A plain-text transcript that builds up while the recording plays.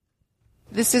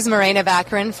This is Morena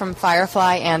Baccarin from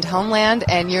Firefly and Homeland,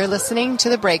 and you're listening to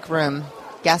The Break Room.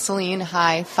 Gasoline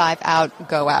high, 5 out,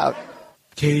 go out.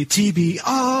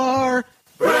 KTBR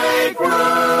Break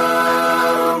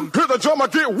Room! Hear the drummer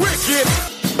get wicked!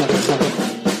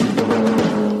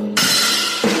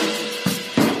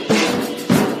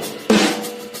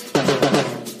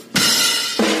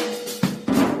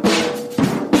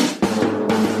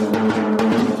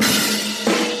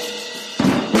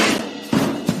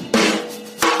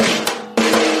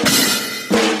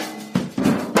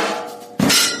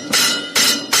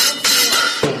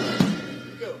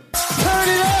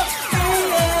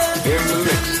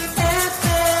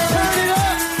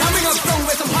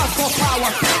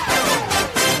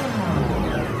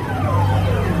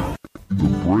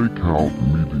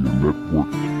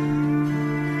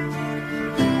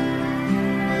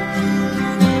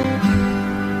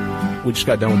 We just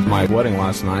got done with my wedding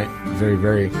last night. Very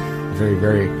shitty.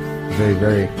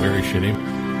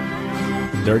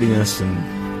 The dirtiness,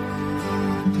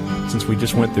 and since we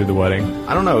just went through the wedding,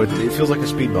 I don't know, it feels like a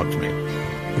speed bump to me.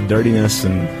 The dirtiness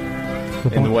and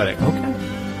in the wedding. Okay.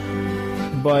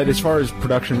 But as far as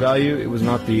production value, it was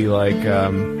not the,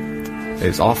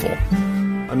 it's awful.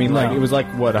 I mean, it was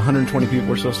 120 people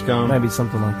were supposed to come? Maybe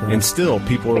something like that. And still,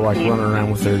 people were, running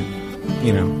around with their,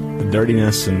 the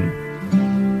dirtiness and...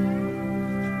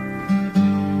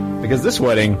 Because this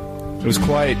wedding, it was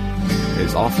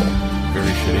awful. Very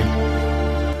shitty.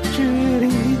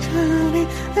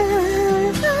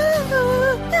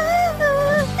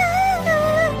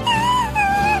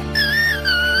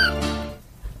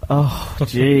 Oh,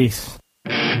 jeez.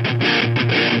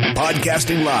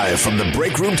 Podcasting live from the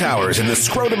Break Room Towers in the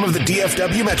scrotum of the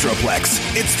DFW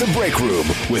Metroplex, it's The Break Room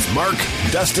with Mark,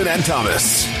 Dustin, and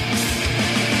Thomas.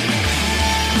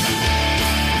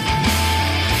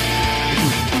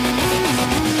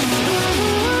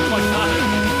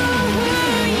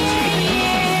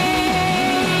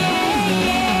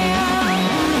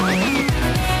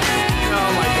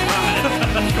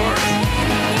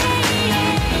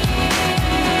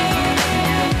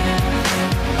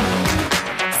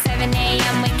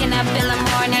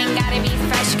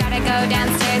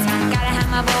 Downstairs, gotta have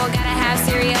my bowl, gotta have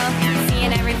cereal. Seeing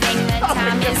everything that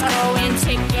time is going,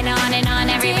 ticking on and on.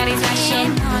 Everybody's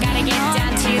rushing. Gotta get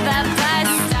down to the bus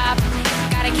stop.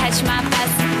 Gotta catch my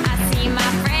bus. I see my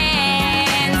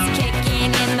friends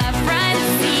kicking in the front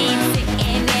seat,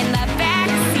 sitting in the back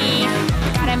seat.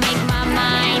 Gotta make my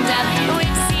mind up.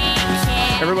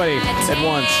 Everybody at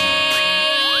once.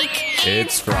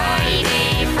 It's Friday.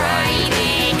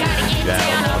 Gotta get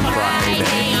down on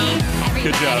Friday.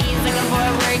 Good job.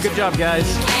 Good job, guys.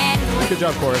 Good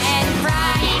job, chorus.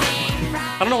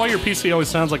 I don't know why your PC always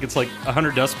sounds like it's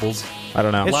 100 decibels. I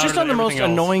don't know. It's just on the most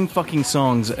annoying fucking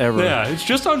songs ever. Yeah, it's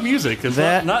just on music. It's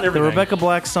that, not everything. The Rebecca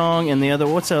Black song, and the other,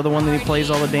 what's the other one that he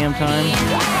plays all the damn time?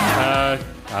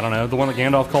 I don't know. The one that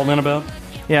Gandalf called in about?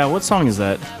 Yeah, what song is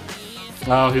that?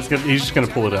 Oh, he's just going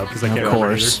to pull it up because I can't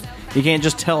remember either. You can't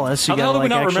just tell us. You got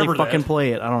to actually fucking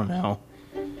play it. I don't know.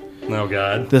 Oh,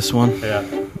 God. This one. Yeah.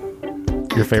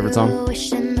 Your favorite song?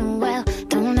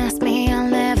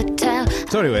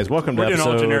 So anyways, welcome to We're doing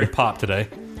episode... all generic pop today.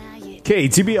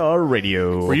 KTBR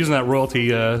Radio. We're using that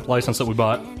royalty license that we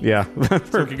bought. Yeah.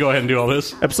 So we could go ahead and do all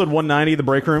this. Episode 190 of The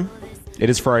Break Room. It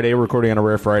is Friday. We're recording on a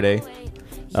rare Friday.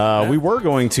 We were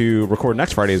going to record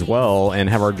next Friday as well and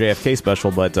have our JFK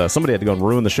special, but somebody had to go and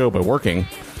ruin the show by working.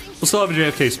 We'll still have a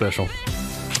JFK special.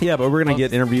 Yeah, but we're going to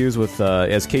get interviews with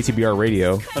as KTBR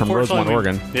Radio from Rosemont,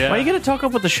 Oregon. Yeah. Why are you going to talk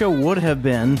up what the show would have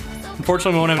been?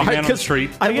 Unfortunately, we won't have any man on the street.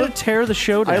 I'm going to tear the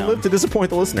show down. I live to disappoint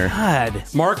the listener. God.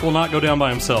 Mark will not go down by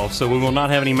himself, so we will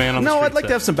not have any man on the street. No, I'd like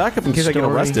to have some backup in case I get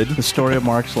arrested. The story of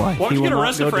Mark's life. Why would you get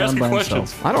arrested for asking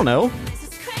questions? I don't know.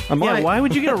 Yeah, why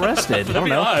would you get arrested? That'd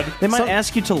be odd. They might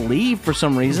ask you to leave for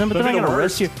some reason, but they're not going to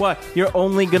arrest you. What? You're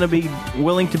only going to be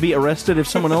willing to be arrested if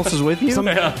someone else is with you?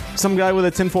 Some guy with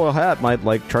a tinfoil hat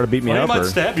might try to beat me up. He might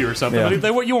stab you or something. Yeah.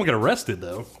 But you won't get arrested,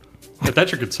 though. If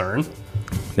that's your concern.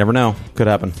 Never know. Could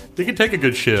happen. You can take a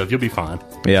good shiv. You'll be fine.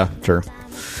 Yeah, sure.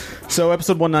 So,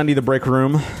 episode 190, The Break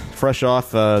Room. Fresh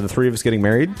off the three of us getting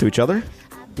married to each other.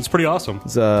 It's pretty awesome.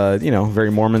 It's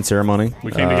very Mormon ceremony.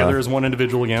 We came together as one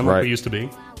individual again, like right. we used to be.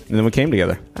 And then we came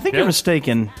together. I think you're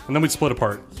mistaken. And then we split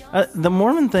apart. The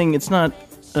Mormon thing, it's not...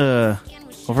 well,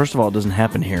 first of all, it doesn't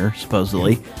happen here,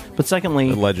 supposedly. But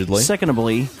secondly... Allegedly.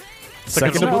 Secondably... It's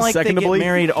not like they get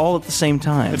married all at the same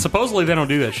time. And supposedly they don't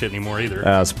do that shit anymore either.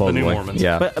 Supposedly. The new Mormons.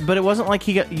 Yeah. But it wasn't like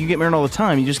you get married all the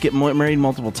time. You just get married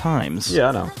multiple times. Yeah,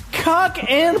 I know. Cock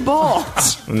and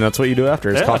balls! And that's what you do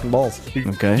after, is cock and balls.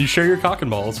 Okay. You share your cock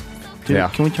and balls.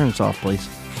 Dude, can we turn this off, please?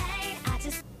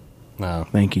 No.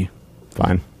 Thank you.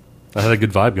 Fine. I had a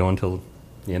good vibe going until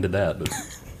you ended that. But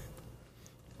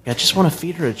I just want to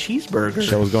feed her a cheeseburger.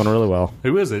 Show was going really well.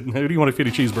 who is it? Who do you want to feed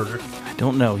a cheeseburger? I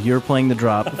don't know. You're playing the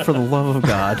drop. For the love of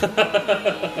God.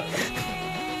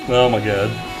 Oh, my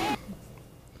God.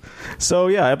 So,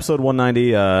 yeah, episode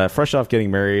 190, fresh off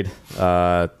getting married.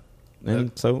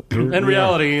 And so... In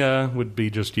reality, would be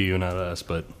just you, not us,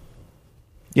 but...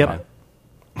 Yep.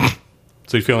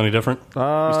 So you feel any different? You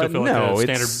still feel like no, a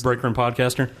standard break room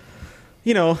podcaster?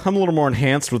 You know, I'm a little more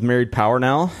enhanced with married power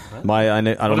now. I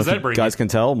don't know if you guys can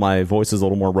tell, my voice is a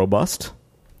little more robust.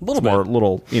 A little bit.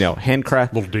 More,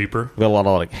 handcraft. A little deeper. We got a lot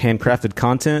of handcrafted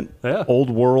content. Yeah.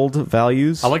 Old world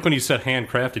values. I like when you said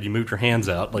handcrafted, you moved your hands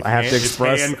out. Like I have to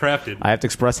express handcrafted. I have to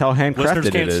express how handcrafted Listeners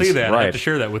it can't is. see that. Right. I have to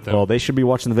share that with them. Well, they should be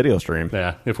watching the video stream.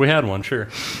 Yeah, if we had one, sure.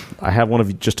 I have one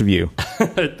of just of you.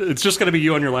 It's just going to be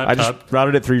you on your laptop. I just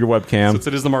routed it through your webcam. Since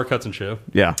it is the Mark Hudson Show.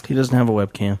 Yeah. He doesn't have a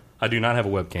webcam. I do not have a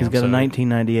webcam. He's got a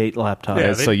 1998 laptop.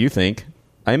 Yeah, so you think.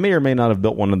 I may or may not have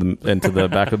built one of them into the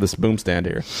back of this boom stand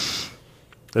here.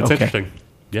 That's interesting.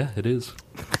 Yeah, it is.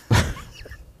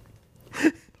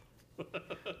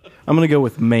 I'm going to go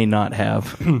with may not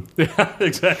have. Yeah,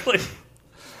 exactly.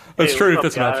 That's true if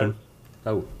that's an option.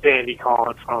 Oh. Sandy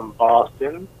calling from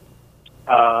Boston.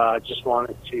 Just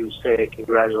wanted to say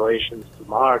congratulations to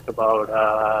Mark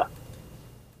about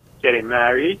getting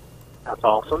married. That's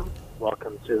awesome.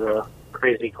 Welcome to the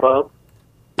crazy club.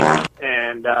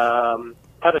 And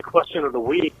had a question of the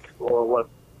week, or what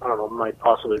I don't know might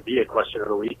possibly be a question of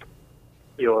the week.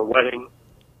 Your wedding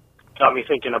got me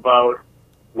thinking about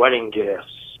wedding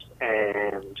gifts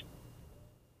and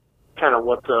kind of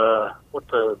what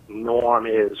the norm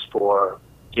is for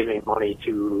giving money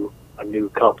to a new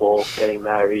couple getting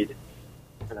married.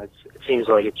 And it seems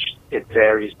like it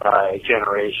varies by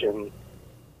generation.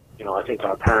 You know, I think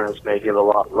our parents may give a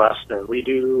lot less than we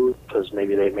do because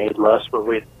maybe they made less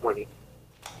when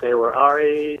they were our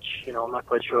age. You know, I'm not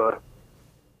quite sure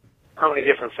how many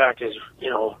different factors,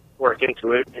 work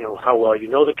into it. You know, how well you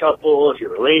know the couple, if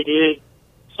you're related,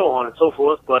 so on and so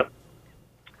forth. But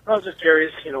I was just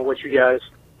curious, what you guys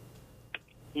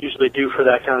usually do for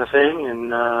that kind of thing.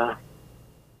 And,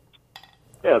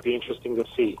 it'd be interesting to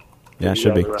see. Yeah, it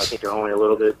should be. I think you're only a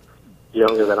little bit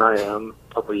younger than I am,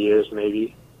 a couple of years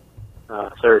maybe,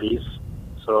 30s.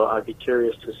 So I'd be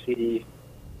curious to see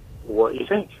what you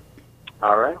think.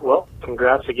 All right, well,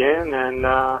 congrats again, and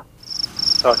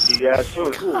talk to you guys soon.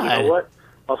 Ooh, you know what?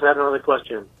 I also had another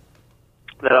question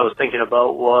that I was thinking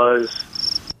about was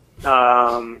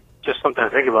just something to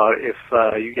think about. If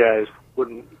you guys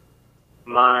wouldn't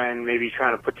mind maybe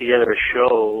trying to put together a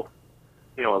show,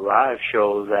 a live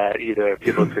show that either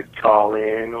people could call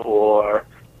in or,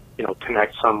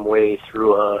 connect some way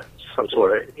through some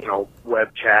sort of,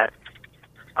 web chat.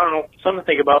 I don't know, something to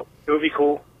think about. It would be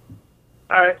cool.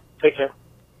 All right, take care.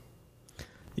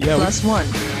 Yeah. +1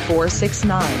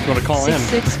 469 Want to call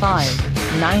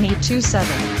 665 9827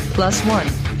 +1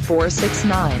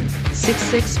 469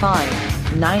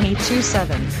 665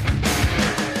 9827.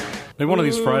 Maybe one of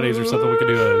these Fridays or something we could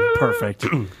do Perfect.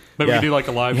 Maybe we could do like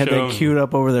a live You had show. that queued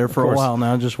up over there for a while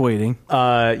now, just waiting.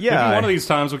 Maybe one of these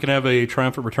times we can have a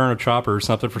triumphant return of Chopper or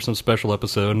something for some special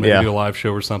episode. Maybe do a live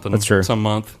show or something. That's true. Some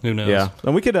month. Who knows? Yeah.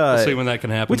 And we could we'll see when that can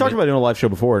happen. We talked about doing a live show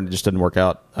before and it just didn't work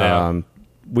out. Yeah.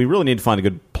 We really need to find a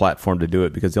good platform to do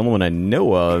it because the only one I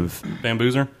know of...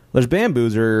 Bamboozer? There's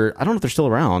Bamboozer. I don't know if they're still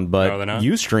around, but No, they're not?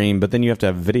 Ustream, but then you have to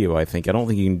have video, I think. I don't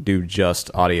think you can do just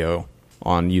audio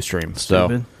on Ustream.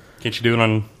 So can't you do it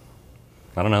on,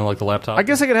 I don't know, like the laptop? I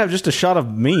guess I could have just a shot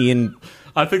of me and...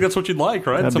 I think that's what you'd like,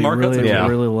 right? That'd It's a be Mark Hudson.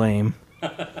 really lame.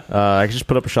 I could just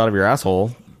put up a shot of your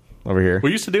asshole over here.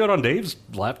 We used to do it on Dave's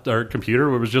laptop or computer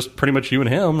where it was just pretty much you and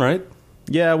him, right?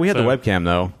 Yeah, we had the webcam,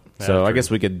 though. Yeah, so I true. guess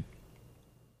we could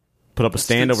put up a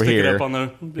stand over Stick here. it up on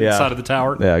the side of the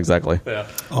tower. Yeah, exactly. Yeah.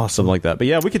 Awesome like that. But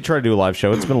yeah, we could try to do a live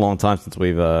show. It's been a long time since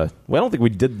we've... I don't think we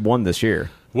did one this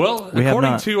year. Well, We have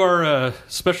according not. to our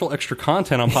special extra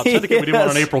content on Pop Syndicate, we did one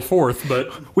on Yes. April 4th,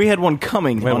 but We had one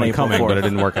coming We had on one April coming, 4th. but it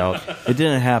didn't work out. It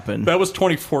didn't happen. that was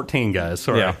 2014, guys.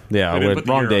 Sorry. Yeah, We didn't put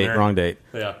the wrong year on date, there. wrong date.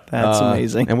 Yeah. That's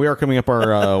amazing. And we are coming up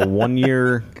our 1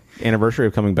 year anniversary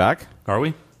of coming back. Are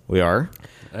we? We are.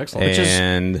 Excellent.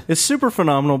 And It's super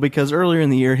phenomenal because earlier in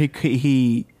the year,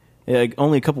 he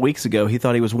only a couple weeks ago, he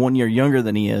thought he was 1 year younger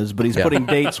than he is, but he's putting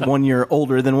dates 1 year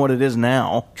older than what it is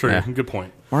now. True. Yeah. Good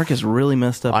point. Mark is really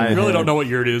messed up. I in the I really head. don't know what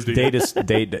year it is, do you? date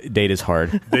is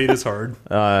hard. Date is hard.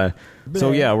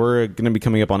 So yeah, we're going to be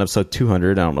coming up on episode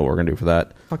 200. I don't know what we're going to do for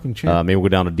that. Fucking champ. Maybe we'll go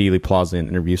down to Dealey Plaza and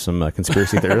interview some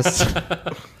conspiracy theorists.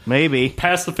 Maybe.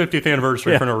 Past the 50th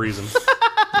anniversary for no reason.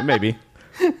 Maybe.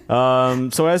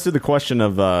 So as to the question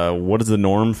of what is the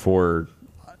norm for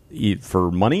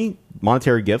money,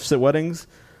 monetary gifts at weddings,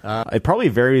 it probably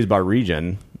varies by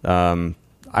region.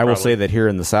 I will say that here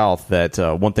in the South, that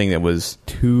one thing that was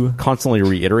constantly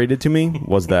reiterated to me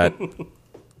was that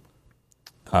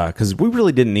because we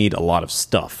really didn't need a lot of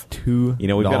stuff. We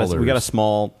got a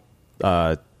small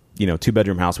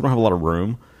 2-bedroom house. We don't have a lot of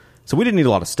room, so we didn't need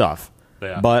a lot of stuff.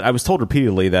 Yeah. But I was told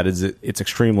repeatedly that it's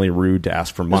extremely rude to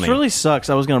ask for money. This really sucks.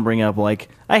 I was going to bring up, I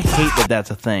hate that that's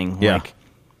a thing. Yeah.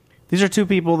 These are two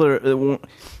people that are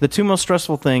the two most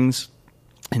stressful things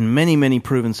in many, many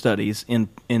proven studies in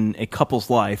a couple's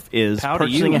life is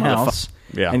purchasing a house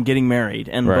and getting married.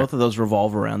 And both of those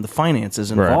revolve around the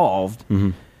finances involved. Right. Mm-hmm.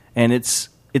 And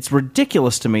it's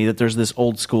ridiculous to me that there's this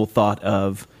old school thought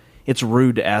of it's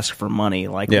rude to ask for money.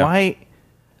 Why...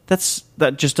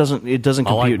 That just doesn't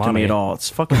compute to me at all. It's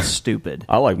fucking stupid.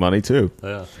 I like money too.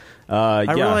 Yeah.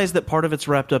 I realize that part of it's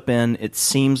wrapped up in it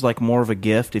seems like more of a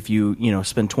gift if you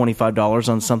spend $25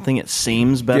 on something. It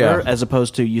seems better as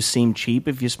opposed to you seem cheap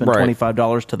if you spend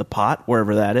 $25 to the pot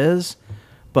wherever that is.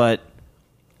 But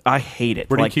I hate it.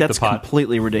 Where do you keep that's the pot?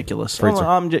 Completely ridiculous.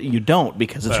 You don't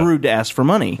because it's rude to ask for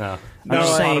money. No. I'm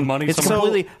just saying it's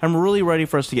completely. I'm really ready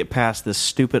for us to get past this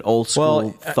stupid old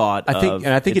school thought.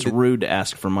 I think it's rude to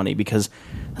ask for money because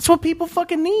that's what people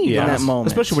fucking need in that moment,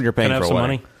 especially when you're paying for a wedding.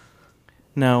 Money?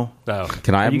 No. Oh.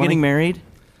 Can I have Are you money? getting married?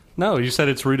 No, you said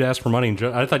it's rude to ask for money.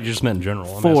 I thought you just meant in general.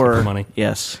 I'm asking for money.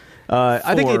 Yes.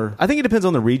 I think it depends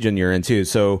on the region you're in too.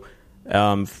 So,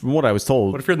 from what I was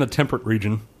told, what if you're in the temperate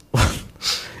region?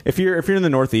 If you're in the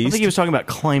Northeast, I think he was talking about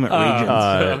climate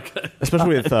regions,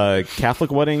 especially with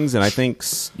Catholic weddings, and I think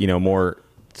more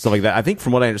stuff like that. I think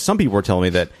from what some people were telling me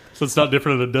that. So it's not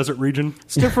different in a desert region.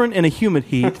 It's different in a humid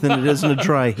heat than it is in a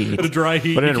dry heat. In a dry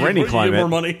heat, but in a rainy climate, you get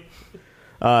more money.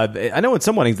 I know in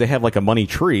some weddings they have like a money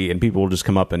tree, and people will just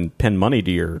come up and pin money to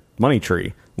your money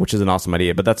tree, which is an awesome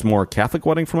idea. But that's more Catholic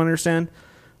wedding, from what I understand.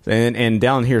 And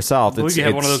down here south, you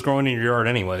have one of those growing in your yard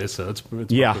anyway, so it's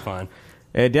perfectly fine.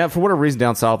 For whatever reason,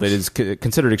 down south, it is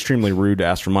considered extremely rude to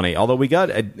ask for money. Although we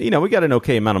got an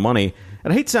okay amount of money,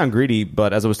 and I hate to sound greedy,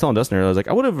 but as I was telling Dustin earlier, I was like,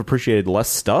 I would have appreciated less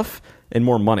stuff and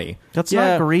more money. That's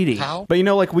not greedy. How? But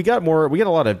we got a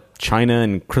lot of china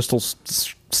and crystal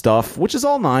stuff, which is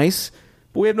all nice,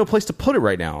 but we have no place to put it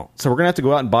right now. So we're gonna have to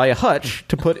go out and buy a hutch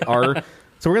to put our.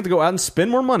 So we're gonna have to go out and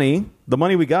spend more money, the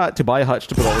money we got, to buy a hutch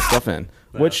to put all this stuff in.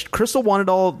 Which Crystal wanted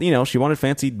all. She wanted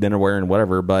fancy dinnerware and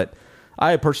whatever, but.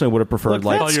 I personally would have preferred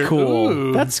that's cool.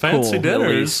 Ooh, that's fancy cool.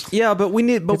 dinners. Yeah, but we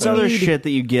need. But it's other shit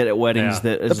that you get at weddings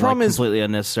that is the problem is completely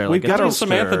unnecessary. We've got a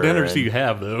Samantha dinners you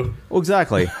have though. Well,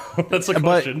 exactly. That's the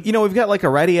question. But we've got like a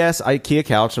ratty ass IKEA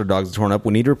couch. Our dog's torn up.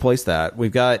 We need to replace that.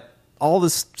 We've got all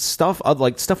this stuff,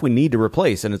 stuff we need to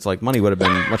replace, and it's like money would have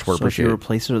been much more appreciated. If you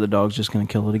replace it, or the dog's just going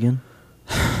to kill it again.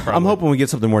 Probably. I'm hoping we get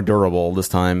something more durable this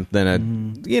time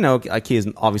than IKEA is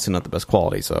obviously not the best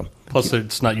quality. So plus,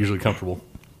 it's not usually comfortable.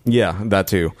 Yeah, that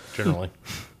too. Generally.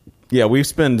 Yeah, we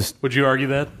spend... Would you argue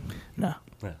that? No.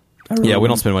 Yeah, we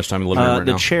don't spend much time in the living room right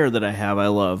now. The chair that I have, I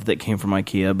love, that came from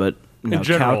IKEA, but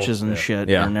couches and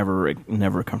shit are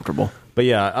never comfortable. But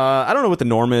yeah, I don't know what the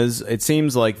norm is. It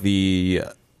seems like the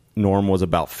norm was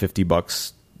about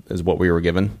 $50 is what we were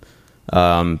given.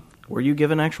 Were you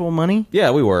given actual money? Yeah,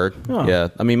 we were. Oh. Yeah,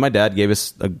 I mean, my dad gave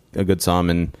us a good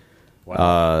sum, and...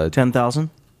 Wow.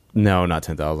 10,000? No, not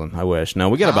 10,000. I wish. No,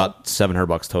 we got about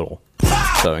 $700 total,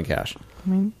 so in cash,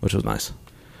 which was nice.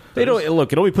 It'll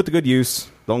be put to good use.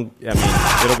 It'll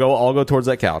all go towards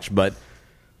that couch. But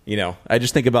I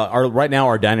just think about right now.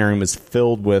 Our dining room is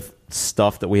filled with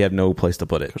stuff that we have no place to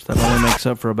put it. That only makes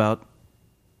up for about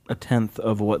a tenth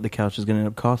of what the couch is going to end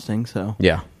up costing. So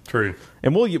yeah, true.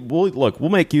 And we'll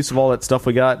make use of all that stuff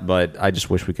we got. But I just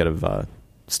wish we could have.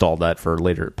 Stalled that for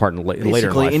later in life.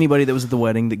 Anybody that was at the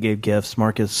wedding that gave gifts,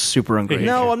 Mark is super ungrateful.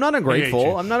 No, I'm not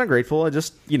ungrateful. I'm not ungrateful. I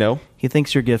just, he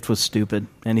thinks your gift was stupid,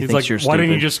 and he thinks you're stupid. Why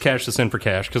didn't you just cash this in for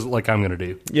cash? Because I'm going to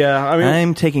do. Yeah, I mean,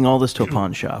 I'm taking all this to a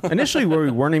pawn shop. Initially,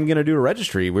 we weren't even going to do a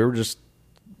registry. We were just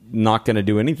not going to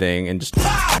do anything and just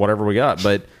whatever we got.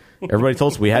 But everybody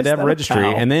told us we had to have a registry,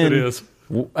 and then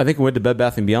I think we went to Bed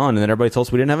Bath & Beyond, and then everybody told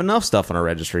us we didn't have enough stuff on our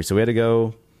registry, so we had to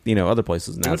go, other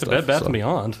places. And you went to Bed Bath &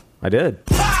 Beyond. I did.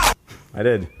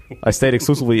 I stayed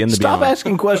exclusively in the Stop Beyond.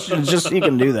 asking questions just so you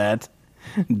can do that,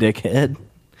 dickhead.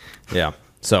 Yeah.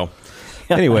 So,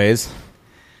 anyways.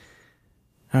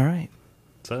 All right.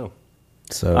 So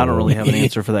I don't really have an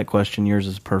answer for that question. Yours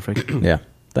is perfect. Yeah.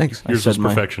 Thanks. Yours is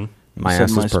perfection. My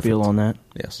ass is perfect. Spiel on that.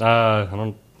 Yes. I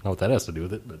don't know what that has to do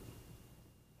with it, but it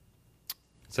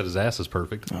said his ass is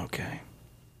perfect. Okay.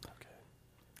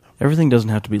 Everything doesn't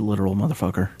have to be literal,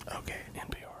 motherfucker. Okay.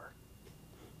 NPR.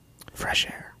 Fresh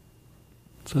air.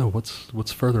 So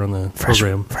what's further on the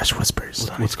program? Fresh whispers.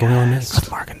 What's going on next?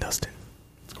 With Mark and Dustin.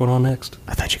 What's going on next?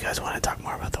 I thought you guys wanted to talk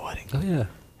more about the wedding. Oh yeah.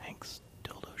 Hank's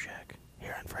Dildo Shack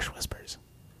here on Fresh Whispers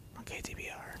on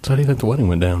KTBR. So how do you think the wedding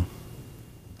went down?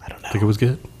 I don't know. Think it was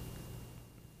good?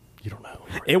 You don't know.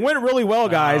 It went really well,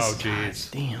 guys. Oh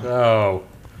jeez. Damn. Oh.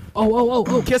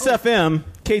 Kiss FM,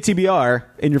 KTBR,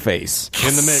 in your face.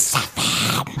 In the mix.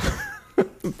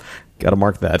 Got to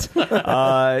mark that.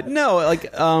 No,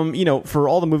 like, for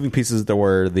all the moving pieces, there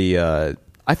were the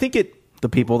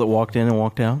people that walked in and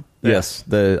walked out. Yes,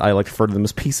 I like to refer to them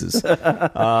as pieces. It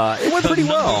went pretty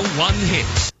well. One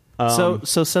hit.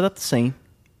 So set up the scene.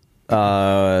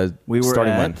 We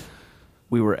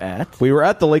were at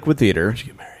the Lakewood Theater. Did you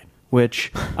get married?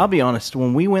 Which, I'll be honest,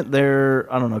 when we went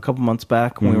there, I don't know, a couple months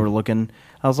back when we were looking,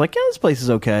 I was like, yeah, this place is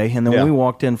okay. And then when we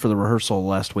walked in for the rehearsal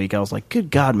last week, I was like,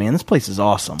 good God, man, this place is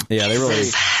awesome. Yeah, they really...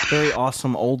 Very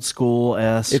awesome, old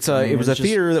school-esque. It was a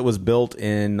theater that was built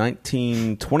in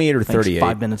 1928 or 38.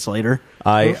 5 minutes later.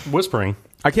 Whispering.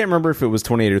 I can't remember if it was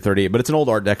 28 or 38, but it's an old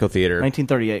Art Deco theater.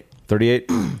 1938.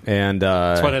 38? And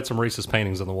that's why it had some racist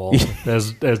paintings on the wall,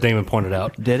 as Damon pointed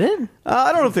out. Did it?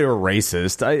 I don't know if they were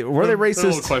racist. Were they racist? A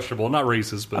little questionable. Not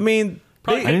racist, but... I mean...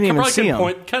 Probably, I didn't even see them.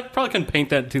 Probably couldn't paint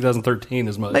that in 2013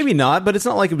 as much. Maybe not, but it's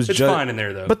not like it was It's fine in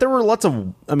there, though. But there were lots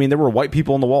of... there were white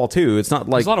people on the wall, too. It's not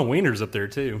like... There's a lot of wieners up there,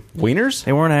 too. Wieners?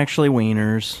 They weren't actually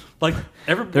wieners. Like,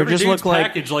 every just dude's look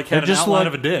package had an outline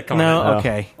of a dick on it.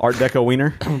 Okay. Art Deco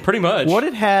wiener? Pretty much. What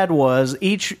it had was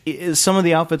some of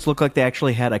the outfits looked like they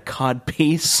actually had a cod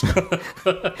piece,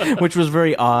 which was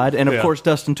very odd. And, of course,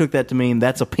 Dustin took that to mean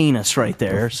that's a penis right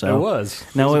there. So it was.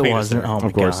 No, it wasn't. Oh, my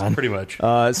God. Pretty much.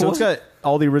 So it's got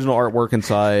all the original artwork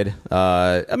inside.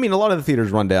 A lot of the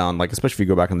theaters run down, like especially if you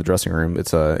go back in the dressing room.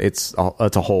 It's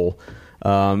a hole.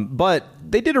 But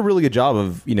they did a really good job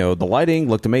of, the lighting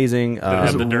looked amazing. It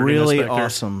was really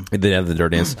awesome. It did have the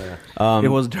dirtiness. It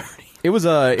was dirty. It was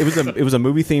a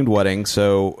movie themed wedding.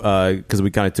 So because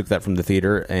we kind of took that from the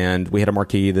theater, and we had a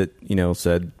marquee that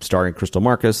said starring Crystal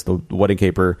Marcus, the wedding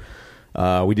caper.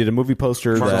 We did a movie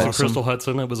poster that and Crystal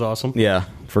Hudson. It was awesome. Yeah,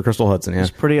 for Crystal Hudson. Yeah, it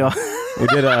was pretty awesome. We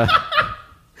did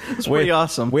it's pretty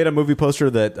awesome. We had a movie poster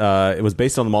that it was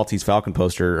based on the Maltese Falcon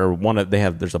poster, or one of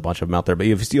there's a bunch of them out there, but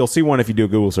you'll see one if you do a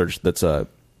Google search that's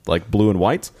like blue and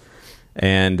white,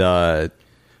 and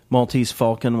Maltese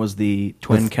Falcon was the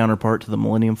twin counterpart to the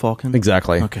Millennium Falcon.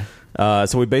 Exactly. Okay.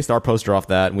 So we based our poster off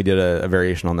that, and we did a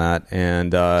variation on that,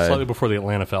 and slightly before the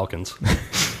Atlanta Falcons.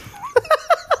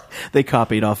 They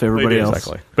copied off everybody else.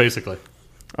 Exactly. Basically.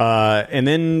 And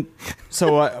then,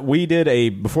 so we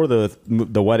did before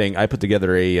the wedding, I put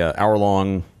together a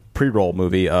hour-long pre-roll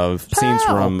movie of scenes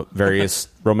from various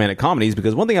romantic comedies,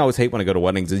 because one thing I always hate when I go to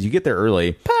weddings is you get there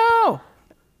early.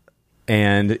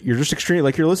 And you're just extremely,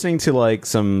 like, you're listening to, like,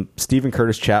 some Stephen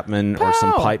Curtis Chapman or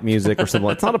some pipe music or something.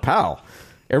 It's not a pow.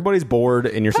 Everybody's bored,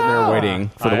 and you're sitting there waiting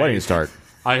for the wedding to start.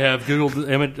 I have Google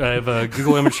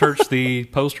image searched the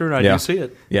poster, and I do see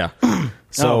it. Yeah.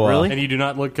 So really? And you do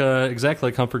not look exactly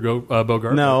like Humphrey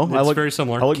Bogart. No, it's very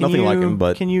similar. I look nothing like him.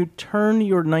 But can you turn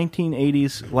your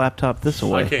 1980s laptop this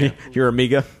way? I can. Your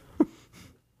Amiga.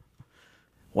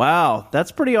 Wow,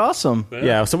 that's pretty awesome.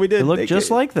 Yeah. So we did. It looked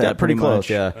just like that. Yeah, pretty close.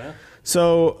 Much. Yeah.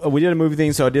 So we did a movie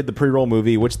thing. So I did the pre-roll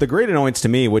movie, which the great annoyance to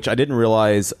me, which I didn't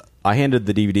realize. I handed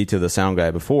the DVD to the sound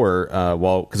guy before,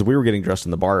 because we were getting dressed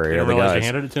in the bar area. You didn't realize you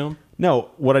handed it to him?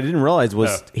 No, what I didn't realize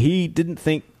was he didn't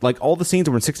think, like, all the scenes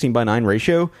were in 16:9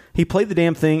 ratio. He played the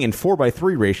damn thing in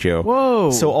 4:3 ratio. Whoa!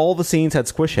 So all the scenes had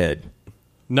squish head.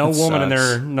 No woman in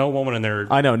there.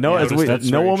 I know.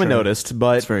 No woman noticed,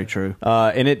 but it's very true.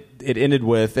 And it ended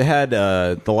with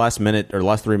the last minute or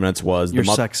last 3 minutes was you're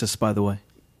sexist, by the way.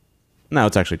 No,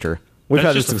 it's actually true. We've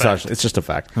had this discussion. It's just a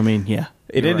fact. I mean, yeah.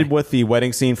 It ended with the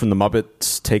wedding scene from the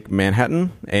Muppets Take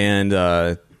Manhattan, and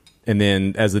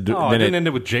then as the it didn't end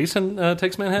it with Jason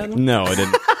Takes Manhattan. No, it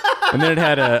didn't. And then it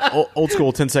had a old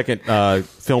school 10-second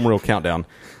film reel countdown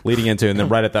leading into, and then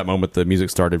right at that moment the music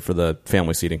started for the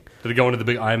family seating. Did it go into the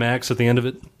big IMAX at the end of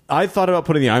it? I thought about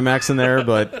putting the IMAX in there,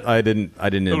 but I didn't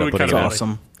end up putting it.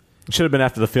 Awesome. It should have been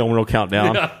after the film reel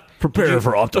countdown. Yeah. Prepare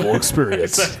for optimal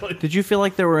experience. Exactly. Did you feel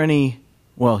like there were any?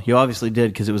 Well, you obviously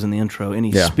did because it was in the intro.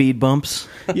 Any speed bumps?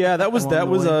 Yeah, that was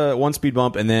one speed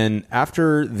bump, and then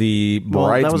after the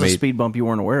bridesmaid, that was a speed bump you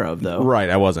weren't aware of, though. Right,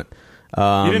 I wasn't.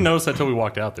 You didn't notice that until we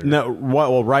walked out there. No,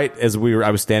 well, right as I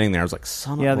was standing there, I was like,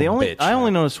 "Son of a bitch!" I only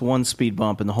noticed one speed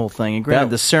bump in the whole thing, and granted,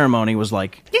 the ceremony was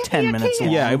like 10 minutes long.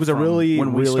 Yeah, it was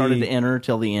when we started to enter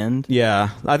till the end. Yeah,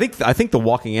 I think the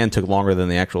walking in took longer than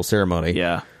the actual ceremony.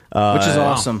 Yeah. Which is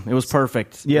awesome. It was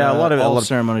perfect. Yeah, all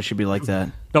ceremonies should be like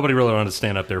that. Nobody really wanted to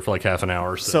stand up there for like half an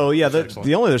hour. So yeah,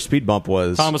 the only other speed bump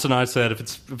was Thomas and I said if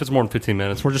it's more than 15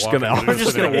 minutes, we're just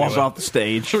gonna walk off the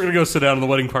stage. We're gonna go sit down in the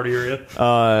wedding party area.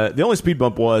 The only speed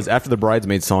bump was after the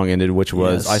bridesmaid song ended, which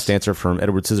was "Ice Dancer" from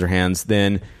Edward Scissorhands.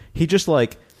 Then he just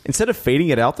instead of fading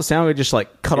it out, the sound he just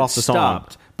cut off the song.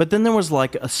 But then there was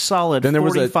a solid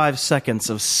 45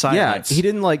 seconds of silence. Yeah, he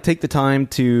didn't take the time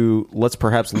to let's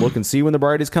perhaps look and see when the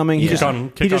bride is coming. He just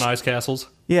on ice castles.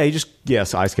 Yeah,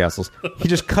 ice castles. He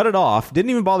just cut it off. Didn't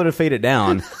even bother to fade it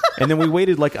down. And then we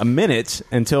waited a minute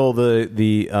until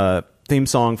the theme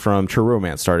song from True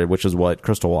Romance started, which is what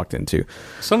Crystal walked into.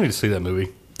 So I need to see that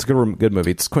movie. It's a good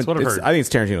movie. That's what I've heard. I think it's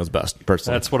Tarantino's best,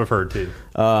 personally. That's what I've heard, too.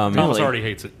 Thomas already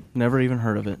hates it. Never even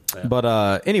heard of it. Yeah.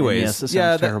 But anyways,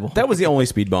 terrible. That was the only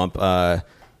speed bump. I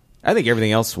think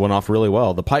everything else went off really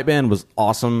well. The pipe band was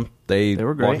awesome. They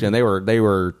were great. Walked in. They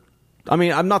were. I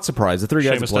mean, I'm not surprised. The three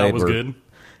guys that played was good.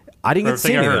 I didn't get to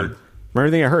see any of them. From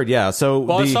everything I heard, yeah.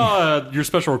 So I saw your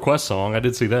special request song. I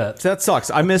did see that. That sucks.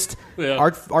 I missed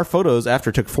our photos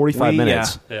after took 45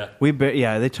 minutes.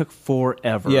 Yeah, they took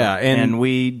forever. Yeah, and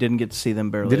we didn't get to see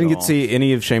them barely. Didn't get to see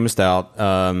any of Seamus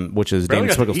Out, which is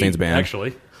Damon Swigglestein's band.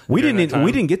 Actually, we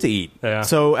didn't get to eat. Yeah.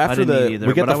 So after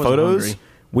we got the photos,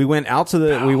 we went out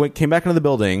to came back into the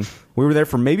building. We were there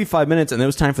for maybe 5 minutes, and it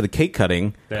was time for the cake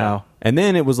cutting. Pow. And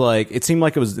then it was it seemed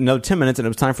like it was another 10 minutes, and it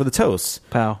was time for the toasts.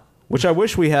 Pow. Which I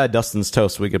wish we had Dustin's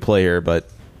toast we could play here, but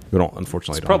we don't.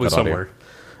 Unfortunately, it's probably somewhere.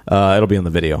 It'll be on the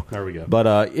video. There we go.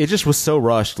 But it just was so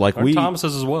rushed.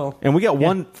 Thomas's as well. And we got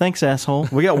one. Thanks, asshole.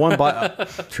 We got one bite.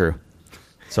 True.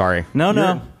 Sorry.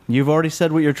 No. You've already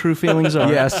said what your true feelings are.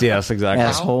 Yes, exactly.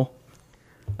 Asshole.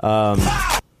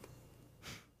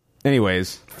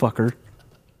 Anyways, fucker.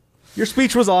 Your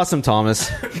speech was awesome, Thomas.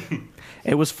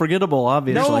 It was forgettable,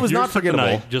 obviously. No, it was not forgettable.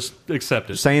 Tonight. Just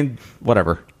accept it. Saying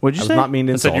whatever. What'd you say? I was not mean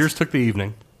to insult. I said yours took the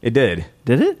evening. It did.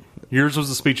 Did it? Yours was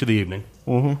the speech of the evening.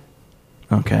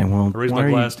 Mm-hmm. Okay, well,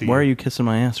 why are you kissing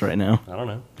my ass right now? I don't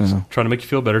know. Just trying to make you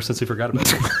feel better since he forgot about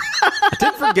it. I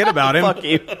didn't forget about him. Fuck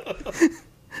you.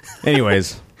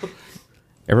 Anyways,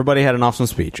 everybody had an awesome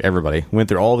speech. Everybody went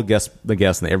through all the guests,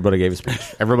 and everybody gave a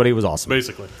speech. Everybody was awesome.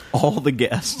 Basically. All the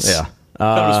guests. Yeah.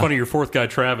 That was funny. Your fourth guy,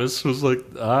 Travis, was like,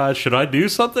 should I do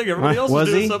something? Everybody else was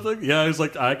doing something. Yeah, he was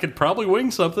like, I could probably wing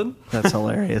something. That's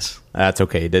hilarious. That's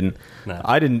okay. He didn't. No.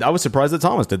 I didn't. I was surprised that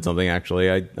Thomas did something,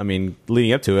 actually. I mean,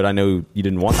 leading up to it, I know you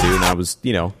didn't want to, and I was,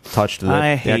 touched that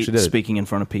I he actually hate did. speaking in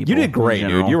front of people. You did great,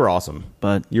 dude. You were awesome.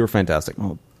 But you were fantastic.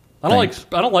 Well, I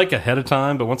don't like ahead of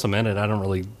time, but once I'm in it,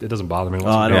 it doesn't bother me.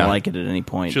 I don't like it at any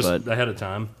point. Just but ahead of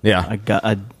time. Yeah.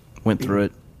 I went through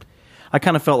it. I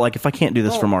kind of felt like if I can't do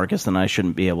this for Marcus, then I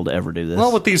shouldn't be able to ever do this.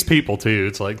 Well, with these people, too,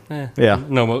 it's like, yeah.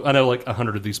 No, I know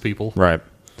 100 of these people. Right.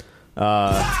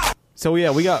 So,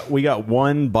 yeah, we got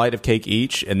one bite of cake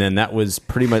each, and then that was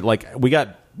pretty much,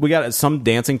 we got some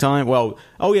dancing time. Well,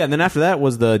 and then after that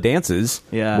was the dances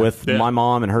with my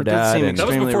mom and her dad. And that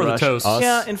was before the toast.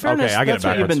 Yeah, in fairness, that's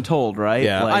what you've been told, right?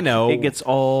 Yeah, I know. It gets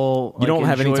all... you don't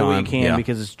have any time. What you can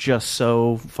because it's just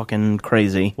so fucking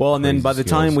crazy. Well, and then by the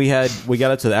time we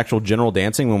got up to the actual general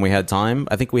dancing when we had time,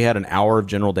 I think we had an hour of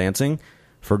general dancing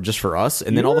for us,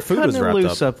 and then all the food was wrapped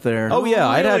loose up there. Oh, yeah.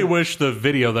 I really wish the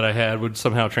video that I had would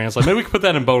somehow translate. Maybe we could put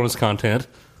that in bonus content.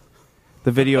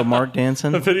 The video of Mark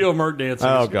dancing? The video of Mark dancing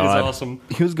is awesome.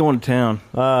 He was going to town.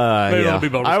 Maybe that'll be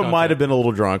bonus content. Might have been a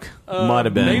little drunk. Might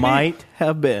have been. Maybe? Might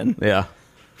have been. Yeah.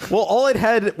 Well, all it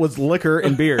had was liquor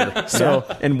and beer,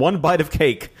 and one bite of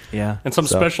cake. Yeah. And some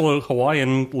special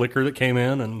Hawaiian liquor that came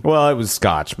in. Well, it was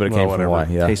scotch, but it came from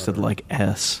Hawaii. Yeah. Tasted like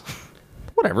S.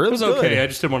 Whatever. It was okay. good. I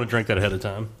just didn't want to drink that ahead of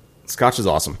time. Scotch is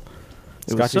awesome.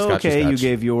 It was so okay you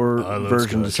gave your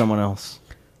version to someone else.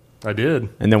 I did.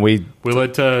 And then we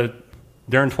let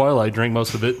Darren Twilight drank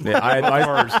most of it. Yeah,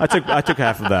 I took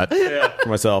half of that for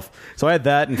myself. So I had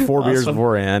that and 4 beers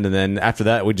beforehand, and then after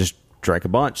that we just drank a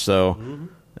bunch. So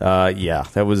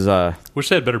that was. Wish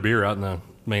they had better beer out in the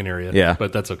main area. Yeah,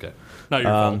 but that's okay. Not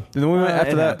your fault. And then we went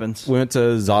after that. Happens. We went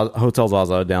to Hotel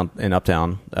Zaza down in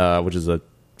Uptown, which is a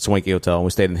swanky hotel. And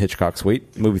we stayed in the Hitchcock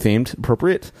Suite, movie themed,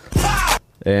 appropriate,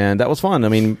 and that was fun. I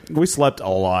mean, we slept a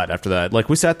lot after that.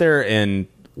 We sat there and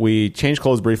we changed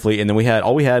clothes briefly, and then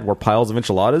all we had were piles of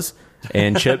enchiladas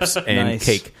and chips and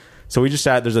cake. So we just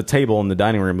sat. There's a table in the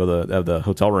dining room of the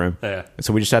hotel room. Yeah. And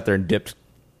so we just sat there and dipped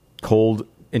cold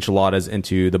enchiladas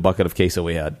into the bucket of queso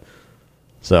we had.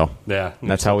 So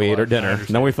that's how we ate our dinner. And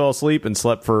then we fell asleep and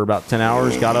slept for about 10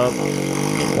 hours. Got up,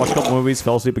 watched a couple movies,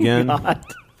 fell asleep again. God.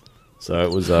 So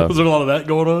it was. Was there a lot of that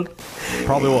going on?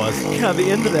 Probably was. God, the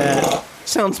end of that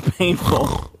sounds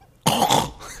painful.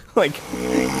 Like,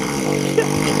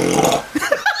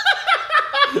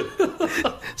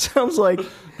 sounds like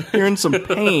you're in some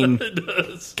pain. It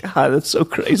does. God, that's so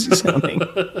crazy sounding.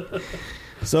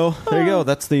 So there you go.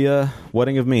 That's the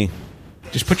wedding of me.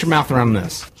 Just put your mouth around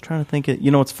this. I was trying to think it.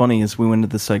 You know what's funny is we went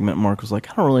into this segment. Mark was like,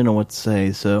 I don't really know what to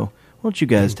say, so why don't you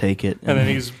guys take it? And then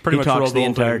he's pretty much talks rolled the whole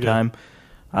entire thing, time.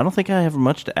 I don't think I have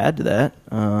much to add to that.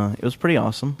 It was pretty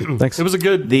awesome. Thanks. It was a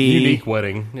good, unique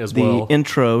wedding as well. The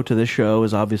intro to this show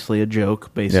is obviously a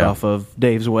joke based off of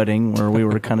Dave's wedding, where we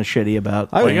were kind of shitty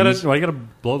about Why you gotta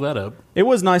blow that up? It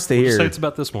was nice to hear. Say it's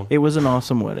about this one. It was an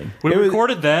awesome wedding. We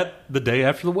recorded that the day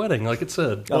after the wedding, like it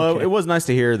said. Well, it was nice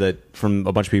to hear that from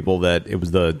a bunch of people that it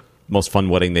was the most fun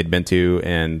wedding they'd been to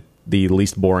and the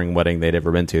least boring wedding they'd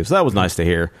ever been to. So that was nice to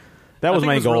hear. That was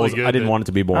my goal. Really I didn't want it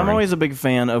to be boring. I'm always a big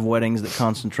fan of weddings that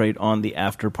concentrate on the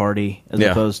after party as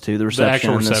opposed to the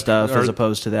reception and the stuff, as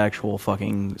opposed to the actual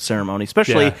fucking ceremony.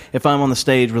 Especially if I'm on the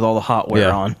stage with all the hot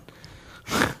wear on.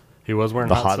 He was wearing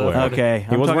the hot wear. Okay,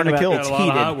 he was wearing a kilt. It's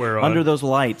heated under those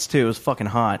lights too. It was fucking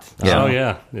hot. Yeah. Oh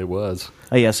yeah, it was.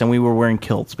 Oh yes, and we were wearing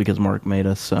kilts because Mark made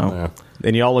us. So,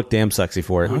 and y'all looked damn sexy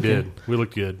for it. We did. We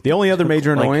looked good. The only other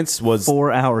major annoyance was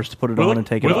 4 hours to put it on and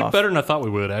take it off. We looked better than I thought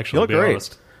we would. Actually, you look great.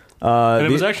 Honest. And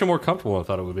it was actually more comfortable than I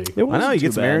thought it would be. I know, you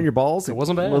get some air in your balls. It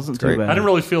wasn't bad. It wasn't too bad. I didn't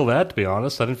really feel that, to be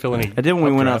honest. I didn't feel any. I did when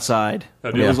we went outside.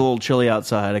 It was a little chilly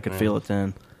outside. I could feel it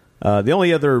then. The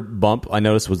only other bump I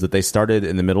noticed was that they started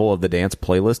in the middle of the dance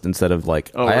playlist instead of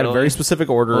like I had a very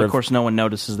specific order. Well, of course, no one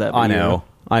notices that. I know.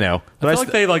 But I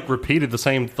feel like they repeated the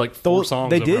same 4 songs.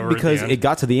 They did because it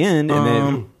got to the end and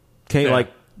then came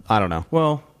I don't know.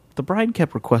 Well, the bride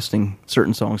kept requesting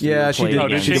certain songs. Yeah, she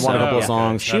did. She did want a couple of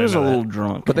songs. She was a little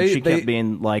drunk, but she kept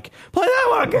being like, "Play that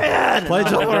one again. Play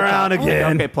it all around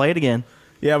again. Okay, play it again."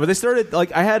 Yeah, but they started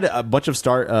I had a bunch of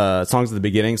songs at the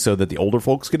beginning so that the older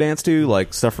folks could dance to,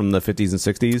 like stuff from the 50s and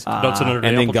 60s,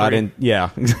 and then got in. Yeah,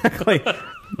 exactly.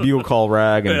 Bugle Call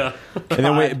Rag, and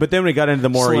then but then we got into the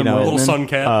more little Sun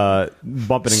Cat,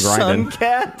 bumping and grinding. Sun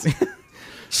Cat,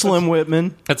 Slim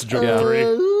Whitman. That's joke 3.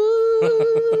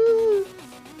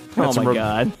 Oh my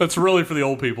god, that's really for the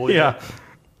old people. Yeah,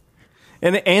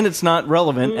 and it's not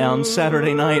relevant on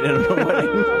Saturday night at a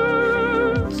wedding.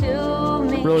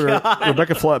 Really,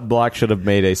 Rebecca Black should have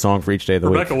made a song for each day of the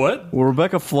week. Rebecca what? Well,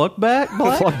 Rebecca Black?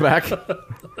 Fluckback.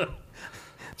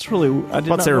 It's really. I did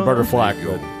not say Rebecca Flack.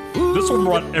 This will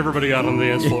brought everybody out on the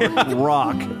dance floor.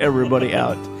 Rock everybody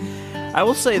out. I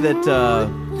will say that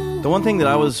the one thing that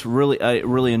I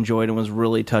really enjoyed and was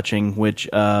really touching, which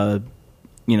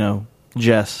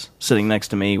Jess sitting next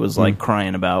to me was like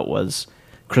crying about, was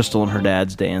Crystal and her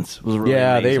dad's dance. It was really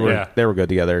amazing. They were good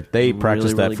together. They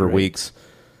practiced that for weeks.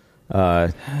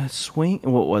 Swing?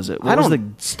 What was it? What was the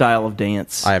style of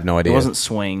dance? I have no idea. It wasn't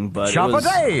swing, but Chopper it was,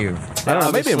 Dave. I don't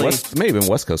know. Maybe in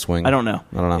West Coast swing. I don't know.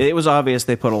 It was obvious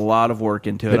they put a lot of work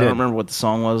into it. I don't remember what the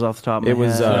song was off the top of my head. It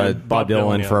was Bob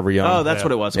Dylan, Forever Young. Oh, that's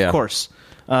what it was. Of course.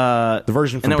 The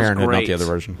version from Prenant, not the other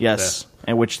version. Yes,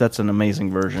 and which that's an amazing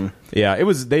version. Yeah, it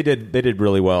was. They did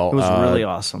really well. It was really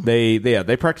awesome.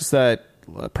 They practiced that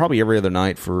probably every other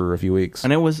night for a few weeks,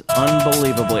 and it was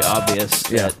unbelievably obvious.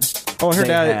 That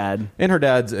and her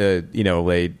dad's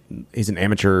he's an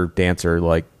amateur dancer,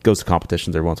 like goes to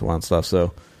competitions every once in a while and stuff.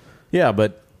 So yeah,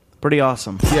 but pretty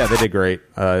awesome. Yeah, they did great.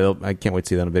 I can't wait to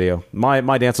see that on video.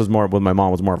 My dance was more with my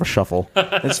mom was more of a shuffle.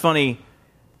 It's funny.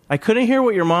 I couldn't hear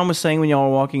what your mom was saying when y'all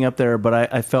were walking up there, but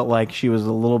I felt like she was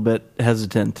a little bit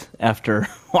hesitant after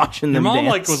watching them dance. Your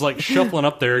mom was shuffling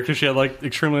up there because she had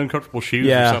extremely uncomfortable shoes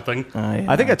or something.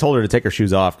 I think I told her to take her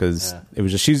shoes off because it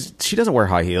was just she doesn't wear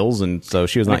high heels, and so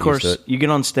she was not used to it. You get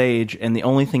on stage, and the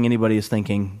only thing anybody is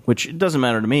thinking, which it doesn't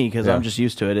matter to me because I'm just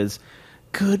used to it, is,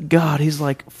 good God, he's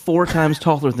like 4 times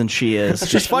taller than she is.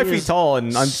 She's 5 feet tall,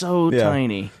 and I'm so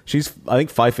tiny. She's I think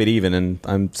 5 feet even, and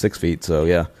I'm 6 feet. So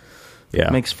yeah. Yeah,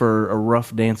 makes for a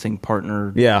rough dancing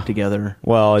partner together.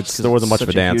 Well, there wasn't much of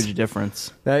a dance. Huge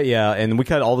difference. And we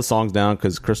cut all the songs down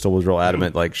because Crystal was real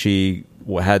adamant. Like she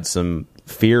had some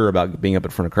fear about being up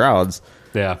in front of crowds,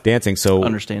 dancing. So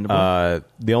understandable.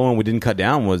 The only one we didn't cut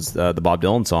down was the Bob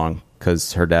Dylan song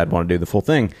because her dad wanted to do the full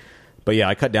thing. But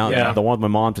I cut down the one with my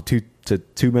mom to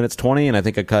 2 minutes 20, and I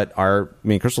think I cut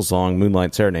me and Crystal's song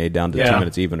 "Moonlight Serenade" down to 2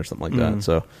 minutes even or something like that.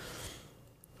 So.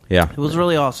 Yeah, it was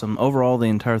really awesome. Overall, the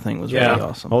entire thing was really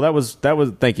awesome. Well, that was.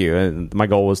 Thank you. And my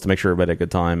goal was to make sure everybody had a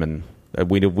good time, and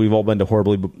we've all been to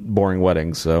horribly boring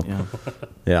weddings. So,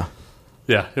 yeah,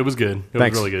 it was good. It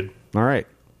was really good. All right.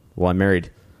 Well, I'm married,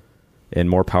 and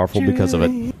more powerful because of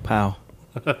it. Pow.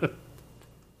 All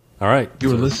right.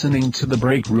 You're listening to The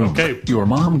Break Room. Okay. Your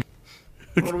mom.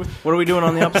 What are we doing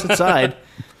on the opposite side?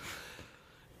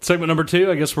 Segment number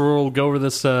 2, I guess we'll go over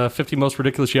this 50 most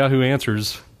ridiculous Yahoo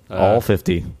answers. All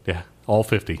 50. Yeah, all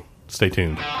 50. Stay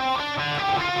tuned.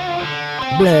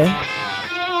 Bleh.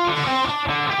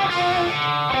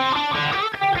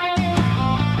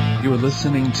 You're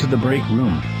listening to The Break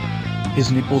Room.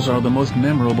 His nipples are the most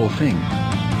memorable thing.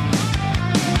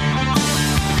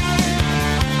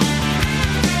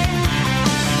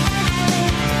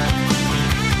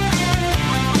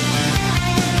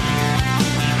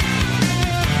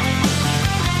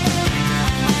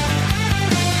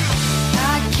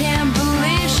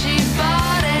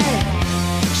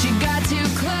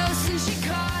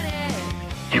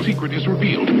 Secret is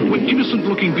revealed when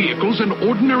innocent-looking vehicles and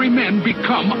ordinary men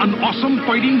become an awesome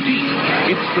fighting team.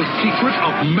 It's the secret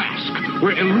of Mask,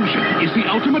 where illusion is the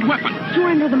ultimate weapon.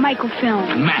 Surrender the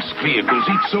microfilm. Mask vehicles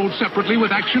each sold separately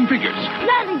with action figures.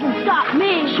 Nothing can stop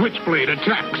me. Switchblade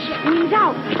attacks. He's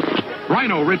out.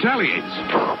 Rhino retaliates.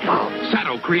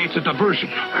 Sato creates a diversion.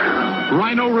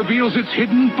 Rhino reveals its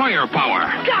hidden firepower.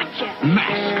 Gotcha.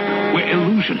 Mask, where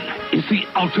illusion is the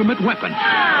ultimate weapon.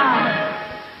 Ah.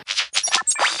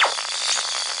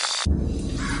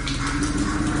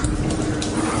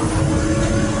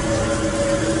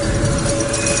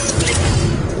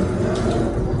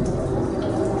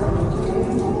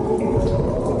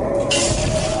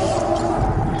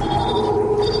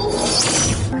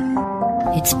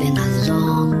 It's been a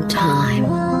long time.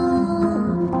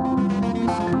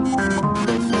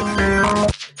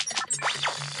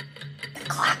 The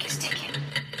clock is ticking.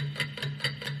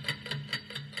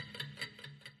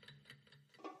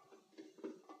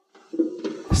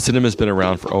 Cinema's been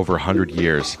around for over 100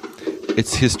 years.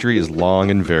 Its history is long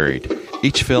and varied.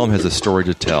 Each film has a story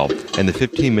to tell, and the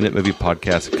 15-Minute Movie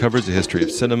Podcast covers the history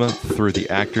of cinema through the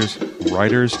actors,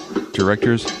 writers,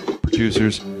 directors,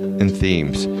 producers, and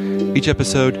themes. Each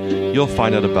episode, you'll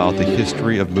find out about the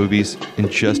history of movies in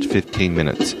just 15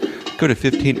 minutes. Go to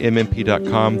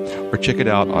 15mmp.com or check it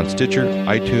out on Stitcher,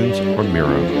 iTunes, or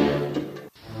Miro.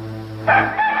 All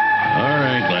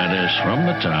right, Gladys, from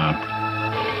the top.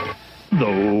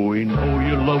 Though we know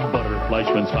you love butter,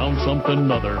 Fleischmann's found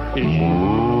something other. It's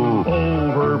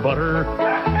over butter.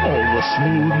 All the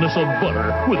smoothness of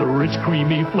butter with a rich,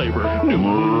 creamy flavor. New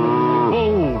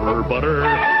over butter.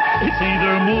 It's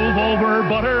either move over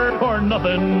butter or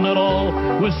nothing at all.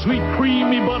 With sweet,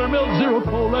 creamy buttermilk, zero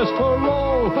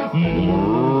cholesterol.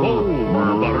 Move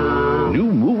over butter.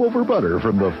 New Move Over Butter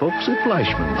from the folks at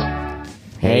Fleischmann's.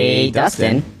 Hey,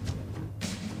 Dustin.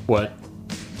 What?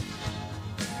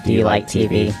 Do you like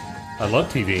TV? I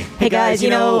love TV. Hey guys,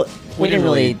 you know, we didn't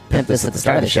really pimp this at the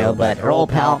start of the show, but our old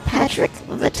pal Patrick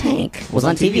the Tank was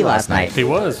on TV last night. He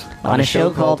was. On a show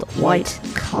called White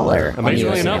Collar.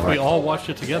 Amazingly enough, we all watched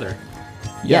it together.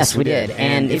 Yes, we did.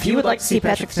 And if you would like to see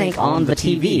Patrick the Tank on the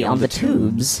TV, on the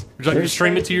tubes... Would you like to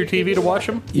stream it to your TV to watch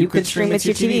him? You could stream it to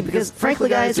your TV, because frankly,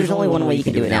 guys, there's only one way you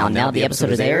can do it now. Now the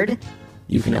episode is aired,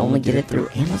 you can only get it through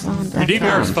Amazon.com. Your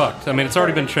DVR is fucked. I mean, it's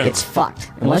already been shown. It's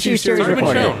fucked. Unless you series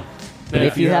recorded it. But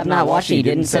if you have not watched it, you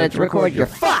didn't set it to record, you're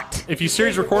fucked! If you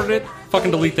series recorded it, fucking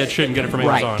delete that shit and get it from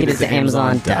Amazon. Right, get it to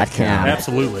Amazon.com.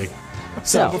 Absolutely.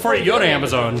 So, before you go to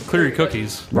Amazon, clear your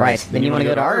cookies. Right, then you want to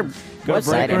go to our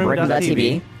website at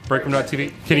breakroom.tv.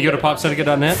 Breakroom.tv. Can you go to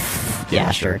popsyndicate.net?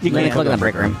 Yeah, sure. You can click on the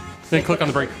break room. Then click on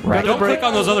the break room. Right. Don't click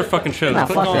on those other fucking shows. No,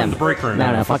 click fuck on them. the break room.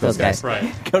 No, fuck those guys.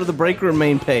 Right. Go to the break room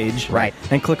main page. Right.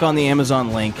 And click on the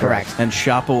Amazon link. Correct. And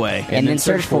shop away. And then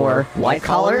search for White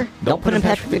Collar. Don't put in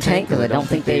Patrick the Tank, because I don't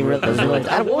think they really...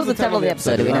 What was the title of the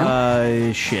episode? Do we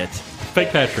know? Shit. Fake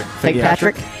Patrick. Fake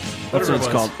Patrick? That's what it's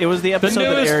called. It was the episode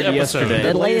that aired yesterday.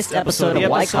 The latest episode of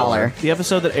White Collar. The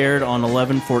episode that aired on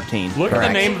 11/14. Look at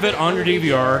the name of it on your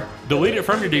DVR. Delete it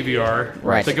from your DVR.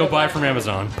 Right. To go buy from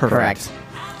Amazon. Correct.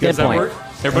 Good Does that point. work?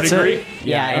 Everybody agree?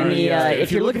 Yeah, and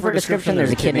if you're looking for a description, there's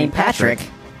a kid named Patrick,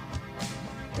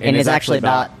 and it's actually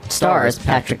about stars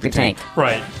Patrick the Tank.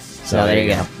 Right. So there you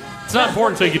go. It's not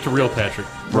important until you get to real Patrick.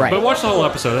 Right. But watch the whole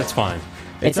episode. That's fine.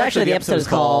 It's actually, the episode is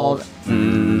called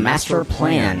Master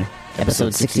Plan.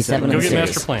 Episode 67 of the series. Go get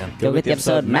Master Plan. Go get the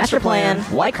episode Master Plan,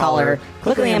 White Collar,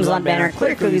 click on the Amazon banner,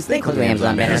 clear cookies, then click on the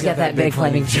Amazon banner. He's got that big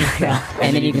flaming chair.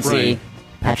 And then you can see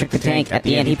Patrick the Tank at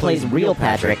the end. He plays real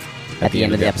Patrick at the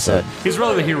end of the episode. He's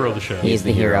really the hero of the show. He's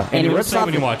the hero. And he rips off,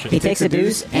 when you watch it. He takes a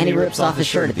deuce and he rips off his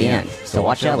shirt at the end. So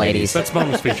watch out, ladies. That's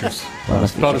bonus features.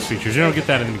 Bonus features. You don't get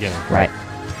that in the beginning. Right.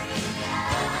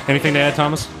 Anything to add,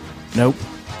 Thomas? Nope.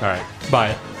 All right. Buy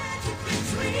it.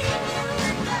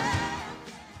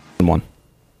 One.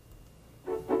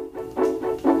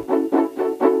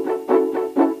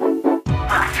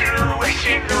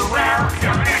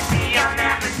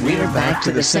 We are back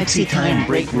to the sexy time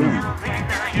break room.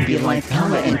 Be like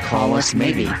Pella and call us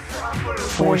maybe.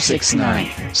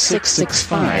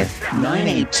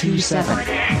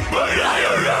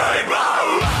 469-665-9827.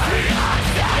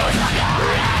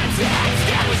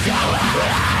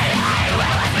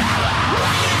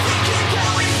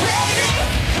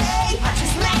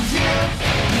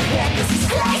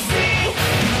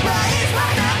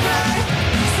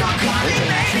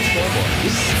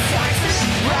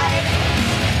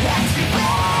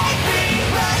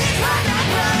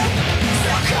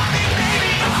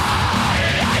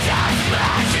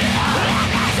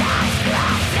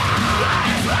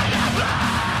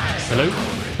 Hello?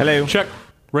 Hello. Check.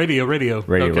 Radio.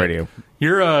 Radio.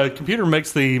 Your computer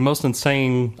makes the most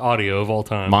insane audio of all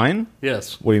time. Mine?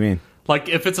 Yes. What do you mean? Like,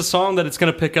 if it's a song that it's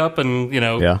going to pick up and,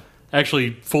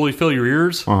 actually fully fill your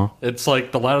ears, it's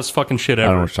like the loudest fucking shit ever.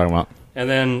 I don't know what you're talking about. And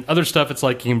then other stuff, it's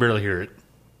like you can barely hear it.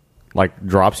 Like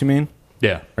drops, you mean?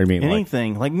 Yeah. Or you mean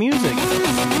anything, like music.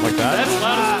 Like that? That's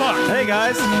loud as fuck. Hey,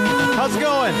 guys. How's it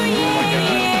going?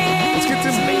 Let's get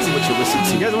some... amazing what you listen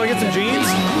to. You guys want to get some jeans?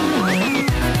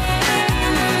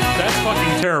 That's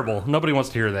fucking terrible. Nobody wants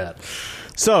to hear that.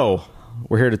 So,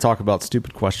 we're here to talk about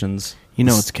stupid questions. You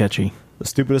know it's catchy. The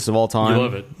stupidest of all time. You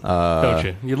love it, don't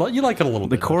you? You like it a little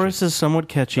bit. The chorus is somewhat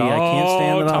catchy. I can't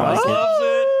stand it. I like loves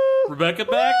it. Rebecca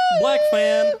Black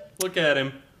fan. Look at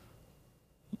him.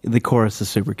 The chorus is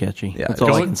super catchy. Yeah, that's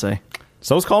all I can say.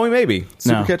 So is Call Me Maybe.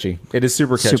 Super No. catchy. It is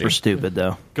super catchy. Super stupid,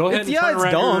 though. Go ahead and turn it's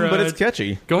around dumb, your, but it's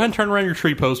catchy. Go ahead and turn around your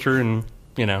tree poster and,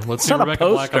 let's see Not a Rebecca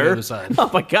Black on the poster. other side. Oh,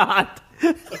 my God.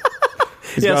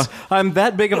 Yes, I'm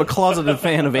that big of a closeted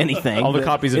fan of anything. All the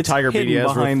copies of It's Tiger Beat he hidden has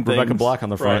with behind Rebecca things. Black on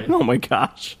the front. Oh, my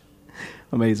gosh.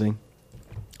 Amazing.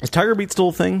 Is Tiger Beat still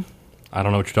a thing? I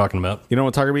don't know what you're talking about. You know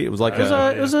what Tiger Beat? It was like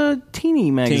It was a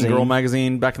teeny magazine. teen girl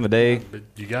magazine back in the day.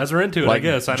 You guys are into it, I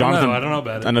guess. I don't know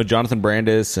about it. I know Jonathan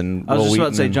Brandis and I was Will just about to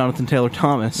Wheaton say and Jonathan Taylor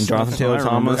Thomas. Jonathan Taylor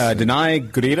Thomas. Denai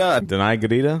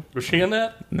Gurita. Was she in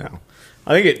that? No.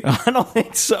 I think I don't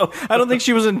think so. I don't think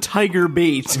she was in Tiger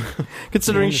Beat,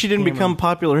 considering she didn't become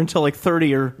popular until like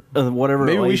 30 or whatever.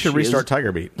 Maybe we should she restart is.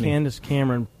 Tiger Beat. Candace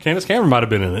Cameron. Candace Cameron might have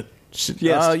been in it.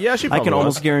 Yes. Yeah, she I probably can was.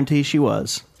 almost guarantee she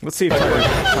was. Let's see if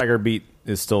Tiger Beat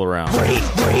is still around.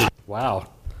 Wow.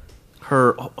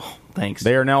 Her. Oh, thanks.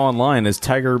 They are now online as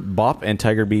Tiger Bop and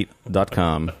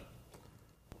TigerBeat.com.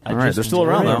 All right, they're still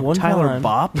around though. Tyler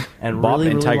Bop and Bop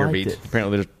really, and Tiger liked Beat. it.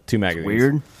 Apparently, there's two magazines.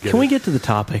 Weird. Can we get to the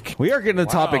topic? We are getting to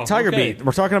the topic. Tiger okay. Beat.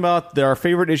 We're talking about our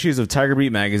favorite issues of Tiger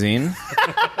Beat magazine.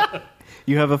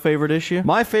 You have a favorite issue?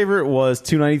 My favorite was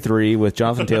 293 with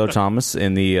Jonathan Taylor Thomas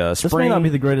in the spring. This may not be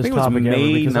the greatest I think it was topic ever,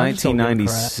 May because I'm still giving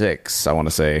 1996, I want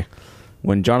to say,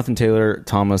 when Jonathan Taylor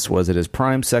Thomas was at his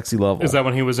prime sexy level. Is that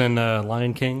when he was in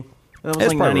Lion King? That was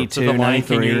It's like probably 92, the Lion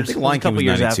King 93. years. I think Lion King was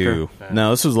 92. No,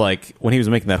 this was like when he was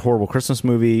making that horrible Christmas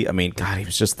movie. I mean, God, he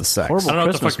was just the sex. Horrible I don't know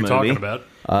what the Christmas fuck you're movie. talking about.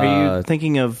 Are you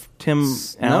thinking of Tim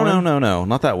Allen? No,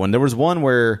 not that one. There was one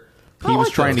where he was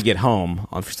trying to get home.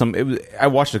 On some, I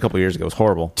watched it a couple years ago. It was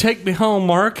horrible. Take Me Home,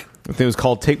 Mark. I think it was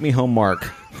called Take Me Home,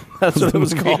 Mark. That's what it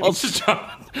was called. Just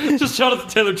Jonathan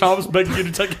Taylor Thomas begging you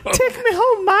to take him home. Take me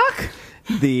home, Mark.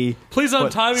 The Please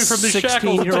untie me from these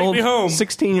shackles and take me home.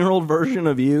 16-year-old version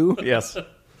of you. Yes.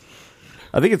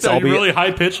 I think it's Are all you really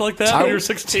high pitched like that when you're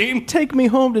 16? Take me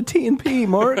home to T&P,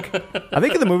 Mark. I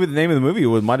think the name of the movie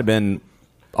might have been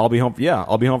I'll Be Home. Yeah,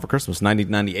 I'll Be Home for Christmas,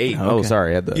 1998. Okay. Oh,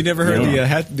 sorry, I had the. You never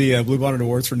heard the Blue Bonnet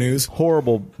Awards for news?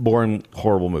 Horrible, boring,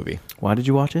 horrible movie. Why did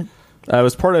you watch it? It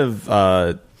was part of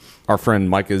our friend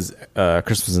Micah's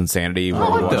Christmas Insanity,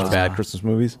 where we watch those. bad Christmas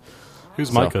movies.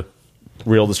 Who's Micah?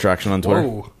 Real Distraction on Twitter.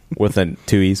 Whoa. With a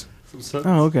 2 E's.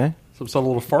 Oh, okay. Some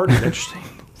little farty. Interesting.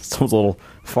 Someone's a little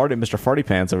farty, Mr. Farty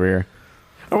Pants over here.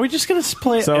 Are we just going to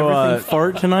play everything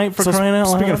fart tonight for crying out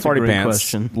loud? Speaking of That's a farty great pants,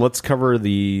 question. let's cover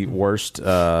the worst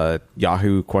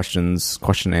Yahoo question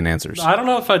and answers. I don't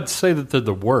know if I'd say that they're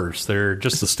the worst. They're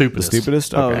just the stupidest. The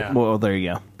stupidest? Okay. Oh, well, there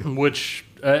you go. Which,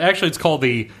 actually, it's called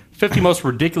the 50 Most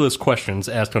Ridiculous Questions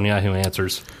Asked on Yahoo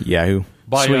Answers. Yahoo.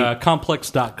 By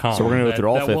Complex.com. So we're going to go through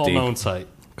all 50. That well-known site.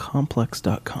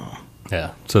 Complex.com.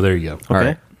 Yeah, so there you go. All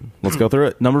right. Let's go through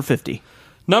it. Number 50.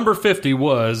 Number 50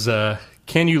 was,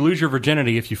 can you lose your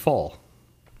virginity if you fall?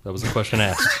 That was the question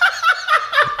asked.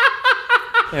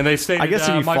 And they stated, I guess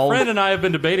if you my fall- friend and I have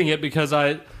been debating it because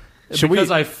I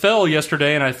fell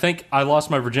yesterday and I think I lost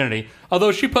my virginity.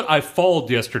 Although she put I falled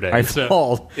yesterday. I so,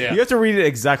 falled. Yeah. You have to read it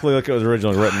exactly like it was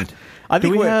originally written.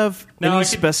 Do we have any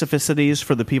specificities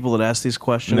for the people that ask these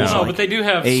questions? No, but they do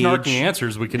have snarky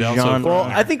answers we could also... Well,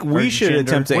 I think we should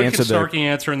attempt to answer the... snarky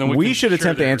answer, and then we should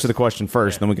attempt to answer the question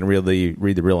first, then we can read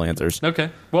the real answers.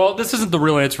 Okay. Well, this isn't the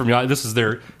real answer from you. This is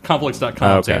their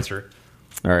complex.com's answer.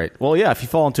 All right. Well, yeah, if you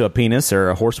fall into a penis or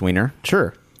a horse wiener,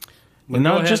 sure. I'm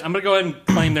going to go ahead and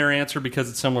claim their answer because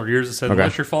it's similar to yours. It said,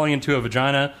 unless you're falling into a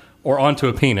vagina or onto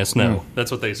a penis. No,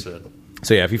 that's what they said.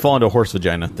 So, yeah, if you fall into a horse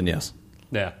vagina, then yes.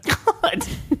 Yeah. God.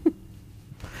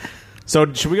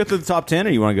 So, should we go through the top 10, or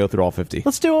you want to go through all 50?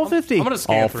 Let's do all 50. I'm going to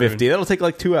scan all 50. That'll take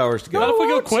like 2 hours to go. Not if we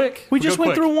go quick. We just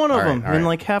went through one of them all right. in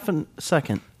like half a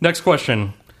second. Next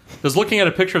question. Does looking at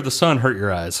a picture of the sun hurt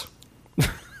your eyes?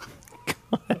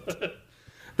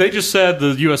 They just said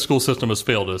the U.S. school system has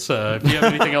failed us. If you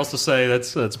have anything else to say,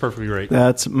 that's perfectly great.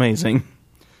 That's amazing.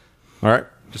 All right.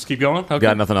 Just keep going? Okay.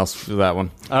 Got nothing else for that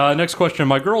one. Next question.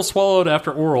 My girl swallowed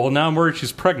after oral, and now I'm worried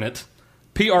she's pregnant.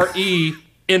 Prenant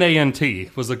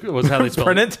was how they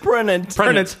spelled it.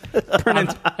 Prenant.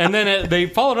 And then they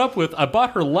followed up with, I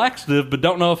bought her laxative, but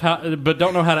don't know how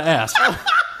to ask.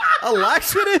 A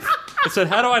laxative? It said,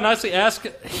 how do I nicely ask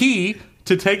he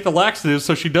to take the laxative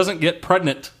so she doesn't get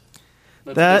pregnant?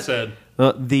 That's what they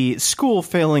said. The school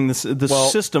failing the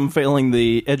system failing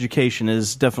the education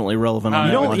is definitely relevant.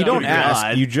 You don't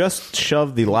ask. You just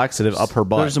shove the laxative up her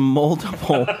butt. There's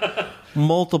multiple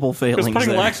failings. Because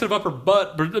putting laxative up her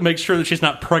butt to make sure that she's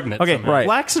not pregnant. Okay, somehow. right.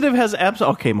 Laxative has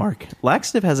Mark.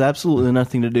 Laxative has absolutely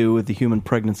nothing to do with the human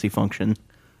pregnancy function.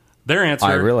 Their answer.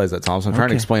 I realize that, Thomas. I'm trying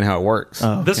to explain how it works.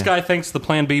 Oh, okay. This guy thinks the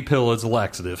Plan B pill is a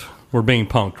laxative. We're being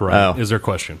punked, right? Is their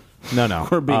question. No.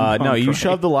 No, you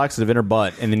shove the laxative in her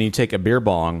butt, and then you take a beer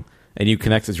bong, and you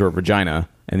connect it to her vagina,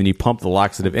 and then you pump the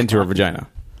laxative into her vagina.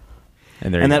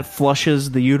 And that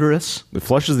flushes the uterus? It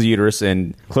flushes the uterus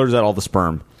and clears out all the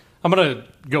sperm. I'm going to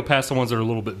go past the ones that are a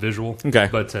little bit visual. Okay.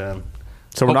 But, so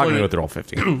we're not going to go through all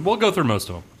 50. We'll go through most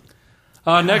of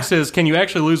them. Next is, can you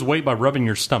actually lose weight by rubbing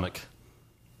your stomach?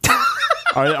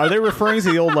 Are they referring to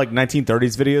the old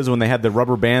 1930s videos when they had the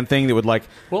rubber band thing that would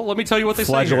Well, let me tell you what they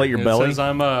say. Flagellate your belly. It says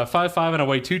I'm 5'5" and I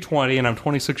weigh 220 and I'm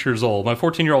 26 years old. My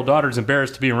 14-year-old daughter is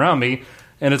embarrassed to be around me,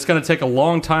 and it's going to take a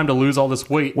long time to lose all this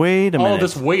weight. Wait a minute. All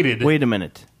this weighted. Wait a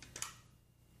minute.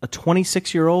 A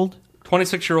 26-year-old?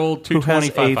 26-year-old, 220,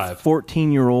 who has 5'5". a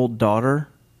 14-year-old daughter?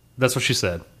 That's what she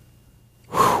said.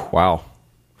 Wow.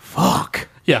 Fuck.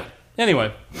 Yeah.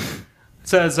 Anyway. It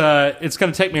says, it's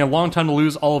going to take me a long time to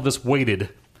lose all of this weighted.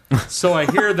 So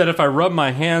I hear that if I rub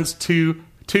my hands two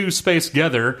spaced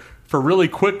together for really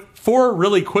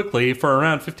quickly for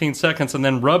around 15 seconds, and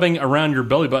then rubbing around your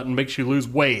belly button makes you lose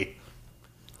weight.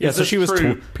 Yeah, so she was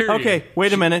true, period. Okay,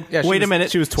 wait a minute. Wait a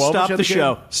minute. She was 12. Stop the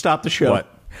show. Stop the show. What?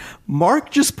 Mark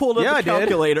just pulled up a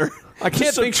calculator. I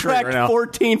can't think straight right now.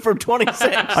 14 from 26.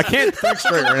 I can't think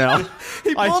straight right now.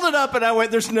 He pulled it up, and I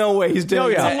went, "There's no way he's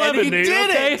doing that." 11, and he dude, did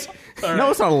okay? it. Right.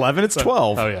 No, it's not 11. It's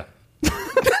 12. Oh yeah.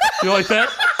 You like that?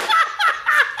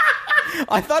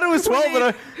 I thought it was 12,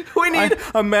 but we need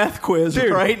a math quiz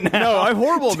right now. No, I'm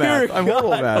horrible at math. I'm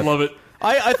horrible at math. I love it.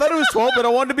 I thought it was 12, but I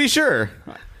wanted to be sure.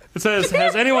 It says,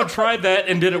 has anyone tried that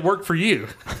and did it work for you?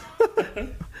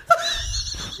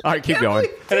 All right, keep going.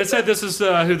 And it said this is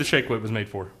who the shake weight was made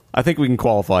for. I think we can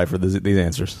qualify for these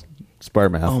answers. Spire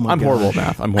math. I'm horrible at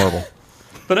math. I'm horrible.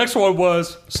 The next one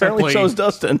was apparently so is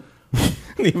Dustin.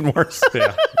 Even worse.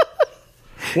 Yeah.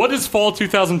 What does fall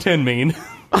 2010 mean?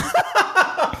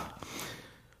 Oh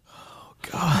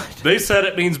God. They said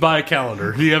it means buy a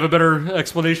calendar. Do you have a better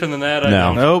explanation than that?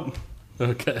 No. Nope.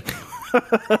 Okay.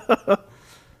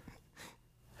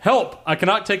 Help! I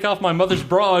cannot take off my mother's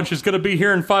bra, and she's going to be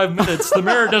here in 5 minutes. The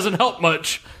mirror doesn't help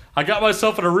much. I got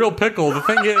myself in a real pickle. The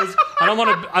thing is, I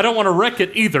don't want to wreck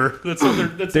it either. That's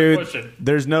the question.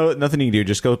 There's nothing you can do.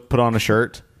 Just go put on a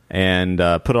shirt and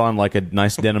put on like a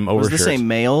nice denim overshirt. Was this a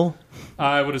male?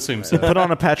 I would assume so. Put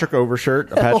on a Patrick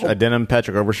overshirt, a denim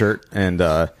Patrick overshirt, and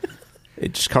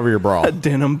just cover your bra. A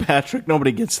denim Patrick.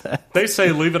 Nobody gets that. They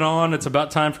say leave it on. It's about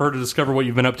time for her to discover what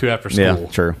you've been up to after school. Yeah,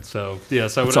 true. So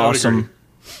yes, I would. That's awesome. I would agree.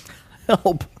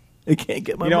 Help! I can't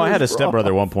get my. I had a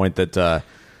stepbrother at one point that.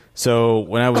 So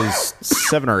when I was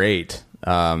 7 or 8,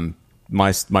 my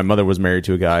mother was married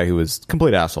to a guy who was a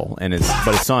complete asshole, but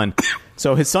his son.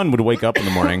 So his son would wake up in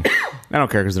the morning. I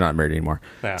don't care because they're not married anymore.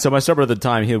 Yeah. So my stepbrother at the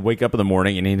time, he would wake up in the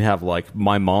morning and he'd have like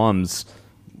my mom's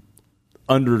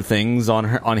under things on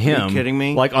him. Are you kidding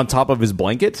me? Like on top of his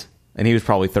blanket, and he was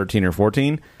probably 13 or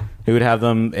 14. He would have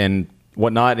them and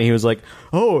whatnot, and he was like,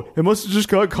 "Oh, it must have just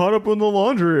got caught up in the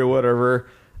laundry or whatever."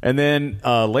 And then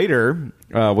later,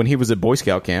 when he was at Boy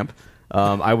Scout camp,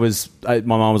 my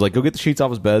mom was like, "Go get the sheets off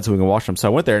his bed so we can wash them." So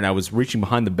I went there and I was reaching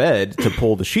behind the bed to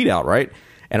pull the sheet out, right?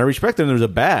 And I reached back there, and there was a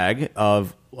bag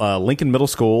of Lincoln Middle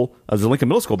School. It was a Lincoln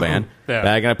Middle School band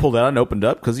bag, and I pulled it out and opened it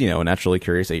up because, a naturally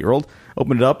curious 8-year-old.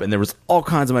 Opened it up, and there was all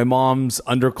kinds of my mom's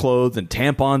underclothes and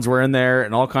tampons were in there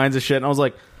and all kinds of shit. And I was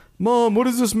like, Mom, what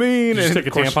does this mean? Did you stick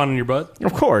a tampon in your butt?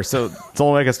 Of course. So it's the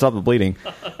only way I could stop the bleeding.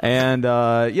 And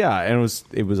and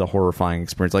it was a horrifying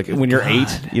experience. Like when you're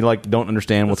 8, you don't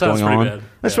understand what's going on. Bad.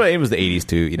 That's right. It was the 80s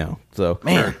too, So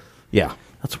man, yeah,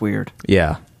 that's weird.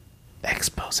 Yeah.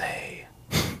 Expose.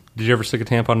 Did you ever stick a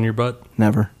tampon in your butt?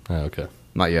 Never. Oh, okay.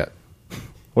 Not yet.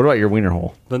 What about your wiener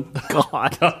hole?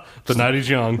 God. The night is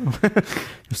young.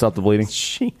 Stop the bleeding.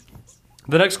 Jeez.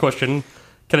 The next question.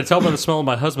 Can I tell by the smell of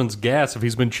my husband's gas if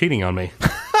he's been cheating on me?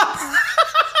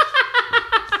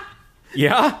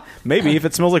 Yeah, maybe if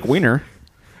it smells like wiener.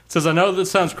 It says, I know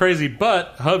this sounds crazy,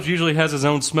 but Hubs usually has his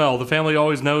own smell. The family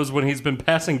always knows when he's been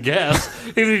passing gas,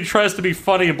 even if he tries to be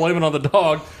funny and blame it on the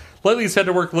dog. Lately, he's had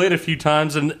to work late a few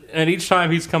times, and each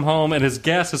time he's come home and his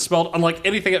gas has smelled unlike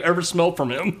anything I've ever smelled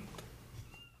from him.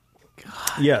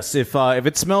 God. Yes, if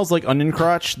it smells like onion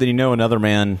crotch, then you know another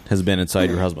man has been inside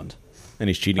your husband, and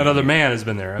he's cheating. Another man has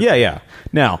been there. Okay. Yeah.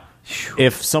 Now,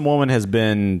 if some woman has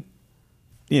been,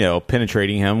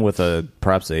 penetrating him with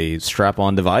perhaps a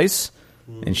strap-on device,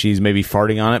 and she's maybe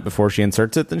farting on it before she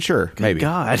inserts it, then sure, maybe.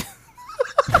 God.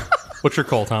 What's your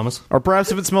call, Thomas? Or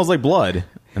perhaps if it smells like blood,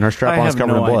 and her strap-on is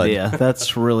covered in blood. Idea.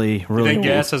 That's really, really. You think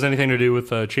gas has anything to do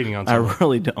with cheating on someone? I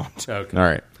really don't. Okay. All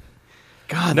right.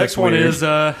 God. Next one weird. is: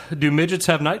 do midgets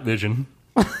have night vision?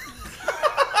 Why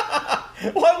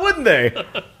wouldn't they?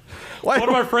 One of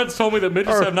my friends told me that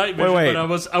midgets have night vision, wait.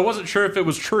 but I wasn't sure if it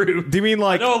was true. Do you mean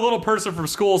like... I know a little person from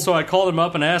school, so I called him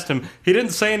up and asked him. He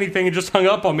didn't say anything and just hung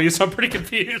up on me, so I'm pretty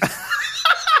confused.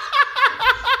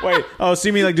 Wait, so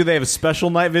you mean do they have a special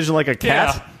night vision like a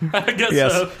cat? Yeah, I guess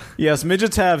yes. so. Yes,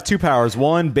 midgets have 2 powers.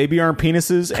 1, baby arm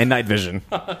penises, and night vision.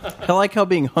 I like how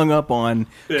being hung up on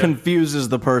confuses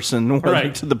the person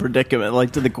to the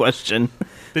predicament, to the question.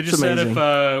 They just said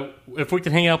if we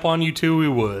could hang up on you too, we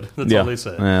would. That's all they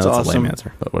said. That's awesome. a lame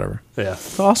answer, but whatever. Yeah.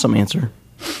 It's an awesome answer.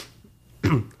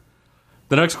 The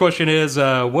next question is,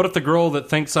 what if the girl that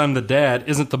thinks I'm the dad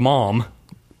isn't the mom?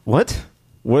 What?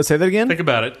 Say that again? Think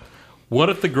about it. What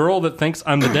if the girl that thinks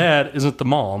I'm the dad isn't the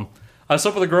mom? I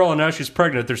slept with a girl and now she's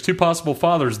pregnant. There's 2 possible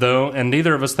fathers, though, and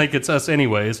neither of us think it's us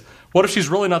anyways. What if she's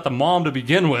really not the mom to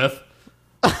begin with?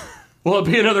 Will it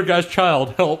be another guy's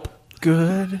child? Help.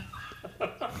 Good.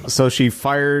 So she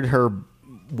fired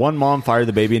one mom fired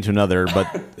the baby into another,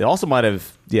 but it also might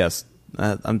have, yes.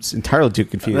 I'm entirely too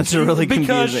confused. That's really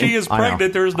confusing. Because she is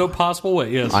pregnant, there is no possible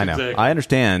way. Yes, I know. Exactly. I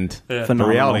understand the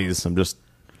realities. I'm just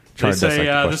trying to dissect the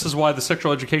question. This is why the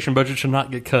sexual education budget should not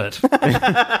get cut.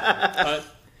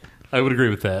 I would agree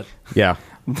with that. Yeah.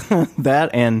 That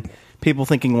and people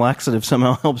thinking laxative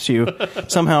somehow helps you.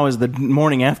 Somehow is the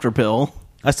morning after pill.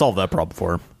 I solved that problem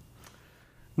for him.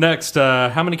 Next,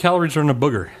 how many calories are in a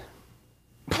booger?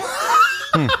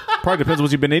 Probably depends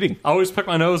what you've been eating. I always pick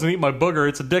my nose and eat my booger.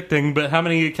 It's addicting, but how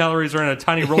many calories are in a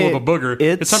tiny roll of a booger?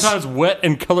 It's sometimes wet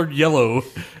and colored yellow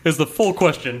is the full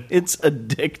question. It's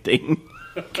addicting.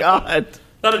 God.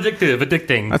 Not addictive,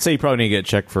 addicting. I'd say you probably need to get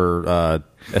checked for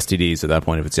STDs at that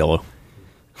point if it's yellow.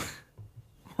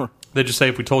 They just say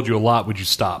if we told you a lot, would you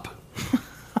stop?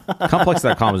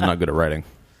 Complex.com is not good at writing.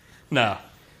 No.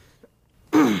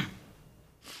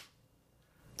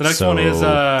 The next one is,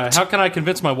 how can I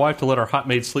convince my wife to let our hot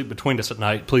maid sleep between us at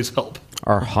night? Please help.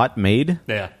 Our hot maid?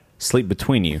 Yeah. Sleep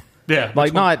between you? Yeah.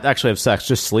 Not actually have sex,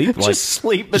 just sleep? Just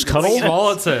sleep. Just cuddle? That's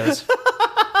all it says.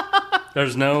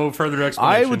 There's no further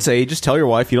explanation. I would say just tell your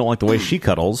wife you don't like the way she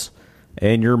cuddles,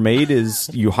 and your maid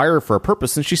you hire her for a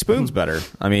purpose, and she spoons better.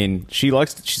 I mean,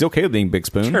 she's okay with being big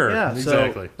spoon. Sure, yeah,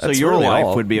 exactly. So your really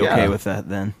wife would be okay with that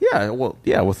then? Yeah, well,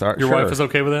 yeah, with our... Your sure. wife is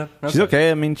okay with that? She's okay.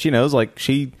 I mean, she knows,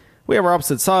 we have our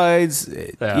opposite sides.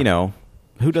 Yeah.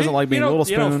 Who doesn't like being a little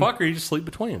spoon? You don't fuck her, you just sleep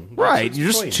between. Right.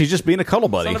 She's just being a cuddle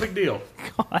buddy. It's not a big deal.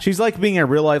 She's like being in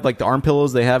real life, like the arm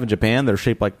pillows they have in Japan that are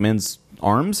shaped like men's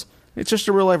arms. It's just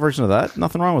a real life version of that.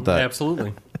 Nothing wrong with that.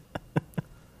 Absolutely.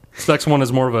 This next one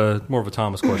is more of a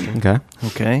Thomas question.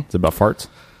 Okay. It's about farts.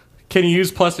 Can you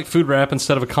use plastic food wrap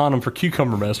instead of a condom for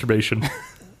cucumber masturbation? It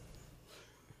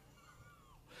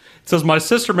says, my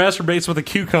sister masturbates with a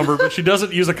cucumber, but she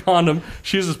doesn't use a condom.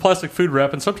 She uses plastic food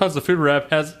wrap, and sometimes the food wrap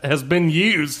has been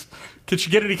used. Could she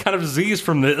get any kind of disease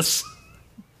from this?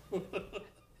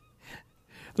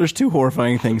 There's 2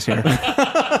 horrifying things here.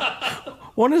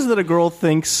 One is that a girl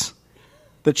thinks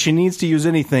that she needs to use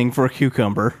anything for a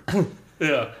cucumber.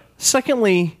 Yeah.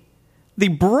 Secondly, The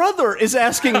brother is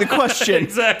asking the question.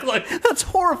 Exactly. That's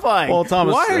horrifying. Well,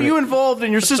 Thomas, why are you involved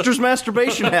in your sister's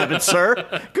masturbation habits, sir?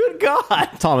 Good God.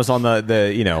 Thomas, on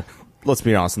the let's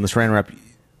be honest, on the Saran Wrap,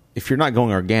 if you're not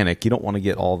going organic, you don't want to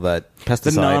get all that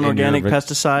pesticide. The non-organic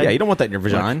pesticide? Yeah, you don't want that in your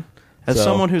vagina. As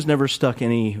someone who's never stuck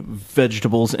any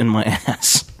vegetables in my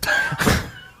ass,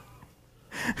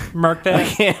 Mark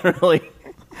that.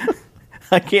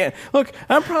 I can't. Look,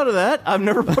 I'm proud of that. I've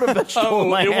never put a vegetable in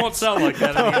my ass. It won't sound like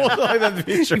that. It won't sound like that in the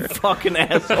future. You fucking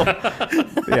asshole.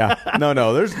 Yeah.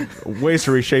 No. There's ways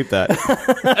to reshape that.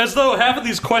 As though half of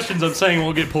these questions I'm saying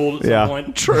will get pulled at some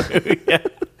point. True. Yeah.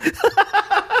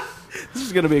 This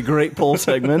is going to be a great poll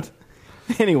segment.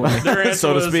 Anyway,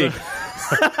 so to speak.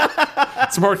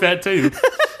 Let's mark that too.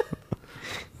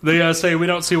 They say we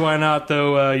don't see why not,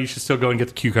 though. You should still go and get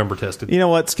the cucumber tested. You know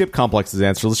what? Skip Complex's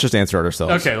answer. Let's just answer it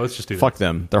ourselves. Okay, let's just do that. Fuck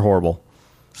them. They're horrible.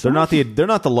 They're not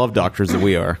the love doctors that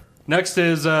we are. Next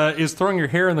is throwing your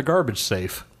hair in the garbage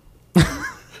safe. I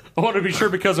want to be sure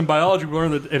because in biology we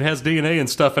learned that it has DNA and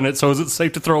stuff in it, so is it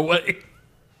safe to throw away?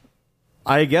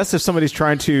 I guess if somebody's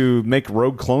trying to make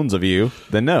rogue clones of you,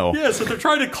 then no. Yes, if they're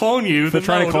trying to clone you, if they're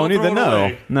trying to clone you, then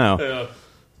no. No. Yeah.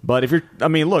 But if you're,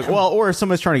 or if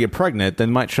somebody's trying to get pregnant,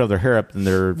 then might shove their hair up in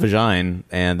their vagina,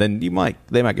 and then they might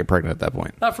get pregnant at that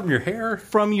point. Not from your hair.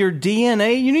 From your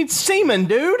DNA? You need semen,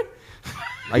 dude.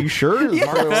 Are you sure?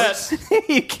 Yes.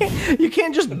 You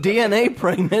can't just DNA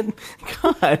pregnant.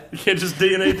 God. You can't just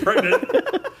DNA pregnant.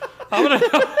 I'm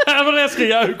gonna ask a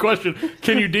Yahoo question.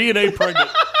 Can you DNA pregnant?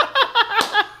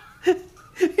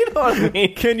 You know what I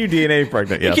mean? Can you DNA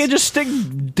pregnant? Yes. You can't just stick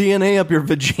DNA up your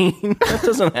vagina. That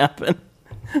doesn't happen.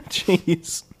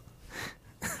 Jeez.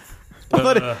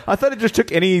 I thought it just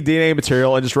took any DNA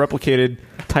material and just replicated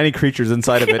tiny creatures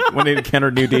inside of it when it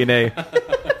encountered new DNA.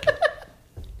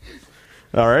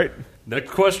 All right.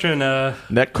 Next question.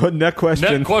 Next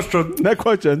question.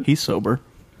 He's sober.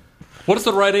 What is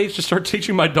the right age to start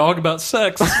teaching my dog about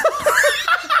sex?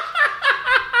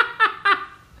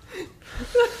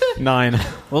 9.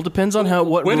 Well, it depends on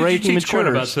what when rate he did you teach Quinn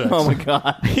matures. about sex? Oh my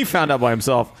God. He found out by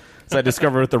himself. So I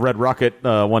discovered with the Red Rocket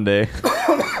one day.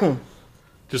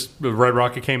 Just the Red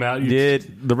Rocket came out.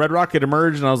 The Red Rocket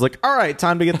emerged, and I was like, all right,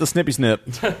 time to get the snippy snip.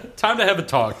 Time to have a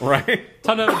talk. Right?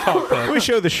 Time to have a talk, bud. We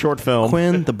showed the short film.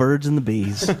 Quinn, the birds and the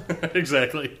bees.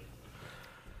 Exactly.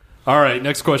 All right,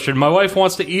 next question. My wife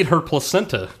wants to eat her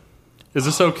placenta. Is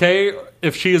this okay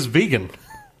if she is vegan?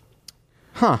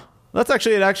 Huh. That's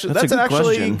actually a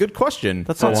good question.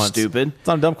 That's not stupid. It's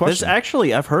not a dumb question.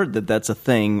 I've heard that that's a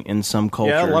thing in some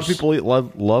cultures. Yeah, a lot of people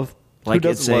love. Like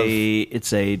it's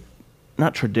a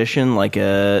not tradition,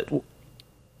 it's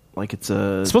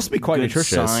supposed to be quite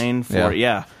nutritious sign for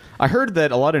yeah. I heard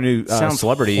that a lot of new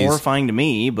celebrities, horrifying to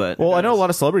me, but I know a lot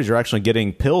of celebrities are actually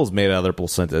getting pills made out of their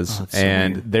placentas,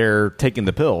 and they're taking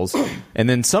the pills. And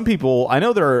then some people, I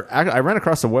know I ran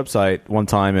across a website one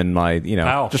time in my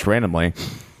just randomly.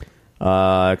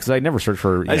 Because I never searched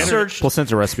for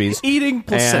placenta recipes. Eating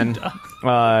placenta.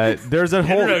 And, there's a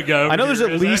whole. I know there's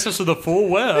at least access to the full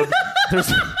web.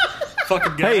 There's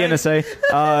fucking guy. Hey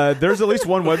NSA, there's at least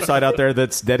one website out there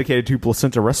that's dedicated to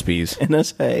placenta recipes.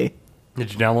 NSA.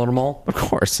 Did you download them all? Of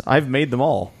course, I've made them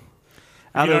all.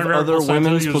 Out of other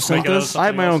women's placentas. I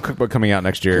have my own cookbook coming out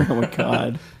next year. Oh my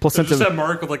God! Placenta. Just that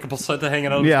Mark with like a placenta hanging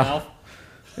out of his mouth.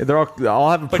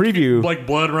 I'll have a preview. Like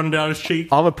blood running down his cheek.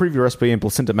 I'll have a preview recipe in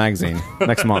Placenta Magazine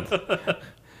next month.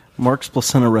 Mark's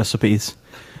Placenta Recipes.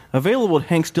 Available at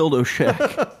Hank's Dildo Shack.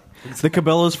 The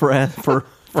Cabela's for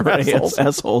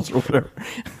assholes or whatever.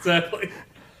 Exactly.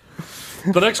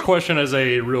 The next question is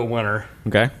a real winner.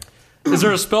 Okay. Is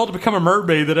there a spell to become a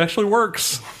mermaid that actually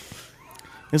works?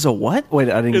 Is a what? Wait,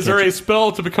 I didn't. Is there a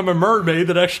spell to become a mermaid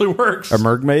that actually works? A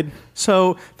mermaid?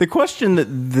 So the question that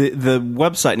the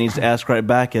website needs to ask right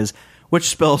back is, which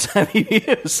spells have you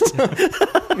used?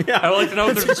 I would like to know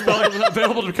if there's a spell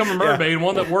available to become a mermaid and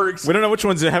one that works. We don't know which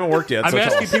ones haven't worked yet. I'm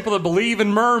asking people that believe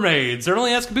in mermaids. They're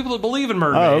only asking people that believe in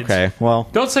mermaids. Oh, okay. Well,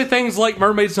 don't say things like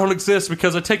mermaids don't exist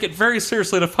because I take it very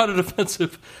seriously and I find it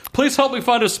offensive. Please help me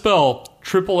find a spell. !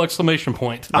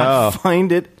 I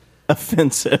find it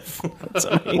offensive.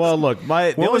 Well, look,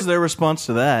 what was their response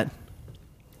to that?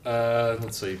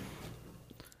 Let's see.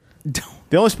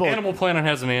 The only spell Animal Planet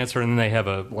has an answer, and then they have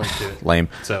a link to it. Lame.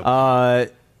 So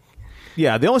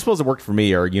Yeah, the only spells that worked for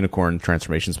me are unicorn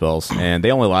transformation spells, and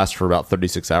they only last for about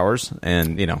 36 hours.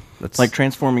 And that's like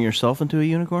transforming yourself into a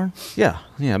unicorn. Yeah,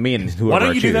 me and whoever. Why don't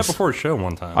I you choose. do that before a show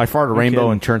one time? I fart a rainbow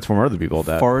and transform other people with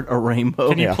that. Fart a rainbow.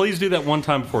 Can you please do that one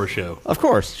time before a show? Of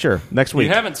course, sure. Next week.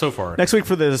 You haven't so far. Next week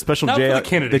for the special Not for the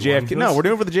Kennedy JFK. one. No, we're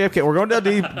doing it for the JFK. We're going down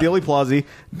to Dealey Plaza.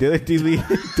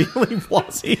 Dealey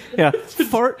Plaza. Yeah,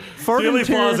 fart Dealey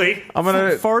into Plaza. your, I'm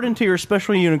gonna fart into your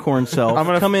special unicorn self. I'm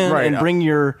gonna come in right, and bring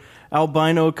your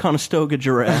albino Conestoga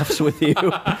giraffes with you.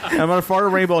 I'm going to fart a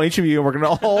rainbow on each of you, and we're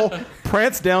going to all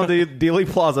prance down to Dealey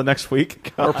Plaza next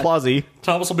week. Or Plaza.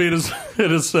 Thomas will be in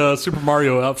his Super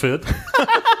Mario outfit.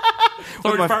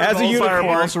 As a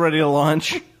unicorn, ready to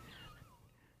launch.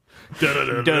 Throwing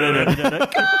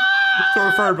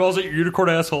fireballs at your unicorn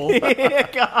asshole.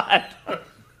 Yeah, God.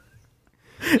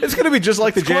 It's going to be just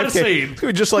like the quite a JFK. scene. It's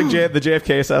going to be just like the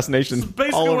JFK assassination.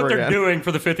 Basically, all over what they're again. doing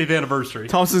for the 50th anniversary.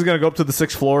 Thomas is going to go up to the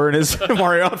 6th floor in his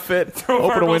Mario outfit, Throw open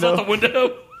a fireballs window. out the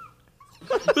window.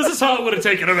 This is how it would have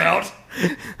taken him out.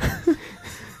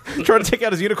 Try to take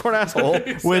out his unicorn asshole,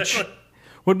 which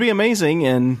would be amazing.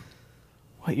 In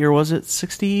what year was it?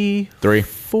 63?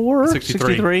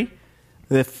 63.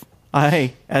 If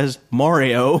I, as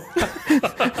Mario,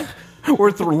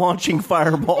 were launching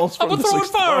fireballs from I'm the throwing 6th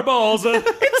floor. fireballs. It's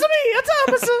me, it's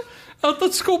Thomas. At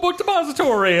the school book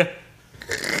depository.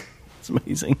 It's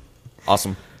amazing.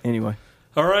 Awesome. Anyway.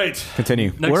 All right.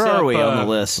 Continue. Next where are up, we on the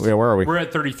list? Yeah, where are we? We're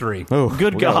at 33. Oh,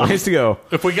 good we got God. a ways to go.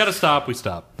 If we got to stop, we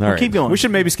stop. All right. Keep going. We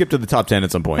should maybe skip to the top 10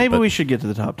 at some point. Maybe but we should get to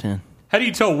the top 10. How do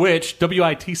you tell which,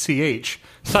 WITCH,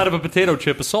 side of a potato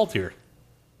chip is saltier?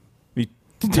 You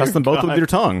test them both with your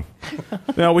tongue.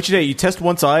 Now, what you do? You test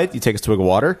one side. You take a swig of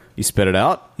water. You spit it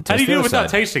out. You test How do you the do it other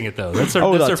without side. tasting it, though? That's their,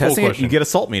 without that's their full testing it, question. you get a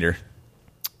salt meter,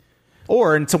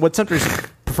 or and so what some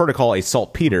prefer to call a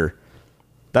saltpeter.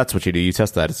 That's what you do. You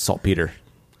test that. It's saltpeter.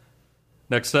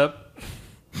 Next up,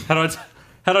 how do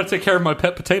I take care of my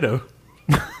pet potato?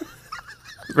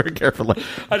 Very carefully.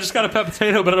 I just got a pet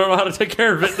potato, but I don't know how to take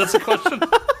care of it. That's the question.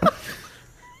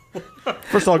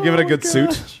 First of all, give it a good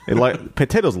suit.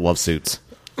 Potatoes love suits.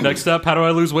 Next up, how do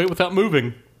I lose weight without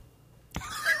moving?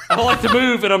 I don't like to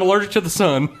move, and I'm allergic to the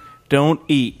sun. Don't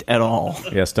eat at all.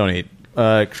 Yes, don't eat.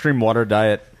 Extreme water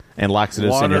diet and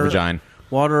laxatives in your vagina.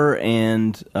 Water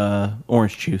and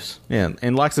orange juice. Yeah,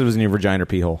 and laxatives in your vagina or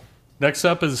pee hole. Next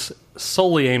up is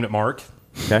solely aimed at Mark.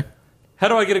 Okay. How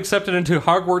do I get accepted into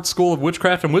Hogwarts School of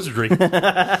Witchcraft and Wizardry?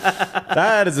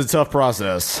 That is a tough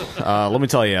process. Let me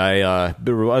tell you, I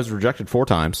was rejected 4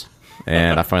 times,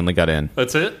 and I finally got in.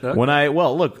 That's it? No?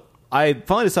 I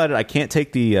finally decided I can't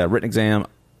take the written exam.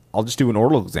 I'll just do an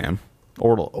oral exam.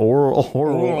 Oral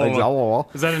exam.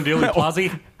 Is that in Dealey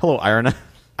Plaza? Hello, irony.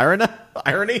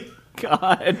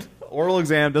 God. Oral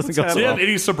exam doesn't go Do so you well. have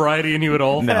any sobriety in you at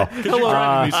all? No. Because you're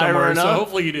driving me somewhere, so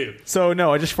hopefully you do. So,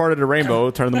 no, I just farted a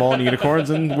rainbow, turned them all into unicorns,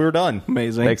 and we were done.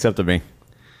 Amazing. They accepted me.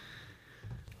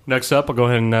 Next up, I'll go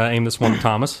ahead and aim this one at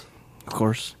Thomas. Of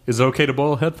course. Is it okay to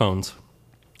boil headphones?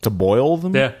 To boil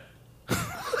them? Yeah.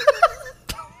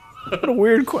 What a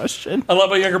weird question. I let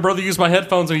my younger brother use my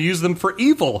headphones and he used them for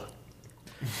evil.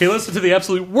 He listened to the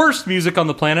absolute worst music on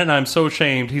the planet, and I'm so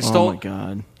ashamed. Oh, my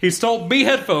God. He stole me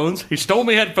headphones. He stole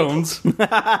me headphones.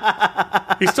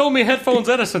 He stole me headphones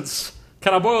innocence.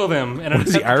 Can I boil them? And I What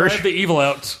is just he, have to Irish? drive the evil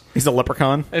out. He's a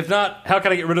leprechaun. If not, how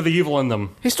can I get rid of the evil in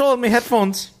them? He stole me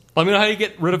headphones. Let me know how you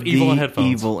get rid of evil in The headphones.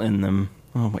 evil in them.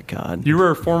 Oh, my God. You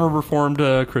were a former Reformed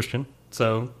Christian,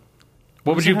 so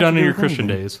what would you have done in your Christian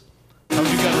days? How would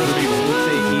you have gotten rid of evil?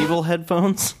 Say evil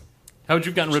headphones? How would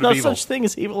you have gotten rid There's of no evil? such thing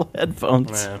as evil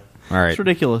headphones. Nah. All right. It's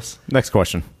ridiculous. Next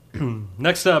question.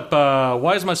 Next up,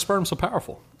 why is my sperm so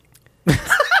powerful? I've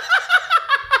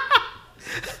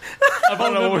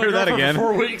only know been we'll hear that again.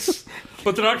 for 4 weeks,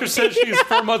 but the doctor said she is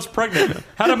 4 months pregnant.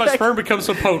 How did my sperm become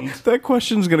so potent? That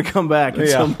question's going to come back at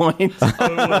some point. Oh,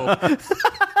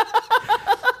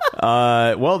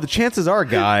 it will. Well, the chances are,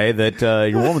 Guy, that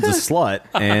your woman's a slut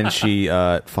and she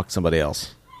fucked somebody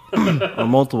else. Or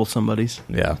multiple somebodies.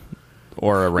 Yeah.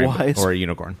 Or a rainbow, Why is- or a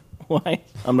unicorn. Why?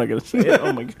 I'm not going to say it.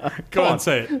 Oh, my God. Go on,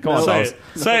 say it. Come on, say Thomas.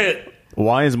 it. Say it.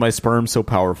 Why is my sperm so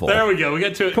powerful? There we go. We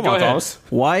get to it. Come Go on, ahead. Thomas.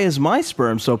 Why is my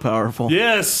sperm so powerful?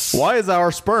 Yes. Why is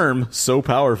our sperm so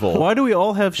powerful? Why do we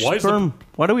all have Why is sperm?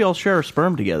 Why do we all share our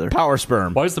sperm together? Power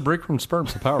sperm. Why is the break room sperm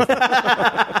so powerful?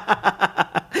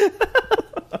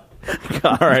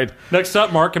 All right. Next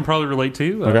up, Mark can probably relate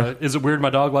to. Okay. Is it weird my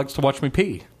dog likes to watch me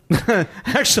pee?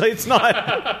 Actually, it's not.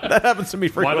 That happens to me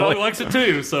My frequently. dog likes it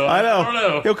too, so I know. I don't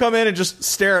know. He'll come in and just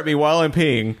stare at me while I'm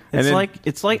peeing. And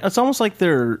It's almost like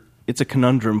it's a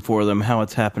conundrum for them how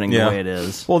it's happening the way it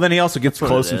is. Well, then he also gets That's what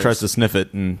close it and tries is. to sniff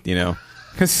it, and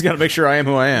Because he's got to make sure I am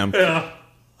who I am. Yeah.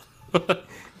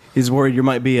 He's worried you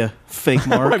might be a fake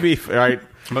Mark. Might be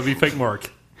fake Mark. You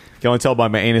can only tell by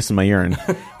my anus and my urine.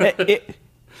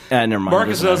 Never mind.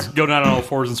 Marcus does go down on all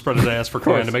fours and spread his ass for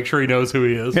Coin to make sure he knows who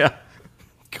he is. Yeah.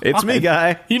 It's me,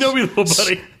 guy. You know me, little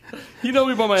buddy. You know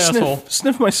me by my asshole.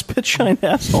 Sniff my spit shine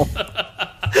asshole.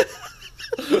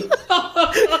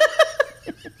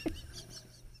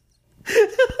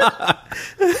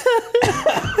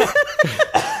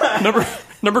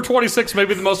 Number 26 may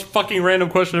be the most fucking random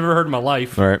question I've ever heard in my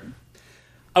life. All right.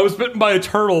 I was bitten by a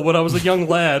turtle when I was a young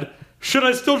lad. Should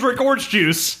I still drink orange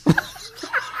juice?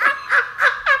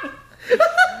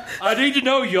 I need to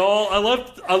know, y'all.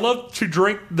 I love to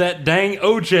drink that dang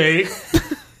OJ.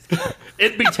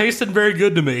 It'd be tasting very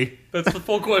good to me. That's the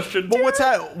full question. Well,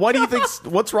 why do you think?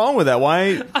 What's wrong with that?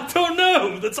 Why? I don't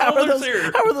know. That's all there's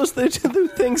here. How are those two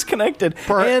things connected?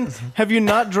 And have you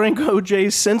not drank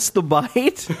OJ since the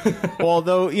bite? Well,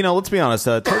 though, let's be honest.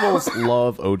 Turtles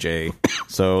love OJ,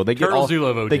 so they get Turtles do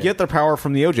love OJ. They get their power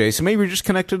from the OJ. So maybe you're just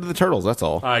connected to the turtles. That's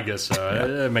all. I guess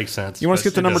so. It makes sense. You want to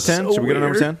skip to number 10? Should we go to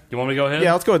number 10? You want me to go ahead?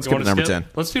 Yeah, let's go ahead and skip to number 10.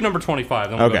 Let's do number 25.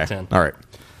 Then we'll go to 10. All right.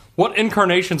 What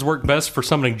incarnations work best for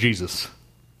summoning Jesus?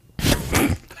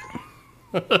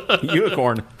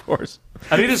 Unicorn, of course.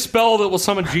 I need a spell that will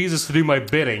summon Jesus to do my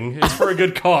bidding. It's for a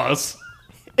good cause.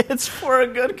 It's for a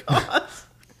good cause.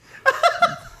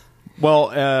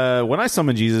 Well, when I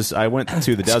summoned Jesus, I went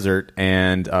to the desert,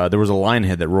 and there was a lion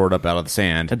head that roared up out of the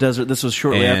sand. A desert. This was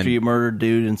shortly after you murdered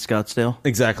dude in Scottsdale?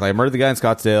 Exactly. I murdered the guy in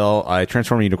Scottsdale. I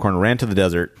transformed into a unicorn, ran to the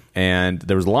desert, and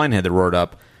there was a lion head that roared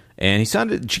up. And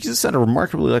Jesus sounded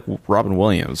remarkably like Robin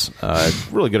Williams.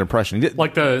 Really good impression. He did,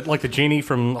 like the genie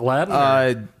from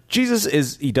Aladdin. Jesus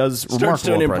does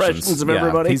remarkable impressions of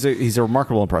everybody. He's a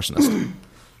remarkable impressionist.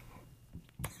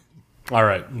 All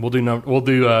right, we'll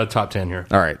do top 10 here.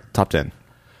 All right, top 10.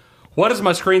 Why does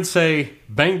my screen say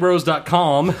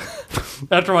bangbros.com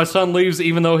after my son leaves,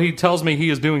 even though he tells me he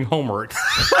is doing homework?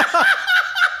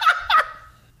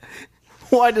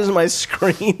 Why does my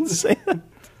screen say that?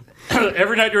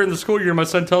 Every night during the school year, my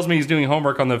son tells me he's doing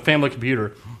homework on the family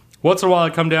computer. Once in a while, I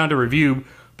come down to review,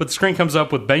 but the screen comes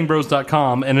up with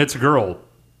bangbros.com, and it's a girl.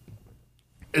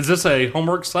 Is this a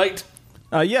homework site?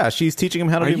 Yeah, she's teaching him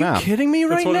how to do math. Are you kidding me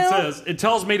right now? That's what it says. It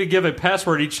tells me to give a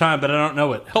password each time, but I don't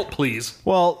know it. Help, please.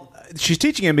 Well, she's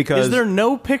teaching him because... Is there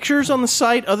no pictures on the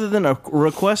site other than a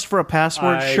request for a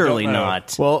password? Surely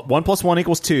not. Well, 1 + 1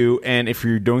 = 2, and if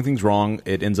you're doing things wrong,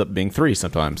 it ends up being 3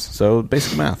 sometimes. So,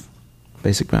 basic math.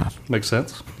 Basic math. Makes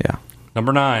sense. Yeah.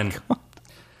 Number 9.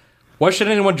 Why should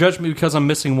anyone judge me because I'm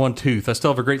missing one tooth? I still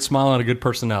have a great smile and a good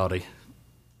personality.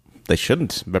 They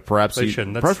shouldn't, but perhaps they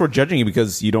shouldn't. Perhaps we're judging you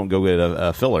because you don't go get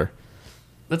a filler.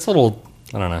 That's a little,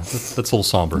 I don't know, that's a little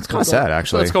somber. It's kind of sad,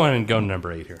 actually. Let's go ahead and go to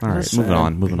number 8 here. All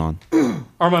right, moving on.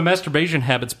 Are my masturbation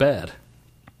habits bad?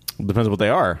 Depends on what they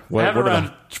are. I have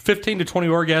around 15 to 20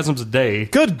 orgasms a day.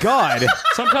 Good God!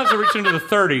 Sometimes I reach into the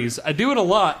 30s. I do it a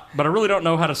lot, but I really don't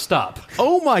know how to stop.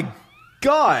 Oh my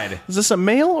God! Is this a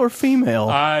male or female?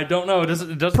 I don't know. It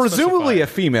doesn't Presumably specify. a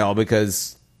female,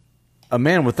 because a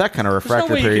man with that kind of refractory There's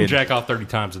no way period... you can jack off 30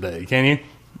 times a day, can you?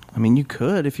 I mean, you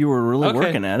could if you were really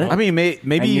working at it. I mean, maybe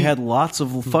and you had lots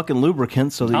of fucking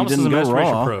lubricant so that Thomas you didn't is a go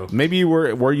masturbation raw. pro. Maybe you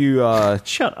were you...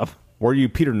 Shut up. Were you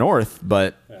Peter North,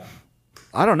 but...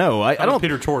 I don't know. I don't...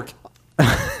 Peter Tork.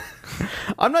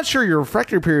 I'm not sure your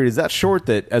refractory period is that short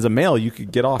that as a male you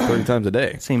could get off 30 times a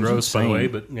day. Seems gross, by insane. the way,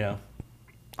 but yeah.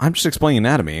 I'm just explaining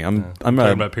anatomy. I'm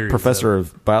a professor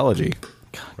of biology.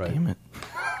 God damn it.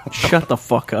 Shut the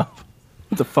fuck up.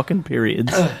 The fucking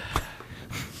periods.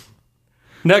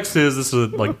 Next is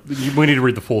like, we need to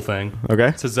read the full thing. Okay.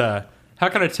 It says, how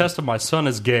can I test if my son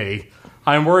is gay?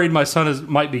 I am worried my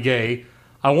son might be gay.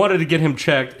 I wanted to get him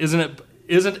checked. Isn't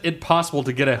it possible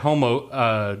to get a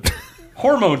hormone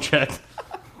check?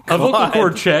 A vocal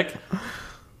cord check?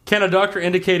 Can a doctor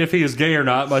indicate if he is gay or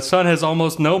not? My son has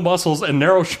almost no muscles and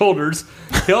narrow shoulders.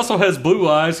 He also has blue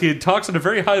eyes. He talks in a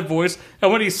very high voice.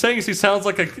 And when he sings, he sounds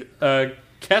like a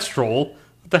kestrel.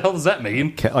 What the hell does that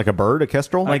mean? Like a bird, a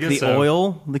kestrel? Like the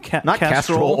oil? The Not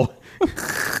kestrel.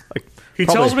 He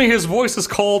tells me his voice is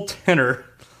called tenor.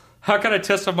 How can I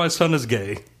test if my son is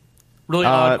gay? Really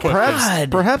odd question.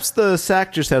 Perhaps the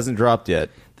sack just hasn't dropped yet.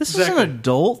 This is an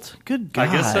adult? Good God.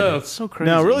 I guess so. It's so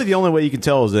crazy. No, really the only way you can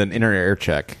tell is an inner ear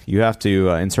check. You have to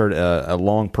insert a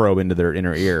long probe into their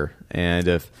inner ear. And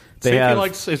if they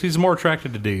if he's more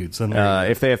attracted to dudes. Then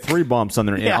if they have 3 bumps on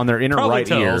their inner right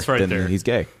ear, then there. he's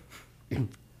gay.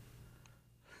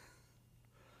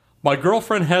 My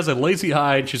girlfriend has a lazy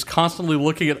eye and she's constantly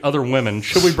looking at other women.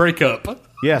 Should we break up?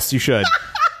 Yes, you should.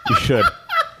 You should.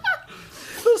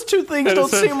 Those two things And it don't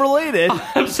says, seem related.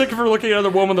 I'm sick of her looking at another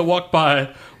woman that walked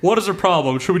by. What is her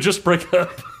problem? Should we just break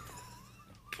up?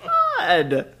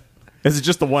 God. Is it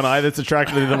just the one eye that's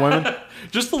attracted to the women?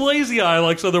 Just the lazy eye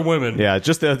likes other women. Yeah,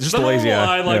 just the lazy normal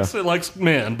eye. likes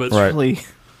men, but Right.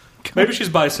 maybe she's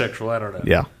bisexual. I don't know.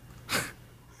 Yeah.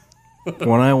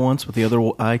 One eye wants what the other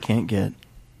eye can't get.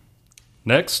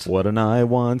 Next. What an eye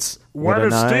wants. Why what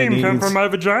does an eye steam come needs. from my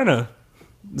vagina?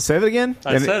 Say that again?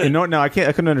 I said it. No, I can't.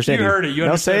 I couldn't understand You heard it. You no,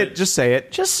 understood say it. it. Just say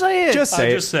it. Just say it. Just say I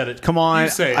it. just said it. Come on. You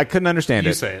say it. I couldn't understand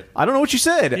You it. say it. I don't know what you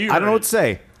said. You I don't know heard what to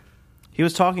say. He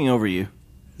was talking over you.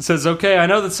 It says, okay, I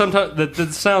know that sometimes that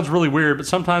this sounds really weird, but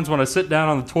sometimes when I sit down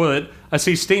on the toilet, I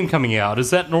see steam coming out. Is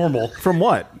that normal? From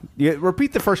what?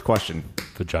 Repeat the first question.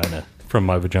 Vagina. From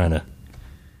my vagina.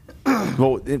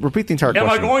 Well, repeat the entire Am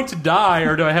question. I going to die,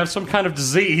 or do I have some kind of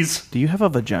disease? Do you have a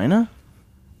vagina?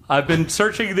 I've been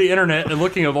searching the internet and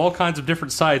looking at all kinds of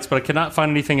different sites, but I cannot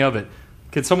find anything of it.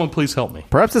 Can someone please help me?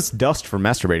 Perhaps it's dust from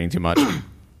masturbating too much.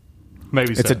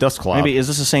 Maybe it's so. a dust cloud. Maybe is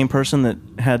this the same person that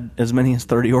had as many as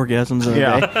 30 orgasms in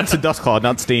a day? It's a dust cloud,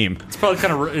 not steam. It's probably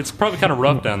kind of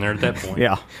rough down there at that point.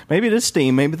 Yeah. Maybe it is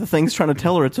steam. Maybe the thing's trying to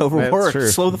tell her it's overworked. true.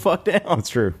 Slow the fuck down. That's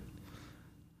true.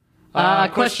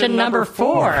 Question number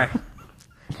 4.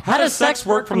 How does sex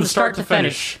work from the start to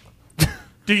finish?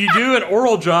 Do you do an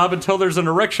oral job until there's an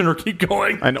erection, or keep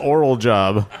going? An oral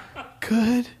job.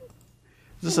 Good.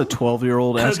 Is this a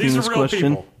 12-year-old asking These are this real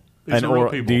question? people. These are real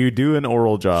people. Do you do an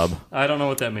oral job? I don't know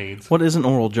what that means. What is an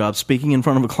oral job? Speaking in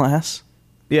front of a class?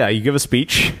 Yeah, you give a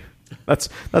speech. That's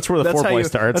where the That's how foreplay you-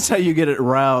 starts. That's how you get it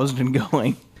roused and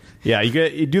going. Yeah,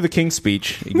 you do the king's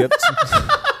speech. You get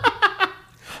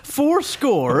 4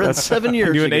 that's 7 years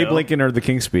you do an ago. Abe Lincoln or the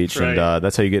king's speech, Right. and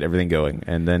that's how you get everything going.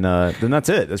 And then that's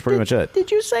it. That's pretty much it. Did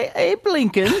you say Abe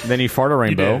Lincoln? Then you fart a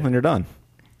rainbow, did. and you're done.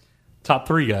 Top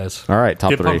 3, guys. All right, top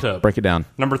Get 3. pumped up. Break it down.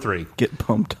 Number 3. Get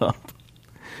pumped up.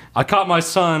 I caught my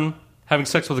son having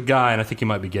sex with a guy, and I think he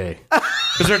might be gay.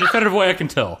 Is there a definitive way I can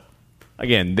tell?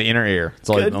 Again, the inner ear. It's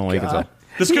all Good only you can God. tell.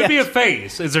 This could be a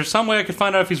phase. Is there some way I could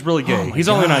find out if he's really gay? He's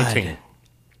only God. 19.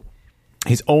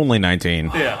 He's only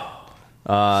 19. Yeah.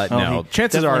 No, He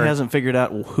chances definitely are hasn't figured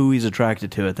out who he's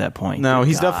attracted to at that point. No, Good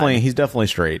he's God. definitely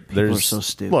straight. People are so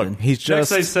stupid. Look, he's Next,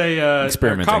 just they say,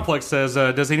 experimenting. Complex says,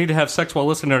 does he need to have sex while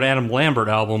listening to an Adam Lambert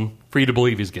album for you to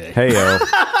believe he's gay? Hey yo,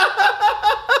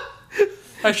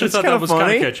 I actually thought that kinda was kind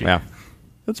funny. of catchy. yeah.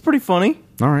 That's pretty funny.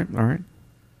 All right.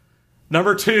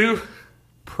 Number 2,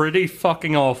 pretty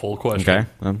fucking awful question.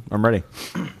 Okay, I'm ready.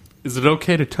 Is it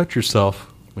okay to touch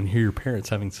yourself when you hear your parents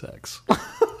having sex?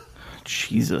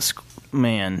 Jesus,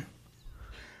 man.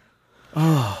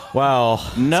 Well,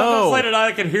 Sometimes No. late at night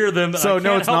I can hear them. so I no,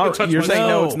 can't it's help but not. touch You're saying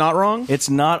myself. no, it's not wrong. It's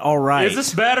not all right. Is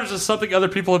this bad, or is this something other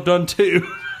people have done too?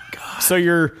 So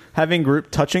you're having group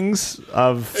touchings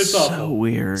of. It's so awful.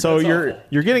 weird? So That's you're awful.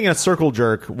 you're getting a circle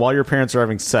jerk while your parents are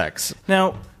having sex.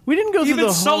 Now, we didn't go through Even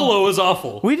the solo whole, is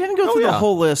awful. We didn't go through the yeah.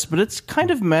 whole list, but it's kind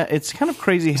of it's kind of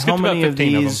crazy Let's how get to about many of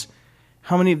 15 of these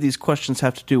how many of these questions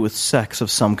have to do with sex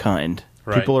of some kind.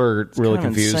 Right. People are really kind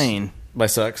of confused insane. by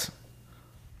sex.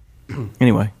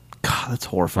 Anyway, God, that's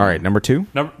horrifying. All right, number 2.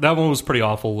 That one was pretty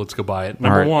awful. Let's go by it. All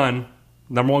right.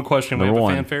 Number one question. We Number have a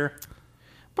one. fanfare.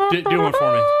 Do one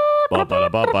for me.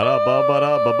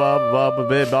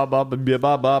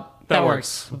 That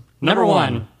works. Number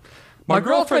 1. My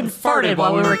girlfriend farted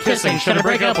while we were kissing. Should I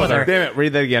break up with her? Damn it!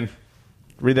 Read that again.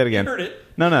 Read that again. You heard it.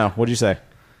 No. What'd you say?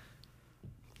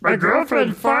 My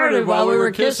girlfriend farted while we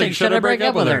were kissing. Should I break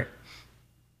up with her?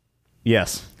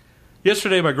 Yes.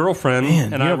 Yesterday, my girlfriend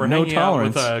Man, and you I have were no hanging out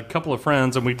with tolerance. a couple of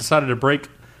friends, and we decided to break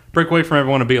away from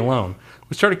everyone and be alone.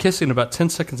 We started kissing. About 10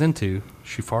 seconds into,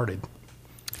 she farted.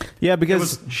 Yeah, It because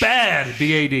was bad.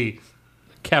 BAD.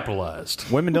 Capitalized.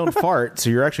 women don't fart,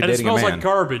 so you're actually And it dating a smells man. like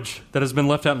garbage that has been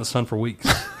left out in the sun for weeks.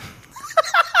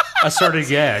 I started to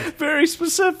gag. Very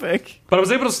specific. But I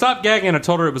was able to stop gagging, and I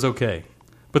told her it was okay.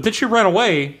 But then she ran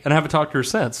away, and I haven't talked to her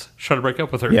since. Tried to break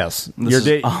up with her. Yes, This you're, is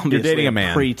you're obviously dating a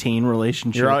man. Preteen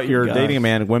relationship. You're God. dating a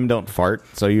man. Women don't fart,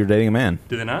 so you're dating a man.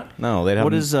 Do they not? No, they don't.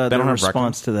 What is they their don't have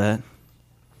response to that?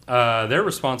 Their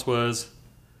response was,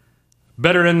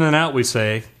 better in than out, we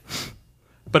say.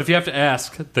 But if you have to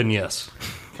ask, then yes.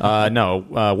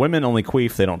 No, women only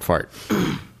queef. They don't fart.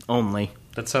 Only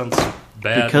That sounds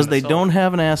bad. because in they itself. don't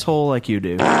have an asshole like you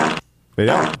do. They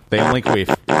don't. They only queef.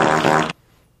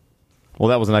 Well,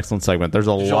 that was an excellent segment. There's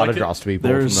a you lot like of it? drops to be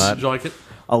pulled There's- from Did that. you like it?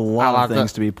 A lot I of like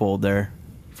things that. to be pulled there.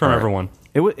 From All right. everyone.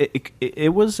 It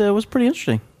was pretty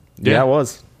interesting. Yeah, it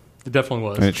was. It definitely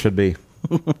was. And it should be.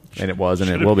 And it was, and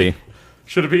it will be.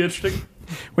 Should it be interesting?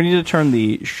 We need to turn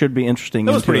the should be interesting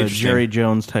That was into pretty a interesting. Jerry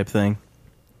Jones type thing.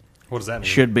 What does that mean?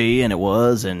 Should be, and it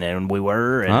was, and we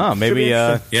were. And maybe,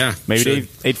 maybe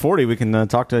 8:40 we can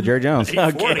talk to Jerry Jones.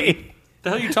 8:40? The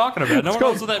hell are you talking about? No one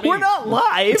knows what that means. We're not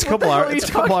live. It's a couple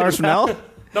hours from now.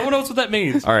 No one knows what that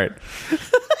means. All right.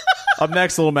 Up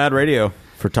next, a little Mad Radio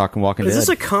for Talking Walking Dead. Is this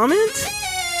a comment?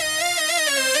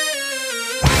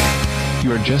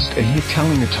 You are just a hit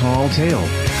telling a tall tale.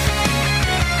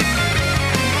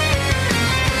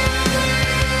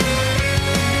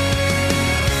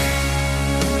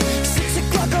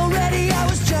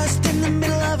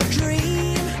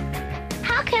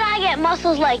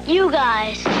 Muscles like you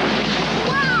guys.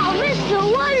 Wow, Mr.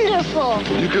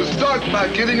 Wonderful. You can start by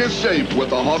getting in shape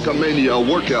with a Hulkamania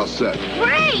workout set.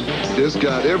 Great. It's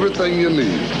got everything you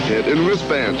need. Head and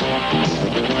wristbands,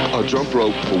 a jump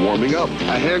rope for warming up,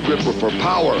 a hand gripper for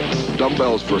power,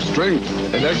 dumbbells for strength,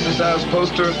 an exercise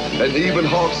poster, and even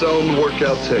Hulk's own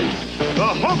workout tape.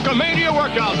 The Hulkamania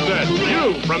workout set.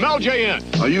 You from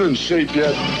LJN. Are you in shape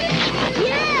yet?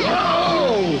 Yeah.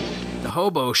 Oh! The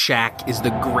Hobo Shack is the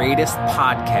greatest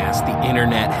podcast the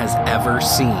internet has ever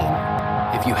seen.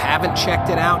 If you haven't checked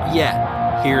it out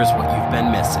yet, here's what you've been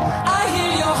missing. I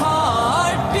hear your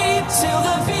heartbeat till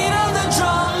the beat of the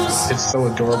drums. It's so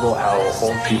adorable how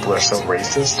old people are so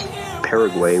racist.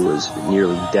 Paraguay was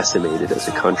nearly decimated as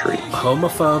a country.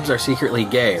 Homophobes are secretly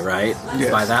gay, right?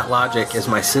 Yes. By that logic, is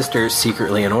my sister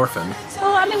secretly an orphan?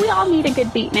 Well, I mean, we all need a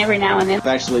good beating every now and then. I've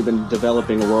actually been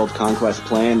developing a world conquest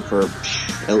plan for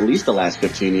at least the last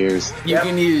 15 years. You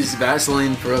can use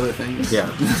Vaseline for other things. Yeah,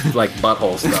 like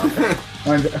butthole stuff.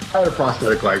 I had a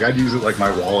prosthetic leg. I'd use it like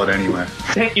my wallet anyway.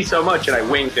 Thank you so much. And I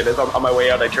winked, and as on my way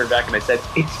out, I turned back and I said,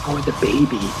 "It's for the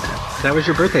baby." That was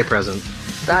your birthday present.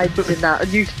 I did not.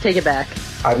 You take it back.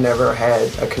 I've never had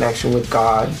a connection with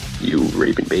God. You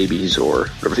raping babies or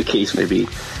whatever the case may be.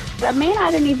 A man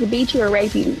either needs to beat you or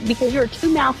rape you because you're too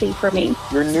mouthy for me.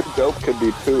 Your new dope could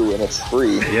be poo, and it's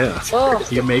free. Yeah. Oh.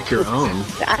 You make your own.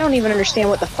 I don't even understand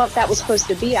what the fuck that was supposed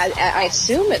to be. I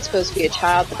assume it's supposed to be a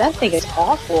child, but that thing is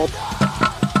awful.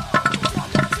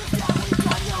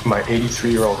 My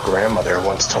 83-year-old grandmother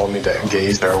once told me that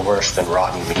gays are worse than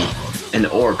rotten meat. An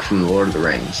orc from the Lord of the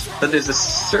Rings. But there's a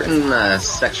certain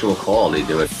sexual quality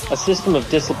to it. A system of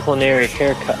disciplinary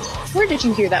haircuts. Where did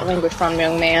you hear that language from,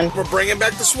 young man? We're bringing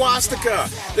back the swastika.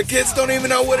 The kids don't even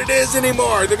know what it is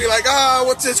anymore. They'll be like, oh,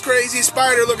 what's this crazy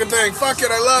spider-looking thing? Fuck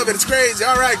it, I love it. It's crazy.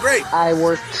 All right, great. I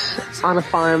worked on a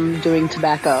farm doing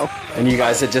tobacco. And you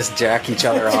guys would just jack each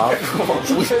other off?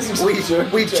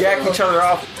 we jack each other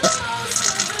off.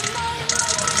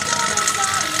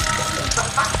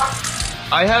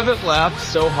 I haven't laughed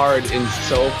so hard in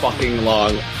so fucking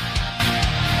long.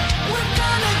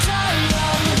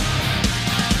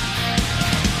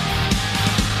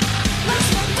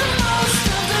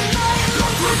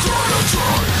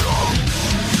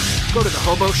 Go to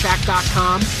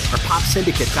thehoboshack.com or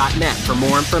popsyndicate.net for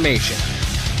more information.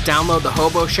 Download the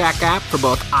Hobo Shack app for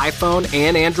both iPhone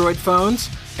and Android phones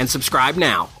and subscribe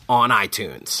now on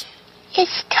iTunes.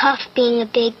 It's tough being a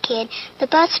big kid. The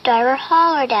bus driver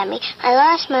hollered at me. I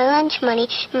lost my lunch money,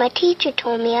 and my teacher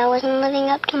told me I wasn't living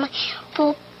up to my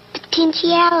full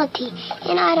potentiality.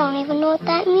 And I don't even know what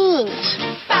that means.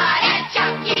 But at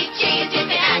Chuck E. Cheese, you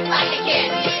can act like a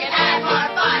kid. You can have more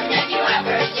fun than you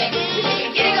ever did. You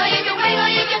can giggle, you can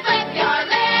wiggle, you can flip your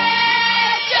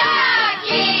legs. Chuck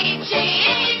E.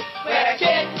 Cheese, where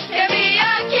kids can be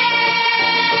a kid.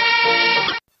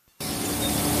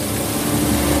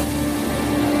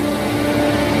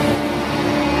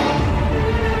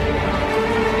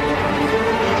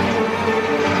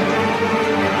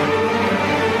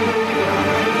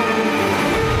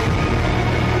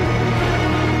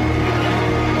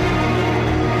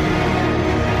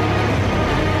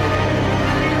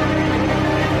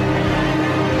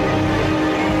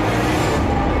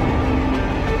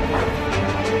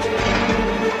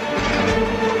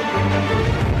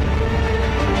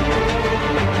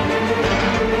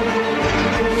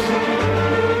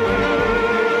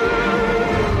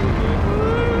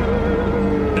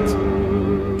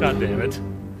 God damn it.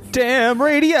 Damn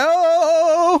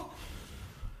radio!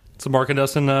 It's the Mark and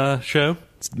Dustin show.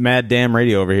 It's Mad Damn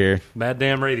Radio over here. Mad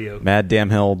Damn Radio. Mad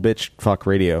Damn Hell Bitch Fuck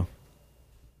Radio.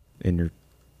 In your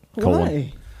colon.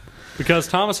 Why? Because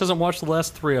Thomas hasn't watched the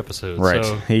last 3 episodes. Right.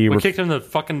 So we kicked him the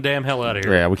fucking damn hell out of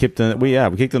here. Yeah, we kicked him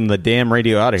the damn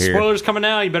radio out of here. Spoilers coming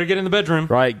now. You better get in the bedroom.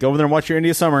 Right, go over there and watch your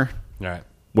India Summer. All right.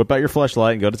 Whip out your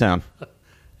fleshlight and go to town.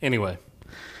 Anyway.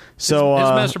 So his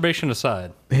masturbation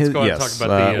aside, let's go ahead and talk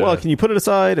about the... well, can you put it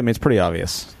aside? I mean, it's pretty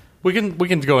obvious. We can go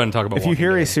ahead and talk about if you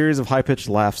hear a series of high-pitched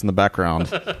laughs in the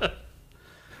background...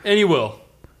 and you will.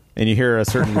 And you hear a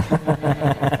certain...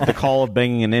 the call of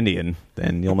banging an Indian,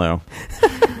 then you'll know.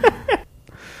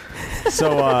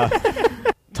 So,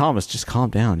 Thomas, just calm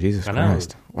down. Jesus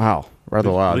Christ. Wow. Rather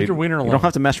loud. Leave your wiener alone. You don't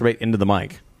have to masturbate into the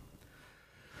mic.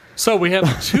 So we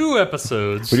have 2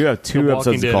 episodes. We do have 2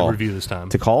 episodes to call. Review this time.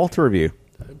 To call, to review.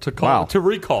 To call, to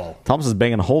recall. Thomas is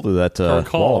banging a hole through that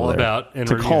wall over there. About and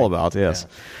to review. call about, yes.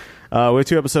 We have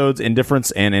 2 episodes,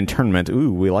 Indifference and Internment.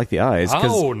 Ooh, we like the eyes.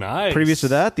 Oh, nice. Previous to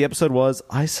that, the episode was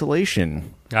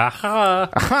Isolation. Aha.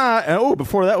 Aha. And,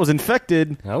 before that was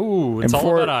Infected. Oh, it's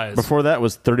all about eyes. Before that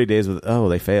was 30 Days with... Oh,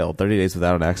 they failed. 30 Days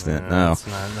Without an Accident. No.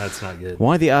 That's not good.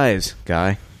 Why the eyes,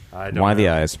 guy? I don't Why know. the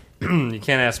eyes? You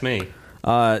can't ask me.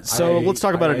 So let's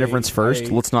talk about Indifference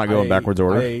first. Let's not go in backwards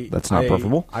order. That's not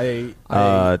preferable.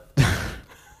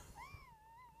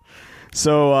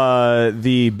 So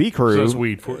the B crew... So it's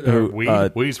weed for,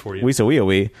 weeds for you.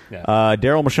 We. Yeah.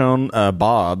 Daryl Michonne,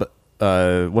 Bob,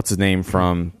 what's his name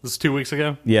from... This is 2 weeks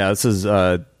ago? Yeah, this is...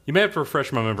 you may have to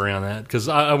refresh my memory on that, because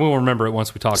I will remember it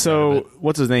once we talk about it. So,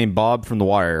 what's his name? Bob from The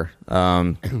Wire.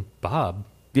 Bob?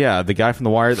 Yeah, the guy from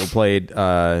The Wire that played...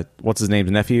 what's his name's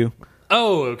nephew?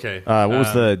 Oh, okay. What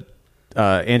was the...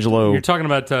 Angelo... You're talking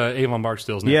about Avon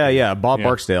Barksdale's nephew. Yeah, Bob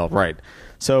Barksdale, right.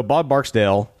 So, Bob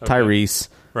Barksdale, Tyrese...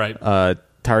 Right.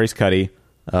 Tyrese Cuddy.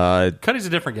 Cuddy's a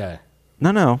different guy.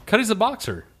 No. Cuddy's a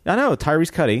boxer. I know, Tyrese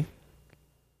Cuddy.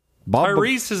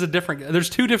 Tyrese is a different guy. There's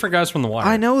 2 different guys from The Wire.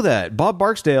 I know that. Bob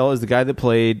Barksdale is the guy that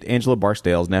played Angelo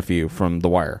Barksdale's nephew from The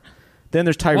Wire. Then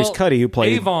there's Tyrese Cuddy, who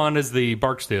played... Avon is the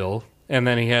Barksdale, and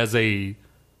then he has a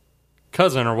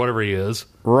cousin or whatever he is.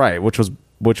 Right, which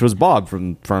was Bob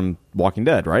from Walking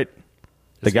Dead, right?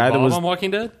 Is Bob that was on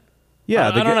Walking Dead? Yeah,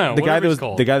 I don't know. The guy that was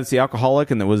called. the guy that's the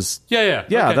alcoholic and that was Yeah.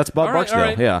 Okay. That's Bob Barksdale. All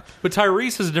right. Yeah, but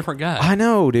Tyrese is a different guy. I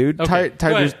know, dude. Okay.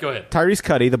 Go ahead. Tyrese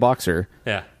Cuddy, the boxer.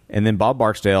 Yeah, and then Bob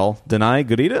Barksdale, Denai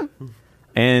Gurita,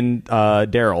 and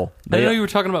Daryl. I didn't know you were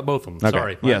talking about both of them. Okay.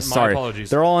 Sorry. Yes, sorry. My apologies.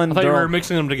 They're all in. I thought you were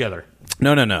mixing them together.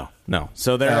 No.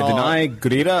 So they're all, Denai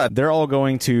Gurita. They're all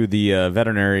going to the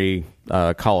veterinary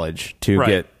college to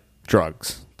get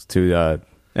drugs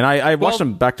and I watched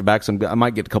them back to back, so I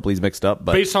might get a couple of these mixed up.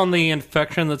 But based on the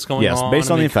infection that's going on,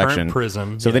 based on the current infection,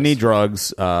 prison. So they need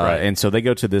drugs, and so they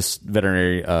go to this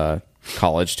veterinary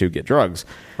college to get drugs.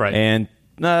 Right. And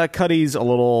Cuddy's a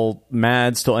little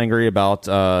mad, still angry about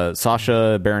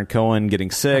Sasha Baron Cohen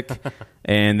getting sick,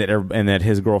 and that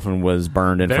his girlfriend was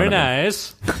burned in Very front of him.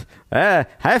 nice.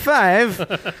 High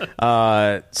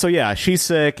five. So yeah, she's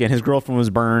sick, and his girlfriend was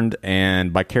burned,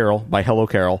 and by Hello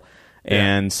Carol.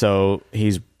 And so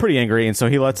he's pretty angry, and so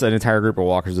he lets an entire group of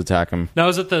walkers attack him. Now,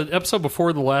 is it the episode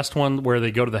before the last one where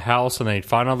they go to the house and they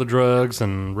find all the drugs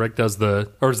and Rick does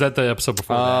or is that the episode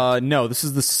before that? No, this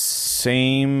is the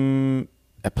same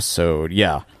episode.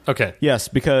 Yeah. Okay. Yes,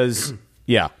 because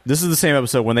this is the same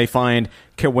episode when they find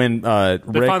Rick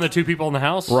find the 2 people in the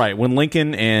house? Right, when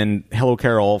Lincoln and Hello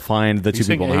Carol find the 2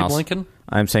 people in the house. Lincoln?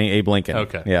 I'm saying Abe Lincoln.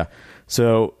 Okay. Yeah.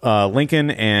 So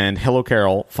Lincoln and Hello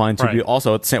Carol find 2 people.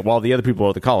 Also, at the same, while the other people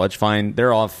at the college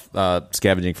they're off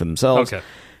scavenging for themselves. Okay.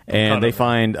 And they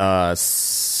find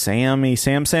Sam,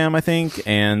 I think,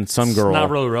 and some girl. It's not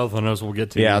really relevant, as we'll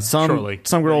get to. Yeah, shortly.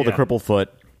 Some girl with a crippled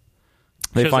foot.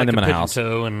 They find them in a house.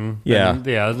 And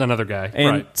another guy.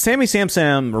 And Sammy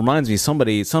Sam reminds me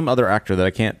some other actor that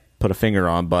I can't put a finger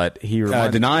on, but he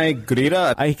reminds Denai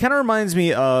Gurita. He kind of reminds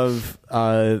me of.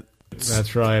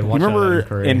 That's right. You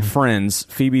remember in Friends,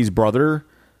 Phoebe's brother?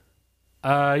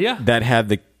 Yeah. That had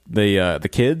the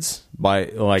kids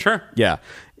by Sure. Yeah.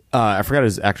 I forgot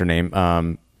his actor name.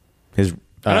 His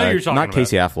I know you're talking not about.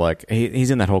 Casey Affleck.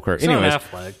 He's in that whole career. It's Anyways, not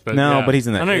Affleck, but but he's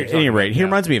in that. At any rate, he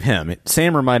reminds me of him.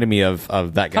 Sam reminded me of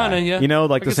that guy. Kinda, yeah. You know, I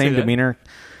like the can see same that. demeanor.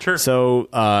 Sure.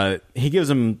 So he gives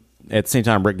him at the same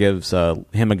time. Rick gives him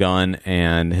a gun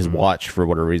and his watch for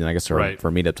whatever reason. I guess for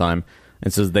meetup time.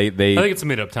 And says they I think it's a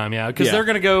meetup time, because they're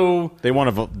going to go. They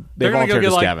want to. They volunteer to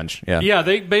scavenge. Yeah,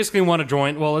 they basically want to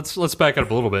join. Well, let's back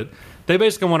up a little bit. They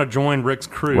basically want to join Rick's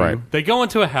crew. Right. They go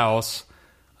into a house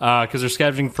because they're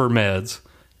scavenging for meds,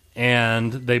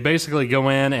 and they basically go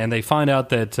in and they find out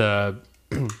that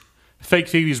fake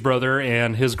Phoebe's brother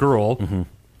and his girl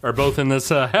are both in this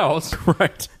house.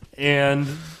 Right. And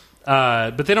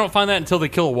but they don't find that until they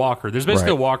kill a walker. There's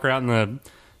basically a walker out in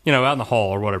the out in the hall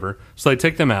or whatever. So they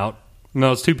take them out. And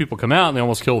those 2 people come out and they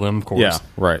almost kill them, of course. Yeah,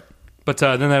 right. But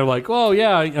then they're like, "Oh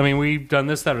yeah, I mean, we've done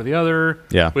this, that, or the other.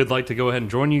 Yeah, we'd like to go ahead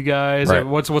and join you guys. Right.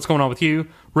 What's going on with you?"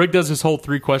 Rick does his whole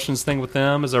 3 questions thing with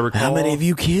them, as I recall. How many have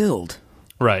you killed?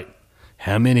 Right.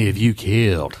 How many have you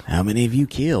killed? How many have you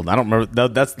killed? I don't remember.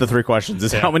 That's the 3 questions.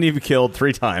 Is how many have you killed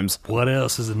 3 times? What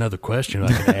else is another question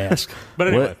I could ask? But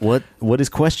anyway. What is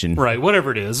question? Right,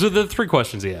 whatever it is. The 3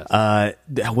 questions he asked.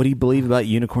 What do you believe about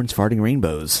unicorns farting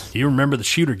rainbows? Do you remember the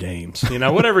shooter games?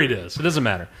 Whatever he does. It doesn't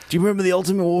matter. Do you remember the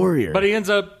Ultimate Warrior? But he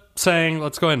ends up saying,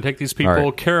 let's go ahead and take these people.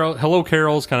 Right. Hello,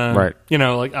 Carol's kind of, right.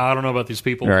 I don't know about these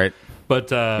people. Right.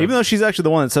 But even though she's actually the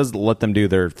one that says let them do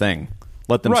their thing.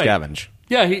 Let them scavenge.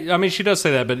 Yeah, she does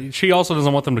say that, but she also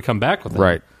doesn't want them to come back with them.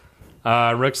 Right.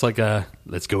 Rick's like,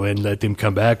 let's go ahead and let them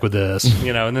come back with us, and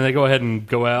then they go ahead and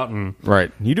go out and... Right.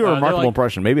 You do a remarkable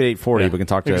impression. Maybe at 8:40 we can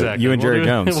talk to you and Jerry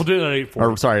Jones. We'll do it at 8:40.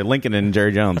 Or, sorry, Lincoln and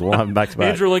Jerry Jones. We'll have them back to back.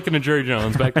 Andrew Lincoln and Jerry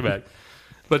Jones, back to back.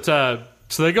 But, so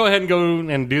they go ahead and go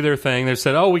and do their thing. They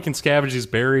said, we can scavenge these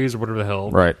berries or whatever the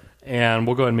hell. Right. And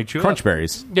we'll go ahead and meet you Crunch up.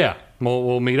 berries. Yeah.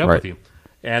 We'll meet up with you.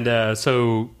 And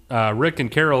so Rick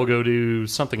and Carol go do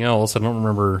something else. I don't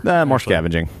remember. More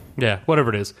scavenging. Yeah,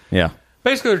 whatever it is. Yeah.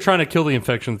 Basically, they're trying to kill the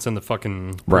infection that's in the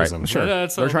fucking prison. Right, sure. They're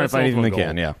trying to find anything they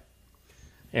can, yeah.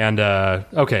 And,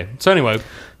 okay, so anyway.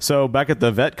 So back at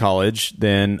the vet college,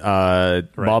 then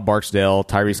Bob Barksdale,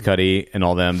 Tyrese Cuddy, and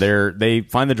all them, they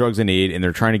find the drugs they need, and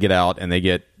they're trying to get out, and they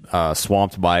get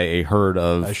swamped by a herd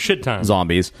of a shit ton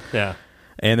zombies. Yeah.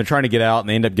 And they're trying to get out, and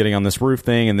they end up getting on this roof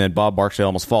thing, and then Bob Barksdale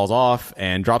almost falls off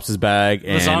and drops his bag.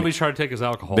 And the zombies try to take his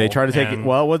alcohol. They try to take it.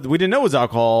 Well, we didn't know it was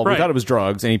alcohol. Right. We thought it was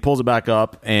drugs, and he pulls it back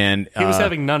up. And he was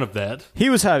having none of that.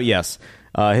 He was having, yes.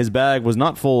 His bag was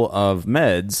not full of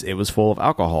meds. It was full of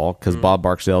alcohol, because Bob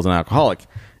Barksdale's an alcoholic.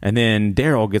 And then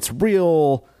Daryl gets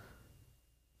real,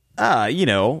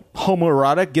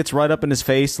 homoerotic, gets right up in his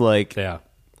face, like, I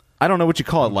don't know what you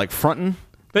call it, like fronting.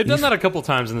 They've done that a couple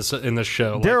times in this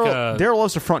show. Daryl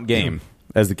loves to front game,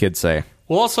 as the kids say.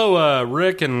 Well, also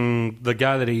Rick and the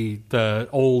guy the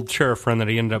old sheriff friend that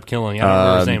he ended up killing. I don't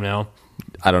remember his name now.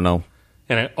 I don't know.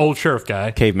 And an old sheriff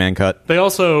guy, caveman cut. They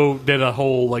also did a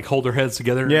whole hold their heads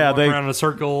together. Yeah, and walk around in a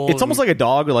circle. It's almost like a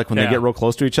dog. Like when they get real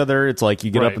close to each other, it's like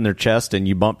you get up in their chest and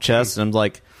you bump chests. And I'm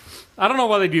like, I don't know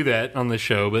why they do that on this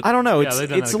show, but I don't know.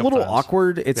 It's a little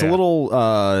awkward. It's a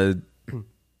little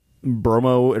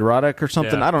bromo erotic or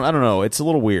something. Yeah. I don't know. It's a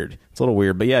little weird.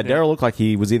 But yeah, Daryl looked like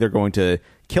he was either going to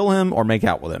kill him or make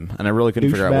out with him, and I really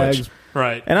couldn't figure out which.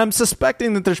 Right. And I'm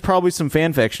suspecting that there's probably some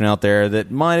fan fiction out there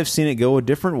that might have seen it go a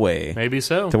different way. Maybe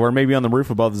so. To where maybe on the roof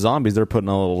above the zombies, they're putting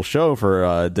a little show for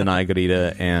Denai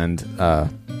Gurita and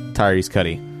Tyrese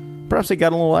Cuddy. Perhaps they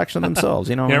got a little action themselves.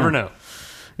 You never know.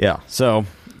 Yeah. So,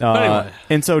 anyway.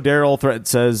 And so Daryl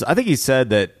says, I think he said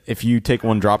that if you take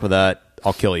one drop of that,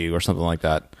 I'll kill you or something like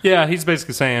that. Yeah, he's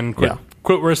basically saying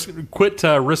quit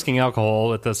risking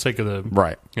alcohol at the sake of the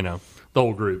the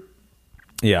whole group.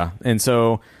 Yeah, and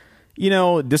so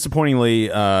disappointingly,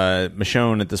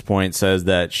 Michonne at this point says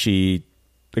that she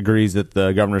agrees that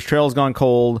the governor's trail has gone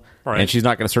cold, and she's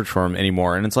not going to search for him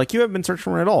anymore. And it's like, you haven't been searching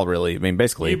for him at all, really. I mean,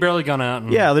 basically, you've barely gone out.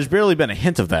 And there's barely been a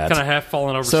hint of that. Kind of half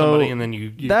fallen over somebody, and then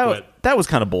you quit. That was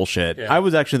kind of bullshit. Yeah. I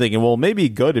was actually thinking, well, maybe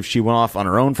good if she went off on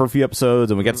her own for a few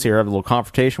episodes, and we got to see her have a little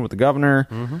confrontation with the governor.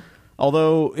 Mm-hmm.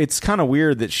 Although it's kind of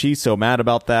weird that she's so mad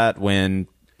about that when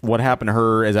what happened to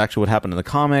her is actually what happened in the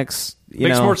comics.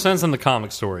 Makes more sense in the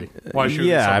comic story. Why should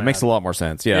it makes a lot more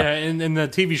sense. Yeah, and the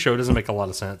TV show doesn't make a lot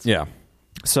of sense. Yeah.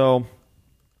 So,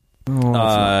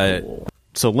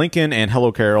 so Lincoln and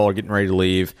Hello Carol are getting ready to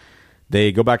leave.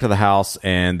 They go back to the house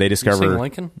and they discover... You saying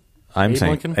Lincoln? I'm Abe saying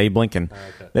Lincoln? Abe Lincoln.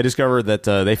 Okay. They discover that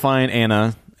they find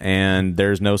Anna and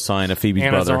there's no sign of Phoebe's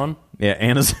brother. On? Yeah,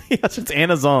 Anna's... Yes, it's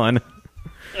Anna's on.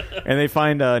 And they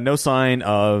find no sign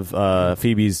of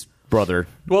Phoebe's brother.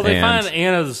 Well, they find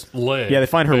Anna's leg. Yeah, they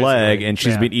find her leg, and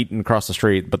she's been eaten across the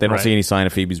street, but they don't Right. see any sign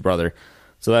of Phoebe's brother.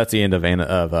 So that's the end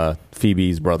of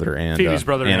Phoebe's brother and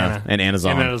Anna. And Anna's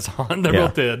on. Anna's on. They're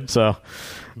both dead. So,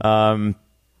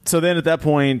 so then at that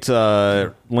point,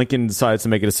 Lincoln decides to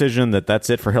make a decision that that's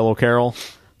it for Hello Carol,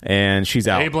 and she's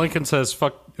out. Abe Lincoln says,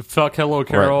 "Fuck Hello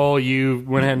Carol. Right. You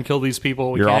went ahead and killed these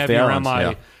people. We You're can't off have the you island, around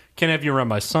yeah. Can't have you around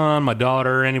my son, my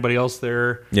daughter, anybody else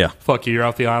there. Yeah. Fuck you. You're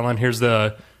off the island. Here's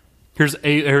not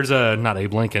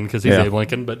Abe Lincoln because he's Abe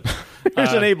Lincoln, but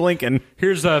here's an Abe Lincoln.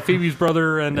 Here's Phoebe's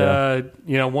brother and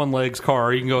one leg's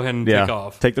car. You can go ahead and take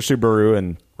off. Take the Subaru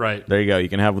and right there you go. You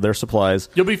can have their supplies.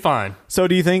 You'll be fine. So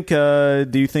do you think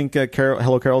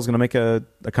Hello Carol's going to make a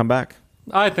comeback?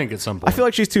 I think at some point. I feel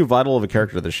like she's too vital of a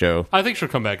character to the show. I think she'll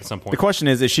come back at some point. The question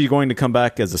is she going to come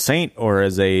back as a saint or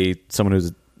as someone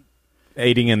who's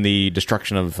aiding in the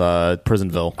destruction of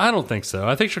Prisonville? I don't think so.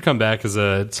 I think she'll come back as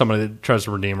somebody that tries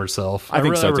to redeem herself. I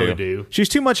think so too. I really do. She's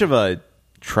too much of a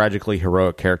tragically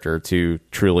heroic character to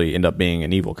truly end up being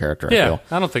an evil character. Yeah, I feel.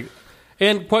 I don't think.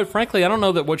 And quite frankly, I don't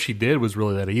know that what she did was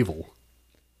really that evil.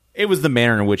 It was the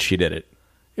manner in which she did it.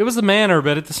 It was the manner,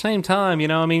 but at the same time,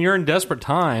 you're in desperate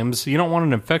times. You don't want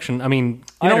an infection. I mean,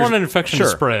 you don't want an infection to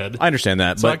spread. I understand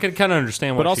that. So but, I could kind of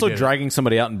understand why But also she did dragging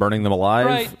somebody out and burning them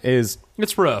alive is...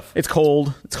 It's rough. It's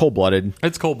cold. It's cold-blooded.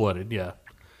 It's cold-blooded, yeah.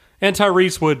 And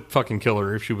Tyrese would fucking kill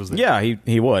her if she was there. Yeah,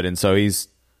 he would. And so he's,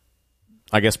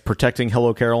 I guess, protecting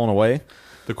Hello Carol in a way.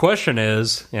 The question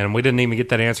is, and we didn't even get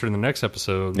that answer in the next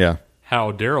episode,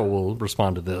 how Daryl will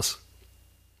respond to this.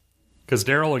 Because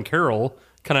Daryl and Carol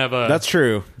kind of have a... That's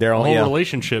true. Daryl, whole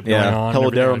relationship going on. Hello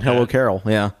Daryl and Hello Carol,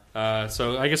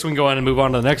 so I guess we can go on and move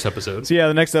on to the next episode. So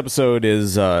the next episode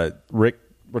is Rick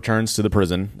returns to the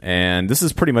prison, and this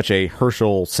is pretty much a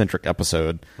Herschel-centric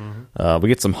episode. We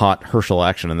get some hot Herschel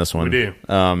action in this one. We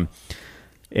do.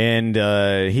 And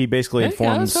he basically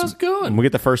informs... Guys, how's it going? We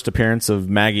get the first appearance of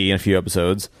Maggie in a few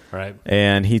episodes. Right.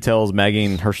 And he tells Maggie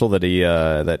and Herschel that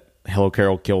that Hello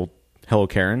Carol killed Hello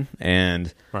Karen,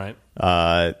 and right.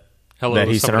 That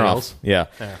he sent her off. Yeah.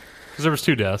 Because there was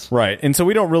 2 deaths. Right. And so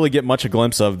we don't really get much a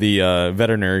glimpse of the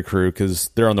veterinary crew because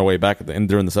they're on their way back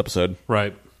during this episode.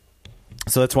 Right.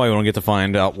 So that's why we don't get to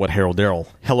find out what Hello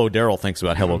Daryl thinks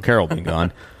about Hello Carol being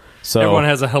gone. So everyone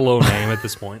has a hello name at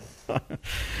this point.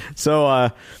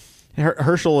 So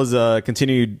Herschel has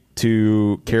continued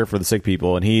to care for the sick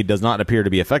people, and he does not appear to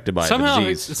be affected by the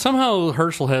disease. Somehow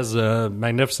Herschel has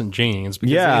magnificent genes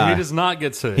because he does not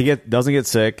get sick. He doesn't get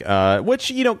sick,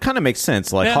 which kind of makes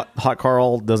sense. Like Hot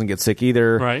Carl doesn't get sick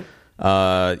either. Right.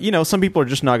 Some people are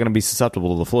just not going to be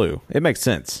susceptible to the flu. It makes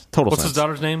sense. Total sense. What's his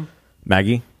daughter's name?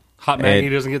 Maggie. Hot Maggie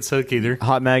doesn't get sick either.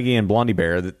 Hot Maggie and Blondie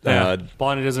Bear.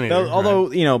 Blondie doesn't either. Although,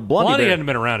 Blondie Bear hadn't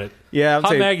been around it. Yeah,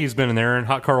 Hot Maggie's been in there, and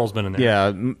Hot Carl's been in there. Yeah,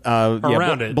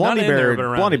 around it. Blondie Bear.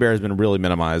 There, Blondie Bear has been really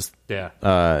minimized. Yeah, she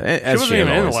wasn't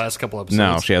even in the last couple episodes.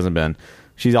 No, she hasn't been.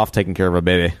 She's off taking care of a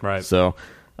baby. Right. So,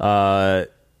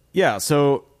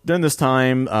 So during this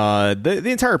time, the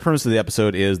entire premise of the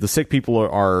episode is the sick people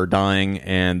are dying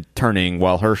and turning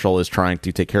while Herschel is trying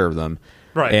to take care of them.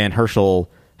 Right. And Herschel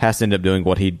has to end up doing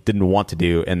what he didn't want to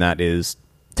do, and that is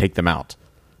take them out.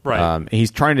 Right.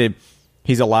 He's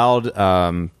allowed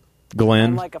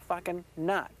Glenn like a fucking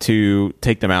nut to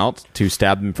take them out, to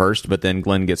stab them first, but then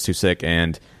Glenn gets too sick,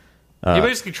 and he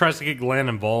basically tries to get Glenn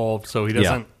involved so he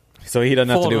doesn't so he doesn't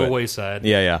have to do the it. Wayside.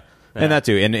 Yeah. And that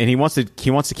too. And he wants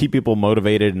to keep people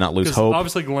motivated and not lose hope.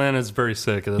 Obviously Glenn is very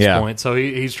sick at this point, so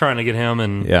he's trying to get him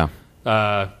and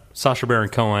Sacha Baron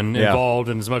Cohen involved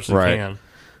in as much as he can.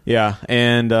 Yeah,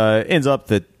 and ends up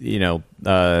that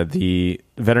the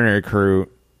veterinary crew.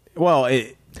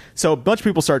 So a bunch of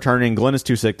people start turning. Glenn is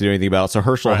too sick to do anything about it, so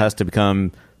Herschel has to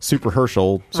become Super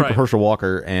Herschel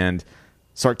Walker, and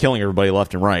start killing everybody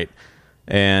left and right.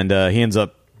 And he ends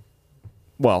up,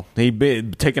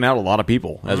 taking out a lot of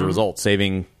people as a result,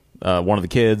 saving one of the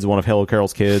kids, one of Hello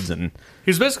Carol's kids, and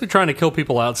he's basically trying to kill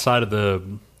people outside of the.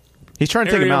 He's trying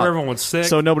to take them out. Everyone's sick,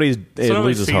 so nobody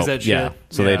loses hope. That shit. Yeah,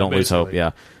 so they don't lose hope.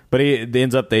 Yeah, but it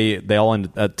ends up they all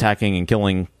end attacking and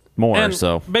killing more. And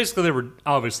so basically, they were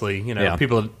obviously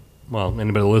people that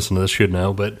anybody that listen to this should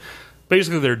know, but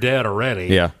basically they're dead already.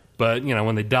 Yeah. But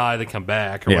when they die, they come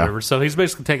back or whatever. So he's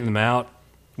basically taking them out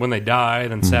when they die,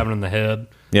 then stabbing them in the head.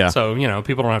 Yeah. So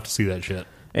people don't have to see that shit.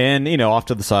 And off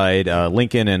to the side,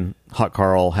 Lincoln and Hot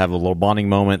Carl have a little bonding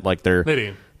moment. Like they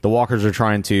do. The walkers are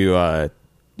trying to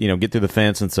get through the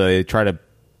fence, and so they try to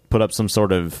put up some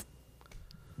sort of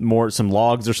some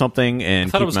logs or something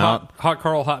and keep them out. Hot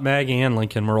Carl, Hot Maggie, and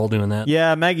Lincoln were all doing that.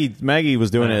 Yeah, Maggie was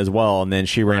doing it as well, and then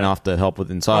she ran off to help with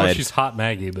inside. Oh, she's Hot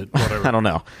Maggie, but whatever. I don't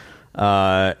know.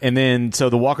 And then so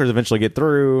the walkers eventually get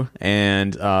through,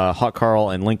 and Hot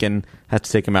Carl and Lincoln have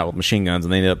to take him out with machine guns,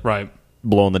 and they end up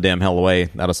blowing the damn hell away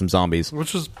out of some zombies,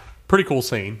 which was a pretty cool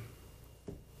scene.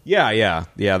 Yeah.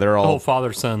 They're all the whole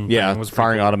father-son thing was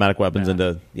firing cool. automatic weapons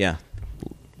into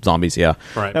zombies. Yeah,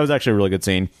 right. That was actually a really good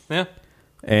scene. Yeah,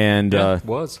 and it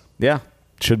was. Yeah,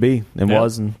 should be and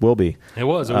was and will be. It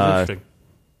was interesting.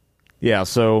 Yeah.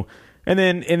 So, and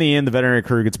then in the end, the veterinary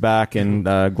crew gets back, and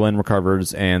Glenn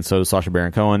recovers, and so does Sacha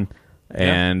Baron Cohen,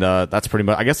 and that's pretty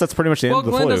much. I guess that's pretty much the end of the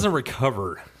Glenn flu. doesn't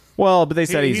recover. Well, but they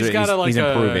said he's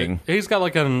improving. He's got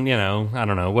like I don't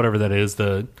know, whatever that is.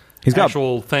 He's got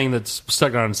actual thing that's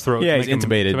stuck on his throat. Yeah, he's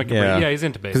intubated. He's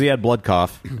intubated because he had blood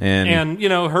cough, and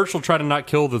Herschel tried to not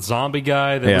kill the zombie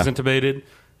guy that was intubated,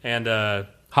 and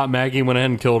Hot Maggie went ahead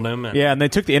and killed him. And they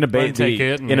took the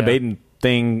intubating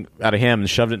thing out of him and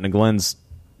shoved it into Glenn's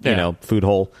food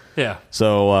hole. Yeah.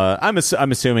 So I'm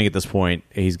assuming at this point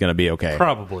he's going to be okay.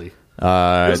 Probably. It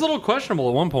was a little questionable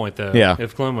at one point though. Yeah.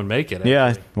 If Glenn would make it. Actually.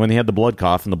 Yeah, when he had the blood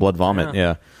cough and the blood vomit.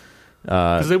 Yeah.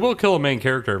 Because they will kill a main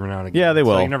character every now and again. Yeah, they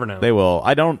will. So you never know. They will.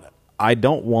 I I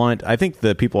don't want. I think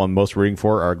the people I'm most rooting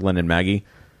for are Glenn and Maggie.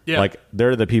 Yeah. Like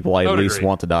they're the people I at least agree.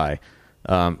 want to die.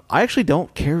 I actually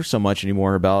don't care so much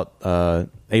anymore about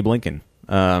Abe Lincoln.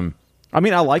 I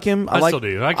mean, I like him. I still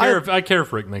do. I care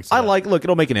if Rick makes it. Look,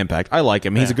 it'll make an impact. I like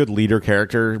him. He's a good leader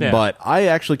character, but I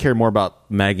actually care more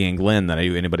about Maggie and Glenn than I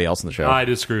do anybody else in the show. I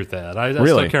disagree with that. I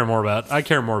Really? still care more about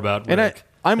Rick. And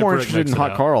I'm more Rick interested in makes it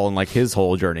Hot out. Carl and like his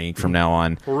whole journey from now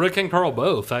on. Well, Rick and Carl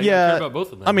both. I care about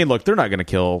both of them. I mean, look, they're not going to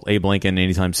kill Abe Lincoln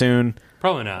anytime soon.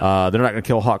 Probably not. They're not going to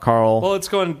kill Hot Carl. Well, let's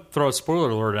go and throw a spoiler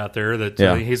alert out there that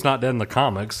Yeah. he's not dead in the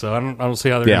comics, so I don't see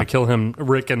how they're going to kill him,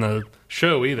 Rick, in the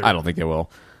show either. I don't think they will.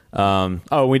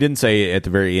 We didn't say at the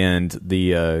very end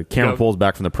the camera pulls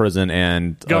back from the prison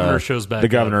and Governor shows back The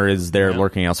governor up. is there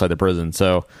lurking outside the prison.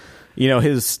 So,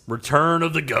 his Return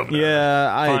of the Governor.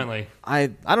 Yeah, finally. I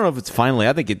don't know if it's finally.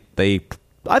 I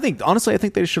think honestly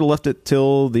they should have left it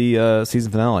till the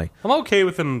season finale. I'm okay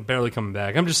with him barely coming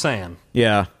back. I'm just saying.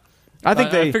 Yeah. I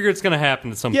figure it's going to happen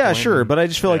at some point. Yeah, sure, but I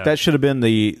just feel like that should have been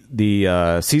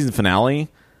the season finale,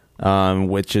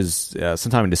 which is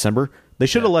sometime in December. They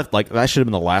should have left that should have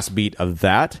been the last beat of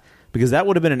that, because that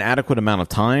would have been an adequate amount of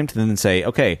time to then say,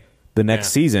 okay, the next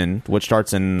season, which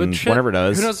starts in whenever it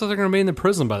does. Who knows if they're going to be in the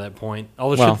prison by that point? All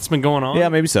the shit that's been going on. Yeah,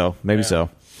 maybe so.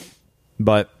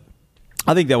 But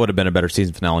I think that would have been a better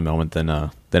season finale moment than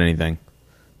anything,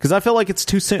 because I feel like it's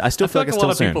too soon. I still feel like it's a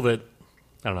lot still of people soon.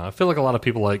 that I don't know. I feel like a lot of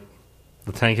people like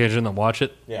the Tank Engine that watch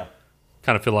it. Yeah,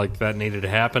 kind of feel like that needed to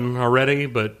happen already.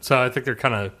 But so I think they're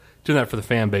kind of doing that for the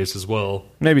fan base as well.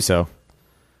 Maybe so.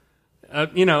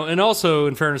 And also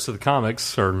in fairness to the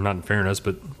comics, or not in fairness,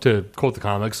 but to quote the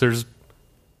comics, there's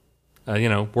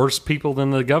worse people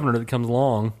than the governor that comes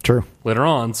along. True. Later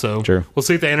on, so True. We'll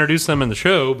see if they introduce them in the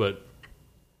show. But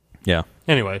Yeah.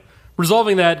 anyway,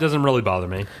 resolving that doesn't really bother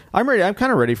me. I'm ready. I'm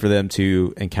kind of ready for them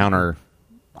to encounter.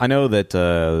 I know that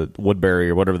Woodbury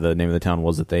or whatever the name of the town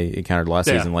was that they encountered last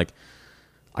season. Like,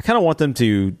 I kind of want them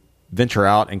to venture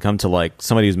out and come to like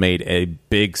somebody who's made a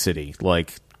big city,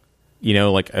 like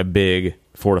a big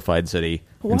fortified city,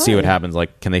 and see what happens.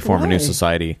 Like, can they form a new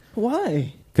society?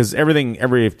 Why? Because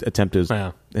every attempt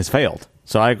has failed.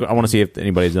 So I want to see if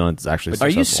anybody's done it's actually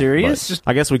successful. Are you serious? But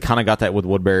I guess we kind of got that with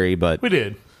Woodbury, but We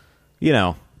did.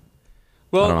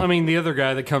 Well, I mean, the other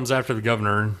guy that comes after the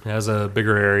governor has a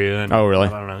bigger area. And oh, really?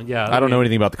 I don't know. Yeah, I don't know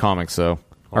anything about the comics, or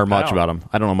much about them.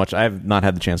 I don't know much. I have not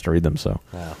had the chance to read them, so.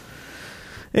 Yeah.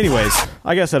 Anyways,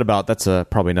 I guess that's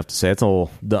probably enough to say. It's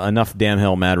enough damn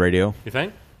hell Mad Radio. You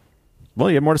think? Well,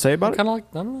 you have more to say about it? Kind of I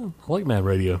don't know. I like Mad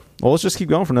Radio. Well, let's just keep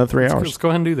going for another 3 hours. Let's go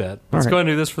ahead and do that. Let's right. go ahead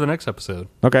and do this for the next episode.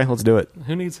 Okay, let's do it.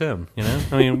 Who needs him? I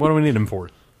mean, what do we need him for?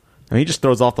 I mean, he just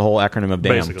throws off the whole acronym of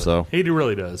damn. Basically. So He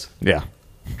really does. Yeah.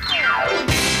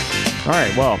 All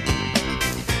right, well,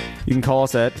 you can call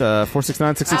us at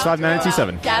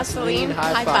 469-665-9827. Gasoline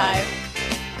high five.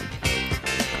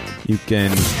 You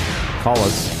can call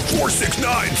us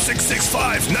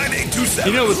 469-665-9827.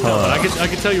 You know what's coming. I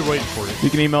can tell you're waiting for it. You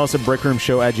can email us at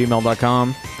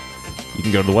breakroomshow@gmail.com. You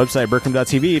can go to the website,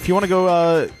 breakroom.tv. If you want to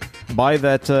go buy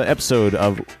that episode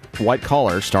of White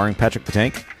Collar starring Patrick the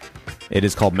Tank, it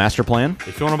is called Master Plan.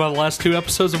 If you want to buy the last 2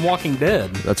 episodes of Walking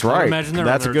Dead. That's right.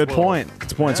 That's a good point.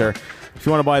 That's a point, sir. If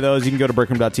you want to buy those, you can go to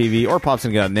breakroom.tv or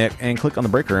popsyndicate.net and click on the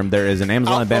Break Room. There is an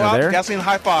Amazon banner there. Gasoline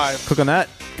high five. Click on that.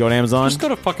 Go to Amazon. Just go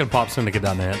to fucking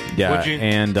popsyndicate.net. Yeah, Would you?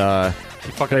 and You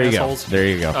fucking there you assholes. go. There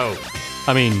you go. Oh,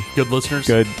 I mean, good listeners.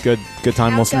 Good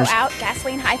time listeners. Go out,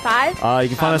 gasoline high five. You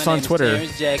can find us on Twitter.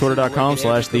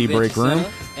 Twitter.com/TheBreakRoom.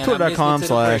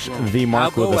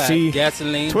 Twitter.com/TheMark with a C.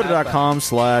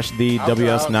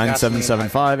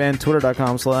 Twitter.com/TheWS9775. And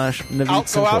Twitter.com/Naveed Go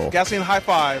Central. out, gasoline high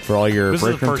five. For all your This is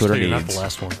the Break Room first Twitter two, needs. not the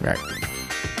last one. Right. He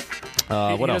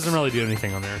What else? doesn't really do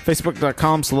anything on there.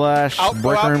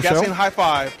 Facebook.com/Breakroom gasoline Show. high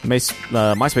five.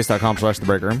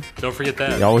 MySpace.com/TheBreakRoom. Don't forget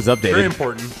that. You're always updated. Very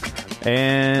important.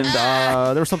 And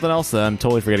there was something else that I'm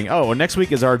totally forgetting. Oh, next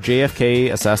week is our JFK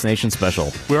assassination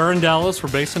special. We are in Dallas.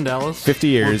 We're based in Dallas. 50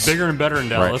 years. We're bigger and better in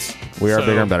Dallas. Right. We are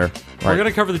bigger and better. We're Right. going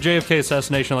to cover the JFK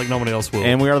assassination like nobody else will.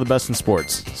 And we are the best in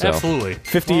sports. So. Absolutely.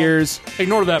 50 years.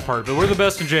 Ignore that part, but we're the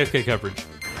best in JFK coverage.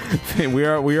 we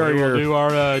are We'll your do our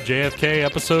JFK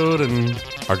episode and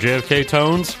our JFK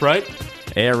tones, right?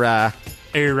 era,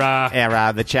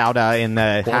 the chowder in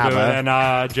the We'll do harbor. an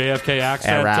JFK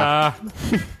accent Era.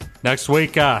 next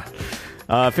week.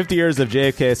 50 years of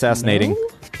JFK assassinating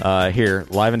here,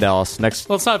 live in Dallas. Next.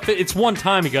 Well, it's not. It's one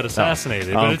time he got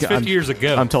assassinated, but it's 50 years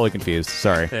ago. I'm totally confused.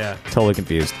 Sorry. Yeah. Totally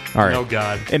confused. All right. Oh,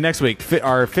 God. And next week,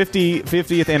 our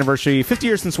 50th anniversary, 50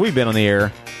 years since we've been on the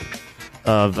air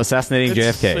of assassinating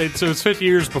JFK. So it's 50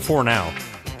 years before now.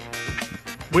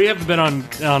 We haven't been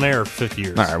on air for 50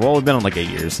 years. All right, well, we've been on like 8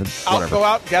 years. It's Out, whatever. go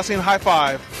out, gasoline high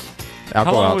five. Out,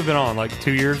 How go long out. have we been on? Like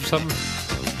 2 years or something?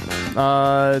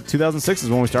 2006 is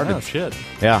when we started. Oh, shit.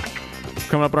 Yeah.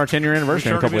 Coming up on our 10-year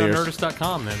anniversary in a couple of on years.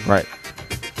 Nerdist.com then. Right.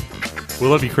 We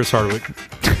love you, Chris Hardwick.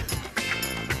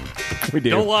 We do.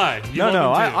 Don't lie. You love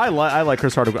No, him too. I like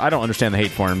Chris Hardwick. I don't understand the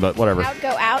hate for him, but whatever. Out, go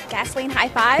out, gasoline high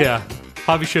five. Yeah.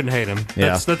 Javi shouldn't hate him.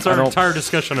 Yeah. That's I our don't- entire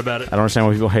discussion about it. I don't understand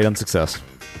why people hate on success.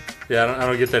 Yeah, I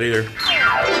don't get that either.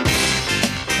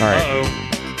 All right.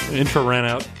 Uh-oh. Intro ran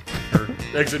out. Or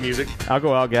exit music. I'll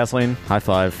go out, gasoline, high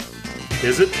five.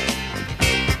 Is it?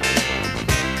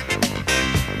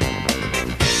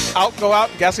 Out, go out,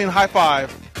 gasoline high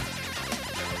five.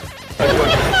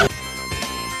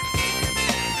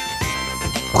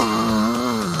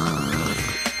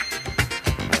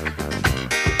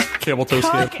 Camel toe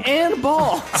skin. Cock and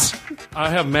balls. I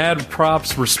have mad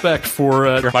props, respect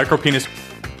for micro penis.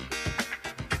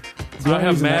 I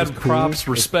have mad props,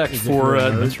 respect for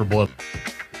Mr. Blood.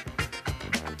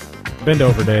 Bend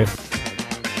over, Dave.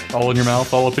 All in your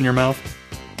mouth, all up in your mouth.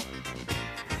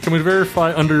 Can we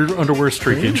verify underwear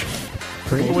streakage?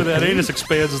 The way that anus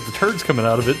expands as the turd's coming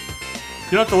out of it.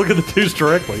 You don't have to look at the tubes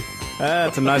directly.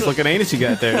 That's a nice looking anus you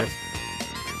got there.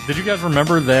 Did you guys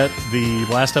remember that the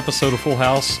last episode of Full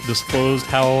House disclosed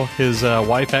how his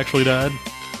wife actually died?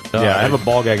 Yeah, I have a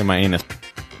ball gag in my anus.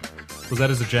 Was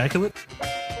that his ejaculate?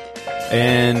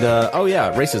 And, oh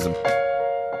yeah, racism.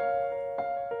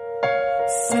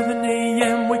 7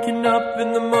 a.m. waking up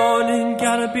in the morning,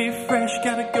 gotta be fresh,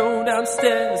 gotta go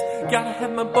downstairs, gotta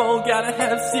have my bowl, gotta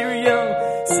have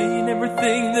cereal, seeing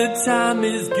everything, the time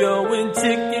is going,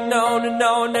 ticking on and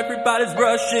on, everybody's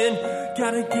rushing,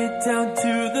 gotta get down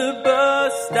to the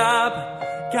bus stop,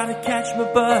 gotta catch my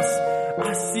bus,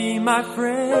 I see my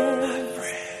friend,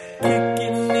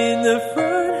 kicking in the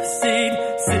front seat,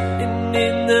 sitting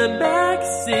in the back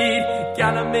seat,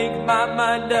 gotta make my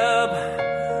mind up,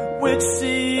 which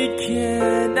seat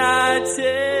can I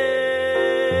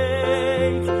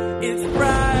take? It's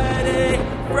Friday,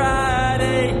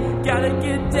 Friday, gotta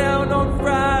get down on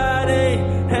Friday.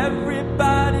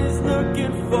 Everybody's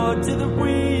looking forward to the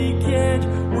weekend,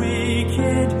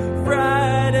 weekend.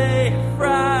 Friday,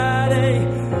 Friday,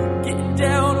 getting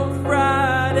down on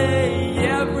Friday.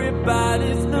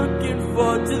 Everybody's looking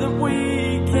forward to the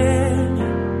weekend.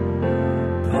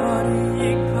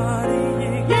 Partying,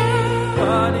 partying,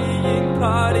 partying,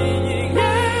 partying,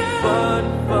 fun,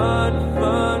 fun,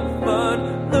 fun, fun,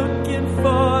 looking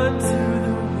forward to the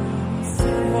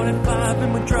 7:45 and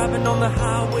we're driving on the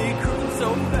highway, cruising so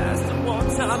fast and want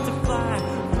time to fly.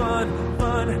 Fun,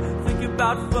 fun, think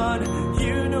about fun,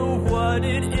 you know what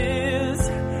it is.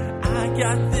 I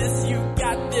got this, you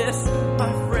got this,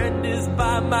 my friend is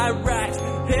by my right.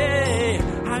 Hey,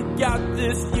 I got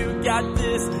this, you got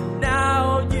this,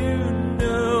 now you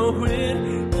know it.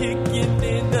 Kicking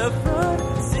in the front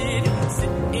seat,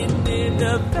 sitting in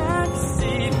the back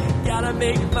seat, gotta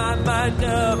make my mind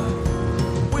up,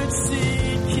 which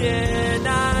seat can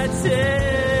I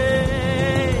take?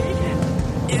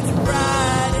 It's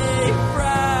Friday,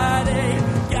 Friday,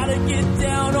 gotta get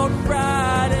down on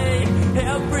Friday,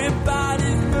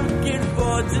 everybody's looking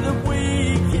forward to the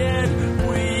weekend,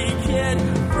 weekend.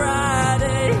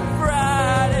 Friday,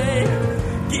 Friday,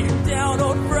 get down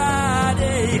on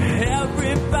Friday,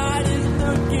 everybody's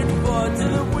looking forward to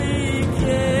the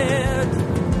weekend.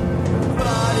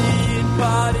 Partying,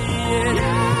 partying,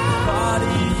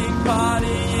 partying,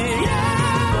 partying,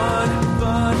 fun,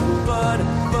 fun, fun,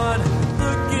 fun,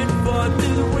 looking forward to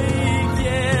the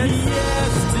weekend.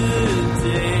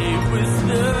 Yesterday was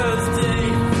Thursday,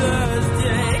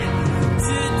 Thursday,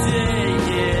 today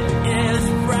it is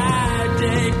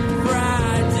Friday,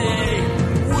 Friday.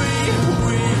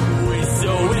 We're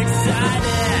so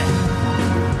excited,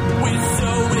 we're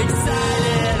so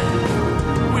excited,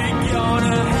 we're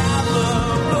gonna have a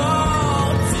ball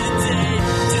today.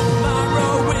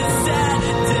 Tomorrow is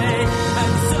Saturday,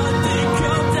 and Sunday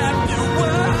comes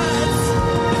afterwards.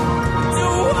 Do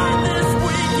want this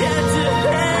weekend to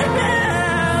end.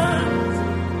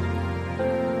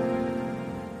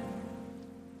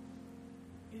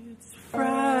 It's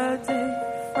Friday,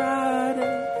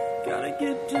 Friday, gotta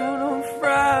get down on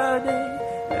Friday.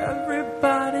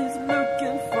 Everybody's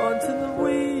looking forward to the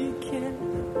weekend,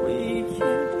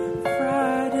 weekend.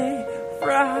 Friday,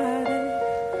 Friday,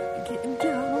 getting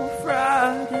down on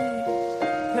Friday.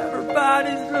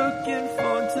 Everybody's looking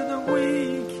forward to the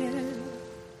weekend.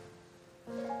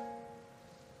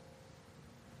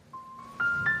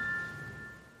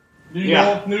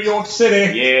 New York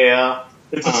City. Yeah.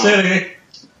 It's a city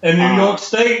in New York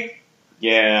State.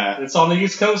 Yeah. It's on the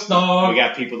East Coast, dog. We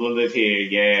got people who live here,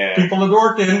 yeah. People are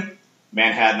working.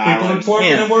 Manhattan People Island. are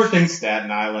twerking and working.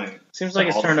 Staten Island. Seems like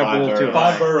it's All turned the up a little too 5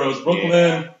 high. 5 boroughs.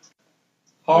 Brooklyn,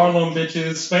 Harlem,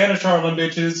 bitches. Spanish Harlem,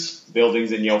 bitches.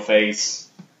 Buildings in your face.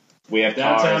 We have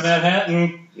Downtown cars.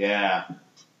 Manhattan. Yeah.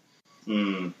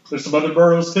 There's some other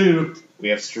boroughs, too. We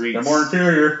have streets. They're more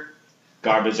interior.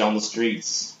 Garbage on the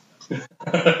streets.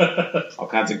 All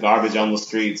kinds of garbage on the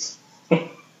streets.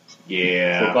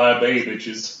 Yeah. We're by a bay,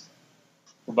 bitches.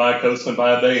 We're by a coast and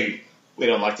by a bay. We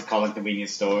don't like to call them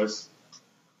convenience stores.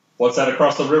 What's that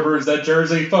across the river? Is that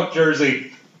Jersey? Fuck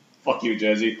Jersey. Fuck you,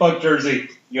 Jersey. Fuck Jersey.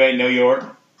 You ain't New York?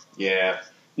 Yeah.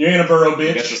 You ain't a borough,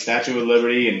 You got bitch. the Statue of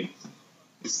Liberty and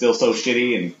it's still so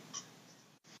shitty and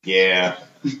yeah.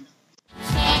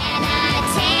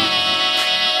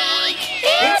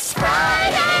 It's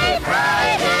Friday,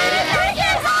 Friday,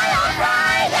 get high on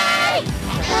Friday.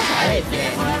 I've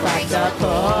been fucked up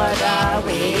for the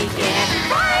weekend.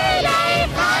 Friday,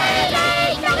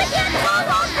 Friday, gotta get home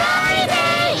on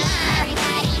Friday.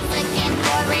 Everybody's looking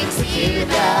forward to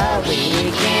the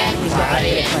weekend.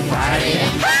 Friday, Friday.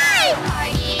 Hey!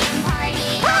 Partying,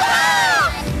 partying.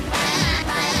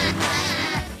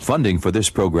 Funding for this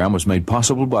program was made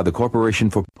possible by the Corporation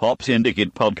for Pop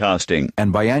Syndicate Podcasting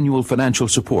and by annual financial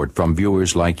support from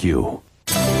viewers like you.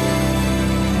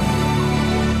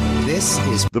 This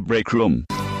is The Break Room.